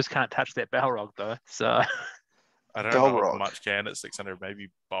 My bows can't touch that Balrog though, so. I don't know if much can at 600.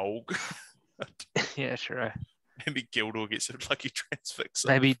 Maybe Bolg. Yeah, sure. Maybe Gildor gets a lucky transfix.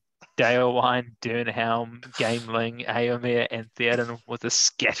 Maybe Daelwine, Durnhelm, Gameling, Aomir, and Theoden with a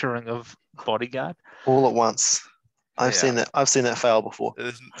scattering of bodyguard. All at once. I've seen that fail before.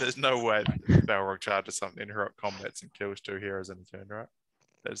 There's no way Balrog charges something, interrupt combats, and kills 2 heroes in a turn, right?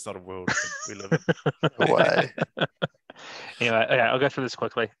 That's not a world we live in. No way. Anyway, okay, I'll go through this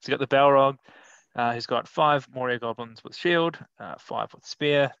quickly. So you got the Balrog. He's got 5 Moria Goblins with shield, 5 with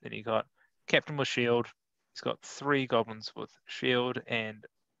spear. Then he got Captain with shield. He's got 3 Goblins with shield and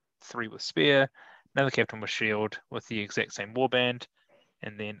 3 with spear. Another Captain with shield with the exact same warband.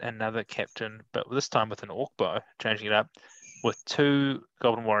 And then another Captain, but this time with an Orc bow, changing it up, with 2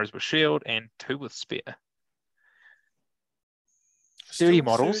 Goblin Warriors with shield and 2 with spear. 30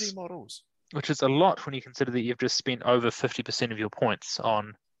 models. 30 models. Which is a lot when you consider that you've just spent over 50% of your points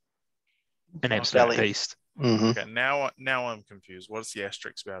on an absolute Belly. beast. Mm-hmm. Okay, now I'm confused. What's the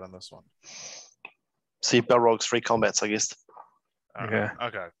asterisk about on this one? See, Balrog's free combats, I guess. Yeah.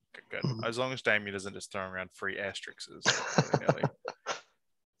 Okay, good. Mhm. As long as Damien isn't just throwing around free asterisks willy-nilly.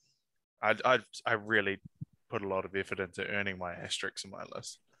 I really put a lot of effort into earning my asterisks in my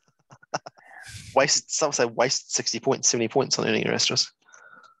list. Some say waste 60 points, 70 points on earning your asterisk.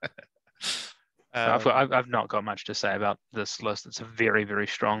 I've not got much to say about this list. It's a very, very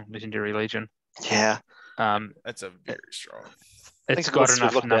strong Legendary Legion. Yeah. It's a very strong. It's the got lists we've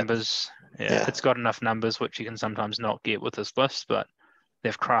enough looked at. numbers. Yeah. It's got enough numbers which you can sometimes not get with this list, but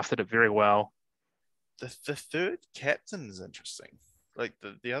they've crafted it very well. The third captain is interesting. Like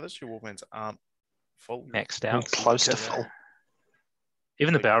the other 2 warbands aren't full. Maxed out. Close to full.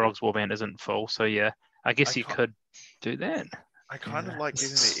 Even the Like, Balrog's warband isn't full, so yeah, I guess you can't- could do that. I kind of like getting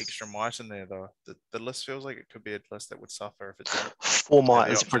the extra might in there though. The list feels like it could be a list that would suffer if it didn't. 4 might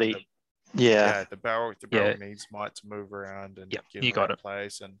the is option pretty. to- Yeah. The barrel Yeah. needs might to move around and Yep, get you in the got right it.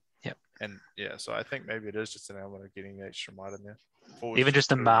 place and Yep. and yeah, so I think maybe it is just an element of getting the extra might in there. Even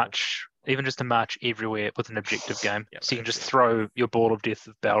just a march everywhere with an objective game. Yeah, So you can just exactly. throw your ball of death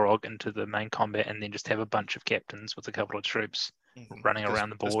of Balrog into the main combat and then just have a bunch of captains with a couple of troops running around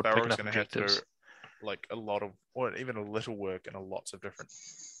the board, picking up going to have to objectives. do like a lot of, or even a little work in lots of different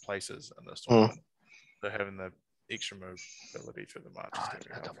places in this tournament. So having the extra move ability through the march is going to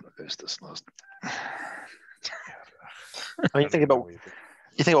be I don't helpful. want to boost this list. I mean, think about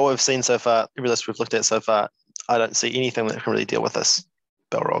what we've seen so far, every list we've looked at so far. I don't see anything that can really deal with this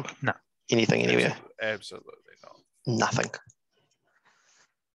Balrog. No. Anything anywhere. Absolutely not. Nothing.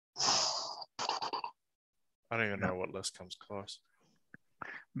 I don't even know what list comes close.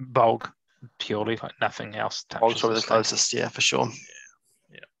 Bulk, purely, like nothing else touches Balrog's probably the this thing. closest, yeah, for sure.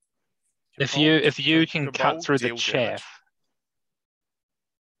 If you can cut through the chaff,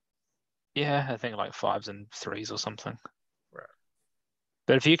 yeah, I think like 5s and 3s or something. Right.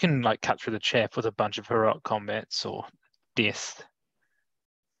 But if you can like cut through the chaff with a bunch of heroic combats or death,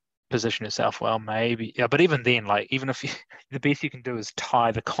 position yourself well, maybe. Yeah, but even then, like even if the best you can do is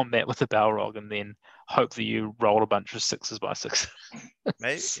tie the combat with the Balrog and then hope that you roll a bunch of 6s by 6.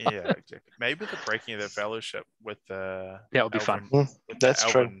 Maybe exactly. Maybe the breaking of the fellowship with the that would be fun. That's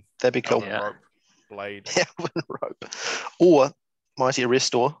true. That'd be cool. Rope blade. Elven rope. Or Mighty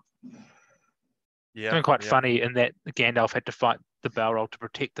Restore. Yeah. Something quite funny in that Gandalf had to fight the Balrog to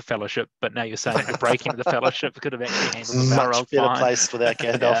protect the Fellowship, but now you're saying the breaking of the Fellowship could have actually handled the Balrog Much better fine. place without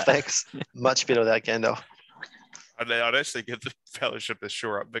Gandalf, thanks. Much better without Gandalf. I'd actually give the Fellowship a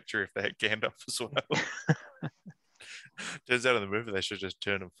sure-up victory if they had Gandalf as well. Turns out in the movie they should just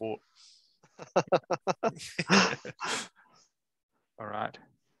turn and fought. All right.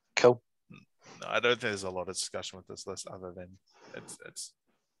 Cool. No, I don't think there's a lot of discussion with this list other than it's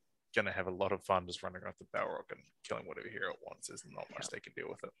going to have a lot of fun just running around the Balrog and killing whatever hero it wants. There's not much they can deal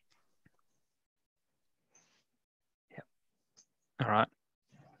with it. All right.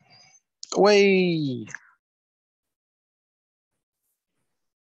 Way.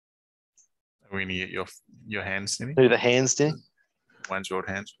 Are we going to get your hands, Timmy? Do the hands, Danny. One's your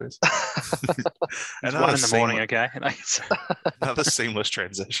hands, please. It's 1 in the morning, okay? Another seamless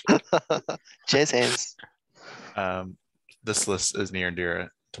transition. Jazz hands. This list is near and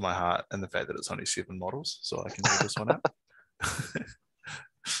dear to my heart, and the fact that it's only 7 models, so I can do this one out.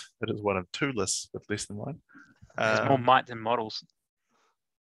 It is one of 2 lists with less than 1. There's more might than models.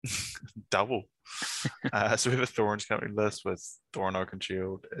 Double. So we have a Thorin's Company list with Thorin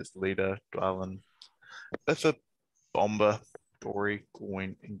Oakenshield as leader, Dwalin, Biffa, Bomber, Dory,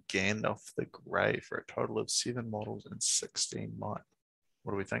 Goyne, and Gandalf the Grey for a total of 7 models and 16 might.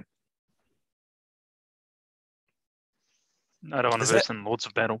 What do we think? I don't want to verse in Lords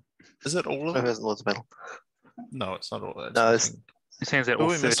of Battle. Is it all of them? It isn't Lords of Battle. No, it's not all of No, it sounds like all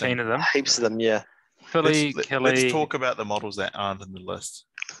 13 of them. Heaps of them, yeah. Philly, Killy. Let's talk about the models that aren't in the list.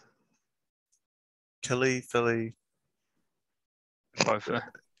 Killy, Philly, Bofa.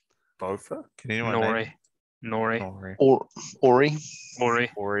 Bofa? Can anyone name? Nori.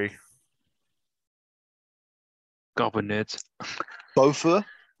 Ori. Goblin nerds. Bofa.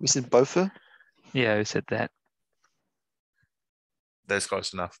 We said Bofa. Yeah, who said that? That's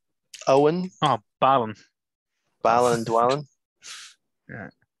close enough. Owen, Oh, Barlin. Barlin, and Dwalin.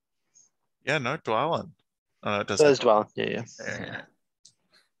 Yeah, no, Dwalin. Oh, it does. There's Dwalin. Yeah. Yeah.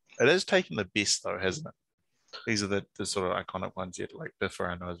 It is taking the best though, hasn't it? These are the sort of iconic ones yet. Like Biffa,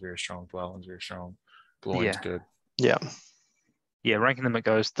 I know is very strong. Dwalin's very strong. Gloin's good. Yeah. Yeah, ranking them, it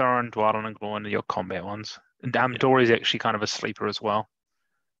goes Thorin, Dwalin, and Gloin are your combat ones. And Dory's actually kind of a sleeper as well.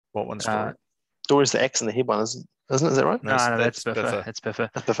 What one's Dory? Dory's the axe and the head one, isn't it? Is that right? No, that's Biffa. It's Biffa.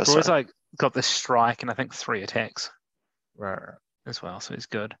 That's Biffa, Dory's sorry. like got the strike and I think 3 attacks Right. as well, so he's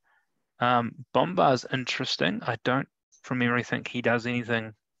good. Bombar's interesting. I don't, from memory, think he does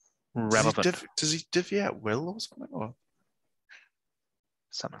anything relevant. Does he divvy out will or something? Or?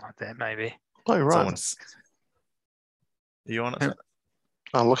 Something like that, maybe. Oh, right. Are you on it?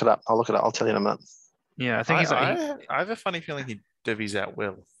 I'll look it up. I'll tell you in a minute. Yeah, I think I have a funny feeling he divvies out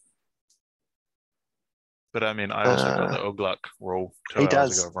will. But I mean, I also got the Ugluk rule. He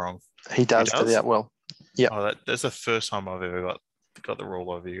does. Go wrong. He does divvy out well. Yeah. Oh, that's the first time I've ever got the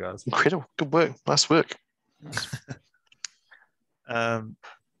rule over you guys. Incredible. Good work. Nice work. So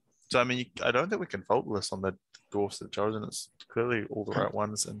I mean, I don't think we can fault this on the dwarfs that chosen. It's clearly all the right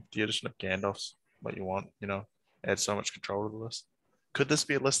ones, and the addition of Gandalf's what you want. Add so much control to the list. Could this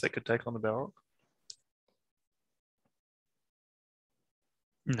be a list that could take on the Balrog?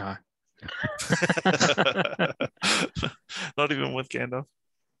 No. Not even with Gandalf.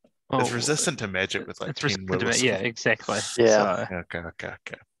 It's resistant to magic with like 10 wills. Yeah, exactly. Yeah. So. Okay.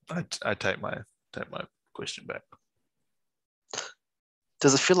 I take my question back.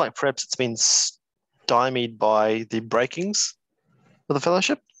 Does it feel like perhaps it's been stymied by the breakings of the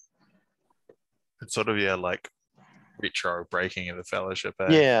Fellowship? It's sort of like retro breaking of the Fellowship.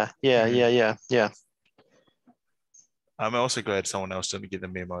 Eh? Yeah. I'm also glad someone else didn't get the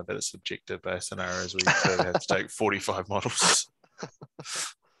memo that it's subjective based scenarios where you clearly have to take 45 models.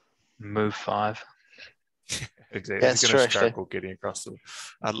 Move 5. Exactly. That's It's going true, to struggle getting across the.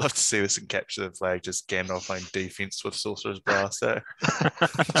 I'd love to see this in Capture the Flag, just Gandalf playing defense with Sorcerer's Blast.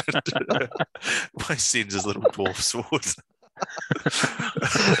 Why sends his little dwarf swords?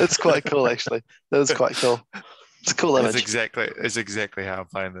 It's quite cool, actually. That was quite cool. It's a cool image. It's exactly how I'm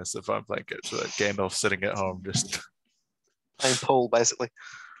playing this. If I'm playing it, so that Gandalf sitting at home just playing pool, basically.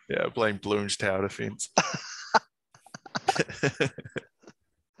 Yeah, playing Bloom's Tower Defense.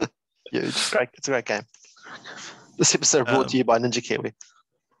 Huge. It's a great game. This episode brought to you by Ninja Kiwi.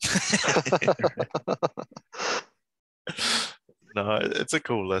 No, it's a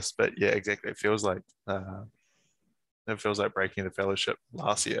cool list, but yeah, exactly. It feels like breaking the Fellowship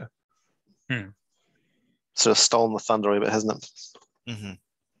last year. Sort of stolen the thunder a bit, hasn't it? Mm-hmm.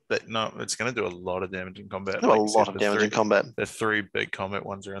 But no, it's going to do a lot of damage in combat. A lot of damage in combat. The 3 big combat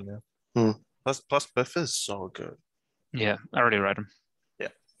ones are in there. Plus Biff is so good. Yeah, I already read them. Yeah,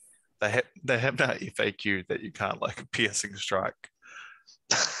 they have no FAQ that you can't like a piercing strike.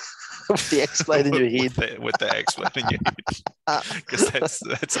 With the X-Blade in your head. With the X-Blade in your head. Because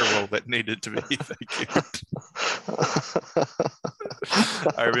that's a role that needed to be FAQ'd.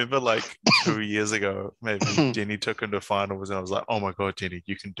 I remember like 2 years ago, maybe Jenny took him to finals and I was like, oh my God, Jenny,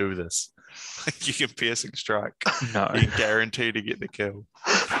 you can do this. You can piercing strike. No. You can guarantee to get the kill.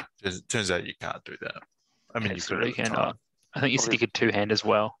 Turns out you can't do that. I mean, Absolutely you could. I think you said you could 2-hand as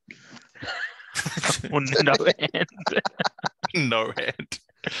well. Or no hand. No hand.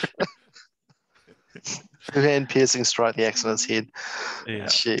 2-hand piercing strike the axe on his head. Yeah.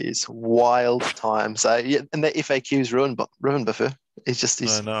 Jeez, wild times. Yeah, and that FAQ's ruined Biffa.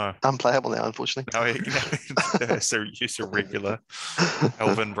 He's unplayable now, unfortunately. No, so use a regular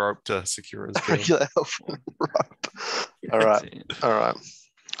elven rope to secure his kill. Regular elven rope. All right.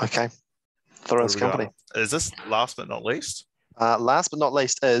 Okay. Thorin's company. Is this last but not least? Last but not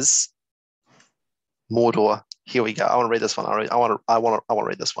least is Mordor. Here we go. I want to read this one. I want to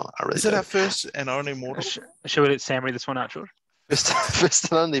read this one. Is it our first and only Mordor? Should we let Sam read this one out, George?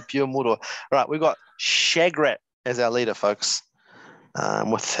 First and only pure Mordor. All right, we've got Shagrat as our leader, folks,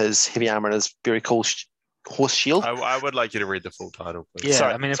 with his heavy armor and his very cool horse shield. I would like you to read the full title, please. Yeah,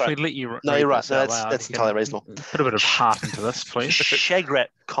 sorry, I mean, if we let you. No, you're right. No, that's entirely reasonable. Put a bit of heart into this, please. Shagrat,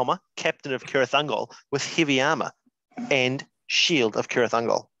 captain of Cirith Ungol, with heavy armor and shield of Cirith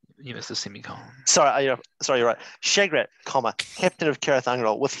Ungol. You missed a semicolon. Sorry, you're right. Shagrat, captain of Cirith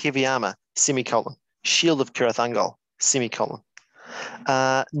Ungol, with heavy armor, semicolon. Shield of Cirith Ungol, semicolon.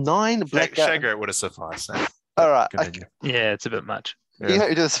 9 black. Shagrat would have sufficed. All right. Yeah, it's a bit much. Yeah. You have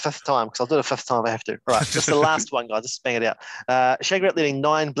to do this a 5th time because I'll do it a 5th time if I have to. All right, just the last one, guys. Just bang it out. Shagrat leading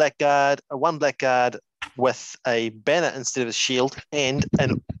 9 blackguard, 1 blackguard with a banner instead of a shield, and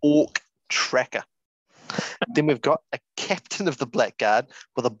an orc tracker. Then we've got a captain of the Blackguard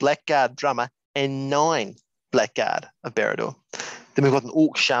with a Blackguard drummer and 9 Blackguard of Barad-dûr. Then we've got an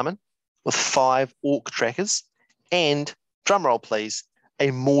Orc Shaman with 5 Orc Trackers and, drumroll please, a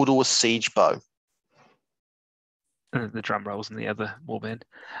Mordor Siege Bow. The drum rolls in the other warband.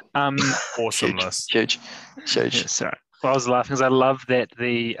 Awesomeness. Huge. Yeah, sorry. Well, I was laughing because I love that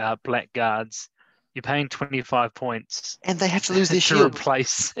the Blackguards, you're paying 25 points And they have to lose their to shield.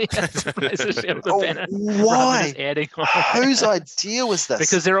 replace the shield with the Oh, banner. Rather why? than just adding on. Whose idea was this?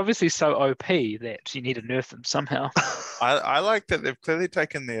 Because they're obviously so OP that you need to nerf them somehow. I like that they've clearly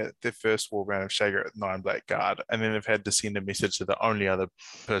taken their first warband of Shagar at 9 Blackguard, and then they've had to send a message to the only other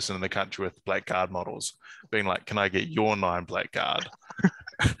person in the country with Blackguard models, being like, "Can I get your 9 Blackguard?"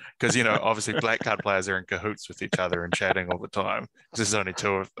 Because obviously Blackguard players are in cahoots with each other and chatting all the time. There's only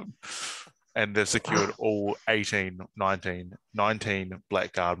 2 of them, and they've secured all 19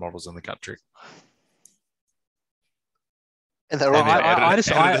 Blackguard models in the country. And they're all added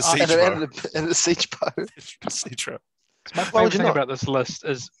a siege bow. Siege bow. My favorite thing about this list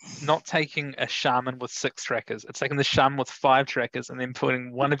is not taking a shaman with 6 trackers. It's taking the shaman with 5 trackers and then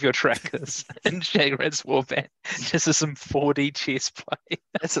putting one of your trackers in Shagrad's warband just as some 4D chess play.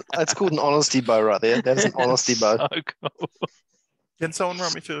 That's called an honesty bow right there. That's an honesty bow. So cool. Can someone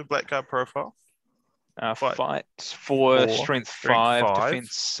run me through the Blackguard profile? Fight 4, strength 5, 5,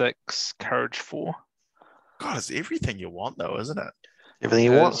 defense 6, courage 4. God, it's everything you want, though, isn't it? Everything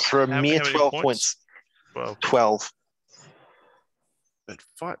you want for a How mere many 12 points. 12. But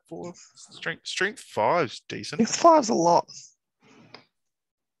fight 4, strength 5's decent. Strength 5's a lot.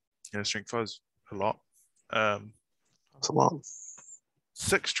 Yeah, strength 5's a lot. That's a lot.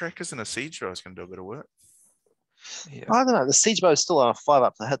 6 trackers and a siege bow is going to do a bit of work. Yeah. I don't know. The siege bow is still on a 5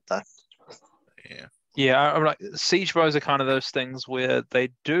 up to hit, though. Yeah. Yeah, I'm like, siege bows are kind of those things where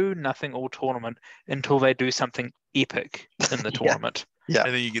they do nothing all tournament until they do something epic in the tournament. Yeah.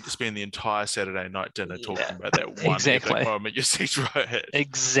 And then you get to spend the entire Saturday night dinner talking about that one epic moment your siege bow hit.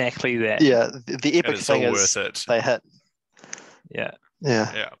 Exactly that. Yeah, the epic thing is worth it. They hit. Yeah.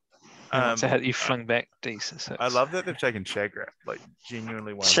 Yeah. So how you fling back D6. I love that they've taken Shagrat, like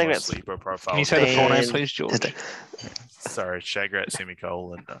genuinely one of my sleeper profiles. Can you say the full name, please, George? Sorry, Shagrat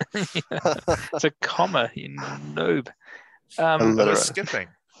semicolon. It's a comma, you noob. I was skipping.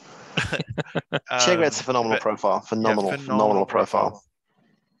 Shagrat's a phenomenal profile. Phenomenal profile.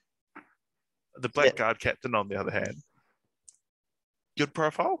 The Blackguard captain, on the other hand, good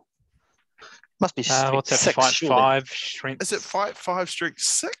profile. Must be what's that? 6, Fight surely. 5 strength. Is it fight 5 strength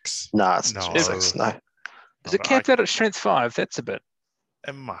 6? No, it's not 6. No. Is it capped out at strength 5? That's a bit.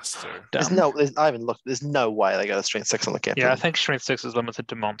 It must do. I even looked. There's no way they go to strength 6 on the captain. Yeah, I think strength 6 is limited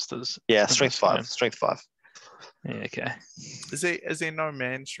to monsters. Yeah, strength 5. Strength 5. Yeah, okay. Is there no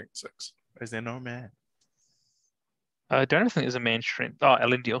man strength 6? Is there no man? I don't think there's a man strength. Oh,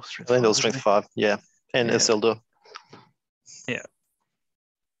 Elendil strength. Elendil strength 5. Yeah, and Isildur. Yeah.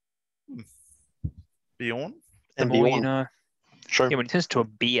 Bjorn? And the more Bjorn. you know. True. Yeah, when it turns to a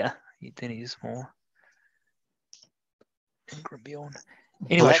bear, then he's more. Ingram Bjorn.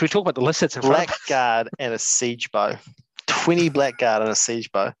 Anyway, should we talk about the list that's in front of us? Blackguard and a siege bow. 20 Blackguard and a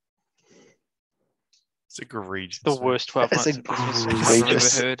siege bow. It's egregious. The worst 12 It's months I've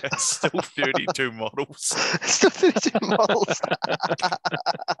egregious. ever heard. It's still 32 models. It's still 32 models.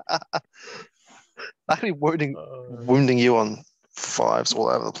 I could be wounding you on 5s all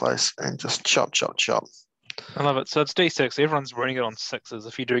over the place and just chop. I love it. So it's D6. Everyone's running it on 6s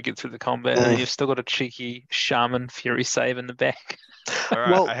if you do get through the combat. And you've still got a cheeky shaman fury save in the back. All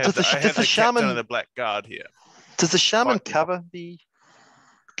right, Well, I have the shaman captain of the Blackguard here. Does the shaman cover the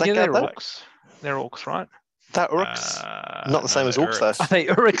Yeah, Blackguard? they're orcs. They're orcs, right? They're orcs. Not the same as orcs, though. Are they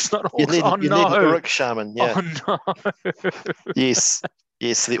orcs, not orcs? You need an orc shaman, yeah. Oh, no. Yes.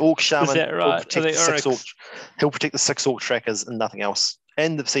 So the orc shaman Is that right? will protect he'll protect the 6 orc trackers and nothing else.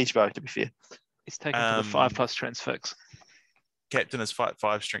 And the siege bow, to be fair. He's taken for the 5+ transfix. Captain is fight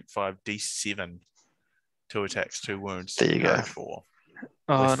 5, strength 5, D7. 2 attacks, 2 wounds. There you go. 4.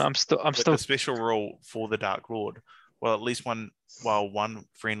 Oh, and I'm still. A special rule for the Dark Lord. Well, at least one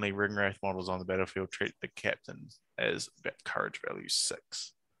friendly Ringwraith model is on the battlefield, treat the captain as courage value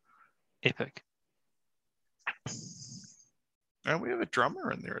 6. Epic. And we have a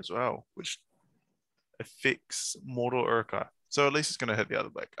drummer in there as well, which affects Mordor Uruk. So at least it's going to hit the other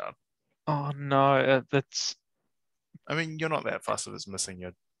Blackguard. Oh no, that's. I mean, you're not that fussed if it's missing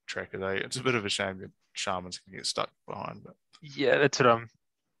your tracker, eh? It's a bit of a shame that shamans can get stuck behind. But Yeah, that's what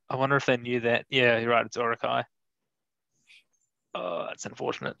I wonder if they knew that. Yeah, you're right. It's Uruk-hai. Oh, that's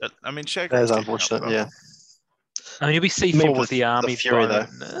unfortunate. I mean, Shagrat. That is unfortunate, yeah. I mean, you'll be C4 with the army Fury,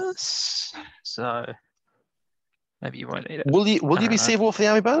 bonus. So Maybe you won't need it. Will you I be don't know. suitable for the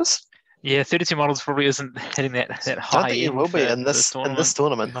army bonus? Yeah, 32 models probably isn't hitting that Don't high think you end will be for in this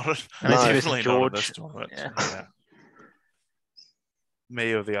tournament. Not No. definitely not in this George. tournament. Yeah. Yeah.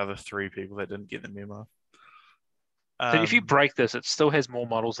 Me or the other 3 people that didn't get the memo. So if you break this, it still has more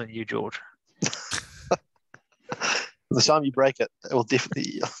models than you, George. The time you break it, it will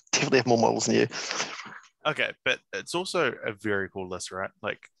definitely have more models than you. Okay, but it's also a very cool list, right?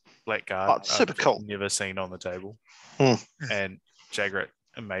 Like Blackguard, it's super cool. Never seen on the table, and Jagrat,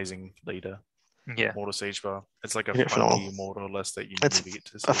 amazing leader. Yeah, Mortal Siege Bar. It's like a Yeah, funky phenomenal. mortal list that you It's need to get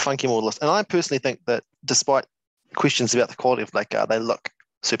to see. a funky model list. And I personally think that despite questions about the quality of Blackguard, they look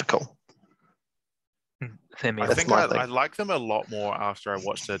super cool. I That's think my I thing. like them a lot more after I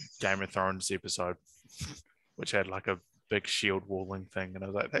watched a Game of Thrones episode, which had like a big shield walling thing, and I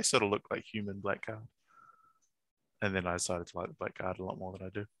was like, they sort of look like human Blackguard. And then I decided to like the Blackguard a lot more than I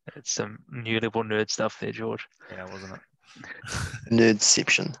do. it's some new level nerd stuff there, George. Yeah, wasn't it?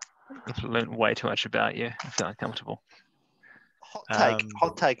 Nerdception. I've learned way too much about you. I feel uncomfortable.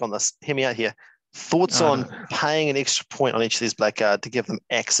 Hot take on this. Hear me out here. Thoughts I on don't- paying an extra point on each of these Blackguard to give them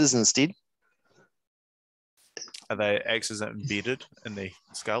axes instead? Are they axes embedded in the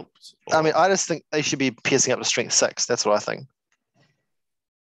scalps? I mean, I just think they should be piercing up to strength 6. That's what I think.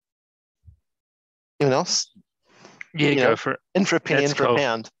 Anyone else? Yeah, You go know, for it. In for a penny, That's in for cool. a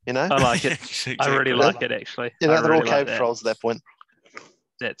pound, you know? I like it. Exactly. I really like it, actually. You know, I they're really all like cave that. trolls at that point.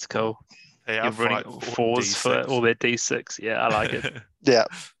 That's cool. They are You're running 4s for all their D6. Yeah, I like it. Yeah.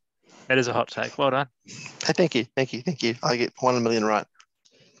 That is a hot take. Well done. Hey, thank you. I get 1 in a million right.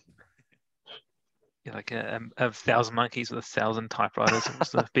 You're like a 1,000 monkeys with 1,000 typewriters. It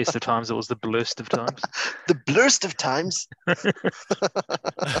was the best of times. It was the blurst of times. The blurst of times.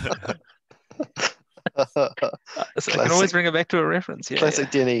 So I can always bring it back to a reference. Yeah, Classic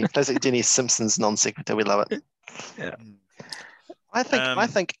Denny Simpsons non sequitur. We love it. yeah. I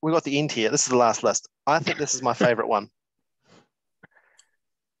think we got the end here. This is the last list. I think this is my favorite one.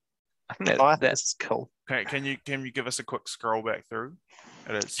 I think I think this is cool. Okay, can you give us a quick scroll back through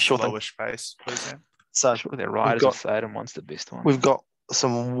at its Sure thing. slowish pace, please, Sam? So Sure, their riders got- are third and one's the best one. we've got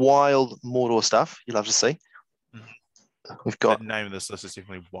some wild Mordor stuff you love to see. We've got The name of this list is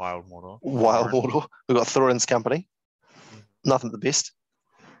definitely Wild Mordor. wild Mordor. We've got Thorin's Company. Nothing but the best.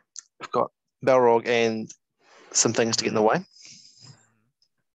 We've got Balrog and some things to get in the way.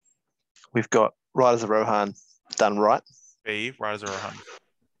 We've got Riders of Rohan done right. B, Riders of Rohan.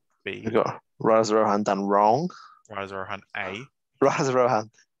 B, We've got Riders of Rohan done wrong. Riders of Rohan A. Riders of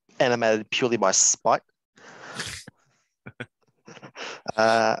Rohan animated purely by spite.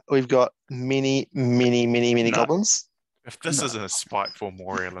 We've got many No. goblins. If this isn't a spiteful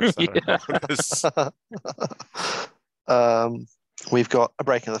Moria list, I don't know what it is. We've got a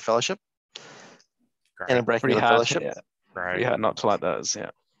Breaking of the Fellowship and a Great. Breaking Pretty of the hard. Fellowship. Yeah, Great. pretty hard not to like those.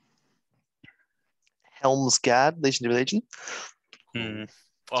 Yeah. Helm's Guard, Legendary Legion, Mm.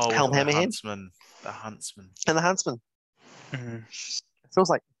 Oh, Helm the Hammerhead. Huntsman. The Huntsman. and the Huntsman. Mm. It feels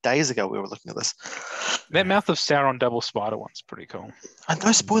like days ago we were looking at this. That Mouth of Sauron double spider one's pretty cool. And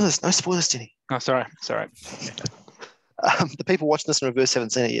no spoilers, Jenny. Oh, sorry. The people watching this in reverse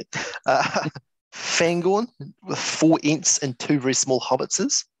haven't seen it yet. Fangorn with 4 Ents and 2 very small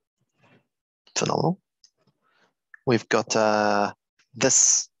hobbitses. Phenomenal. We've got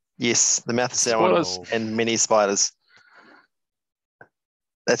this, yes, the Mouth of Sauron Spoilers. and many spiders.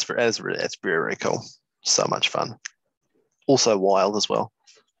 That's very, very cool. So much fun. Also wild as well.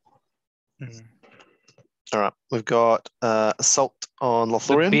 Mm. All right, we've got Assault on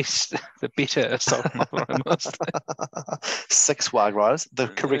Lothlorien. The better Assault on Lothlorien list. 6 Warg Riders, the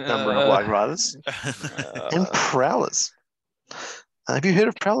correct number of Warg Riders. And Prowlers. Have you heard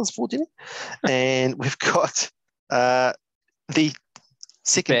of Prowlers before, Jenny? And we've got the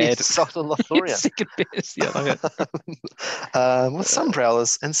second Bad. best Assault on Lothlorien. Second best. Yeah, I like it. With some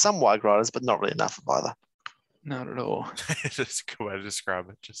Prowlers and some Warg Riders, but not really enough of either. Not at all. That's a good way to describe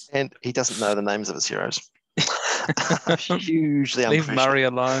it. Just And he doesn't know the names of his heroes. Hugely Leave unprofessional. Murray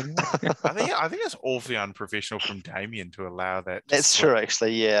alone. I think it's awfully unprofessional from Damien to allow that. to That's slip. true,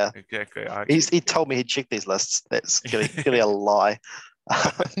 actually, yeah. Exactly. He told me he'd check these lists. That's clearly a lie.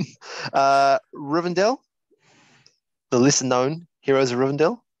 Rivendell, the lesser known heroes of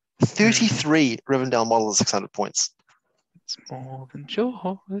Rivendell. 33 Rivendell models, 600 points. It's more than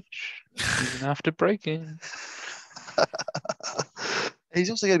George, even after breaking. He's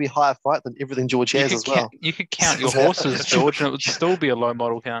also going to be higher fight than everything George has as well. You could count your horses, George, and it would still be a low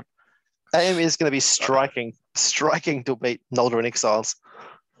model count. AM is going to be striking to beat Noldor Exiles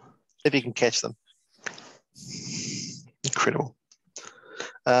if he can catch them. Incredible.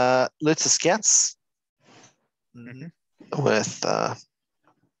 Lutzer Scouts. Mm-hmm. with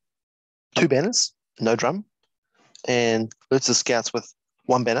 2 banners, no drum, and lots of scouts with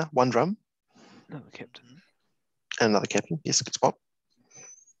 1 banner, 1 drum, Another captain. and another captain. Yes, good spot.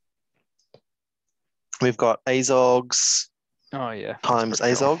 We've got Azogs Oh yeah. times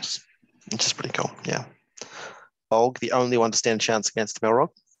That's pretty cool. Azogs, which is pretty cool. Yeah. Bolg, the only one to stand a chance against the Balrog.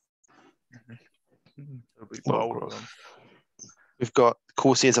 It'll be Well, bold of them. We've got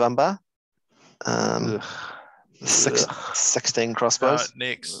Corsairs of Umbar. Ugh. 16 crossbows.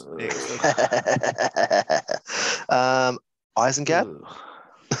 Next. Isengard.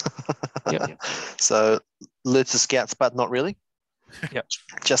 Yep. So lots of scouts, but not really. Yep.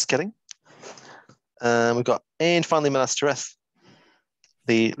 Just kidding. We've got, and finally Minas Tirith.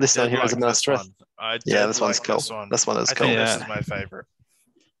 The list of heroes of Minas Tirith. Yeah, this one's cool. This one is I cool. think this is my favorite.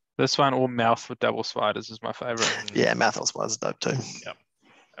 This one, or Mouth with double spiders, is my favorite. Yeah, Mathos was dope too. Yep.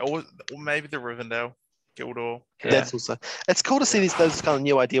 Or maybe the Rivendell, Gildor. Yeah. That's also. It's cool to see those kind of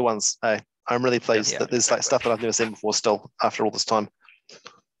new idea ones. Hey, I'm really pleased that there's like stuff that I've never seen before. Still, after all this time.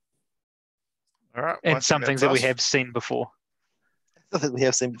 All right. And some things that we have seen before. Something we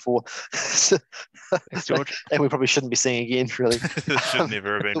have seen before. Thanks, George. And we probably shouldn't be seeing again, really. This should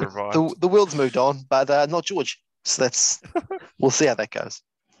never have been revived. The world's moved on, but not George. So we'll see how that goes.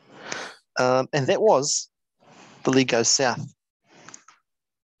 And that was the League Goes South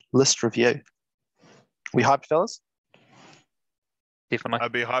list review. We hyped, fellas? Definitely.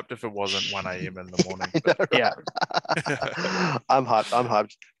 I'd be hyped if it wasn't 1 a.m. in the morning. Know, right? Yeah. I'm hyped. I'm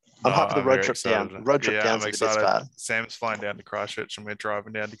hyped for the road trip down. Road trip down to the best part. Sam's flying down to Christchurch and we're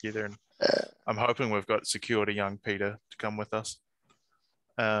driving down together. And I'm hoping we've got secured a young Peter to come with us.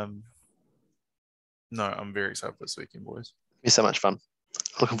 No, I'm very excited for this weekend, boys. It'll be so much fun.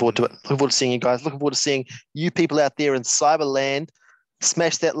 Looking forward to it. Looking forward to seeing you guys. Looking forward to seeing you people out there in Cyberland.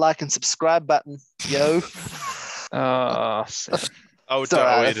 Smash that like and subscribe button, yo. Oh, I'll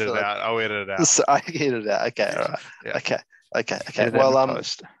edit it out. I'll edit it out. So I can edit it out. Okay, all right. Yeah. Okay. Well,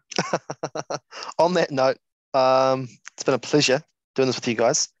 on that note, it's been a pleasure doing this with you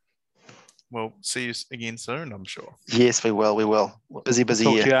guys. We'll see you again soon, I'm sure. Yes, we will. We will. Busy Talk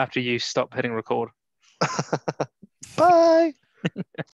year. to you after you stop hitting record. Bye.